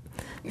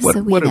 What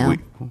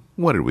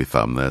did we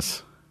thumb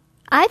this?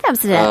 I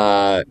thumbs it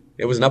up.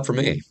 It was an up for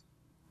me.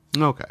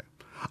 Okay,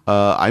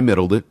 I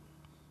middled it.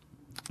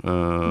 What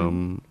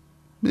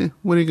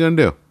are you gonna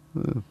do?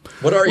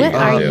 What are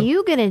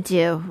you gonna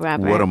do,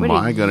 Robert? What am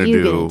I gonna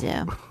do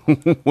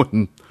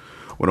when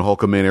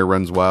Hulkamania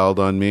runs wild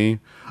on me?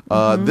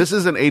 This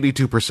is an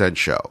 82%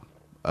 show.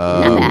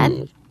 Not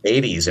bad.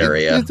 80s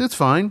area. It's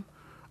fine.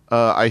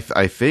 I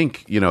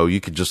think you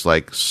could just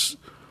like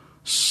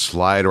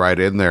slide right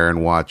in there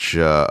and watch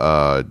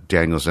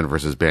Danielson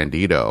versus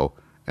Bandito,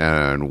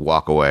 and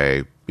walk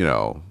away,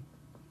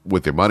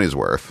 with your money's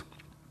worth.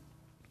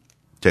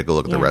 Take a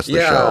look at the rest of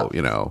the show,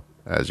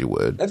 as you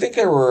would. I think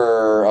there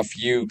were a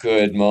few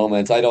good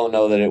moments. I don't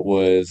know that it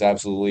was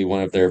absolutely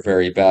one of their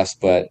very best,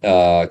 but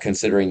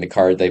considering the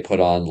card they put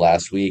on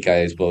last week,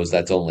 I suppose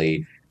that's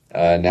only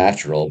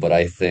natural. But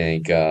I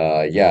think,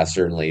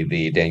 certainly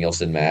the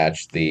Danielson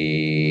match,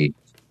 the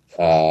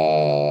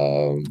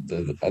Tony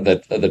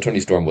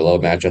Storm Willow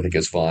match, I think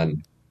is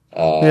fun.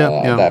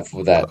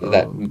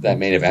 That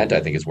main event, I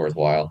think, is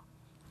worthwhile.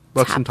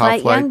 Bucks and Top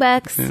Flight. Young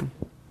Bucks. Yeah.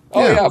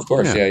 Oh, yeah, of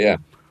course. Yeah.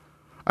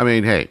 I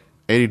mean, hey,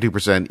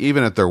 82%,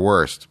 even at their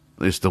worst,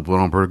 they still put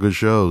on pretty good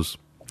shows.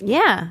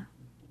 Yeah.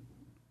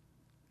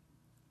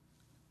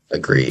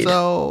 Agreed.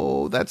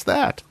 So that's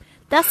that.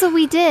 That's what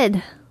we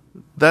did.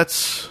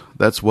 That's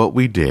what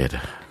we did.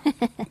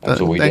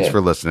 Thanks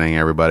for listening,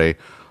 everybody.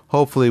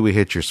 Hopefully we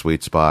hit your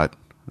sweet spot.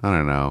 I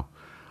don't know.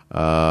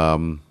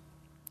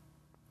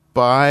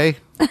 Bye.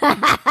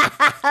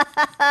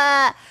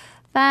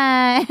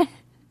 Bye.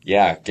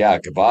 Yeah,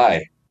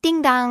 goodbye.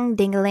 Ding dong,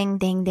 ding a ling,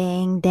 ding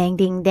ding, dang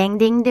ding, dang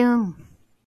ding doom.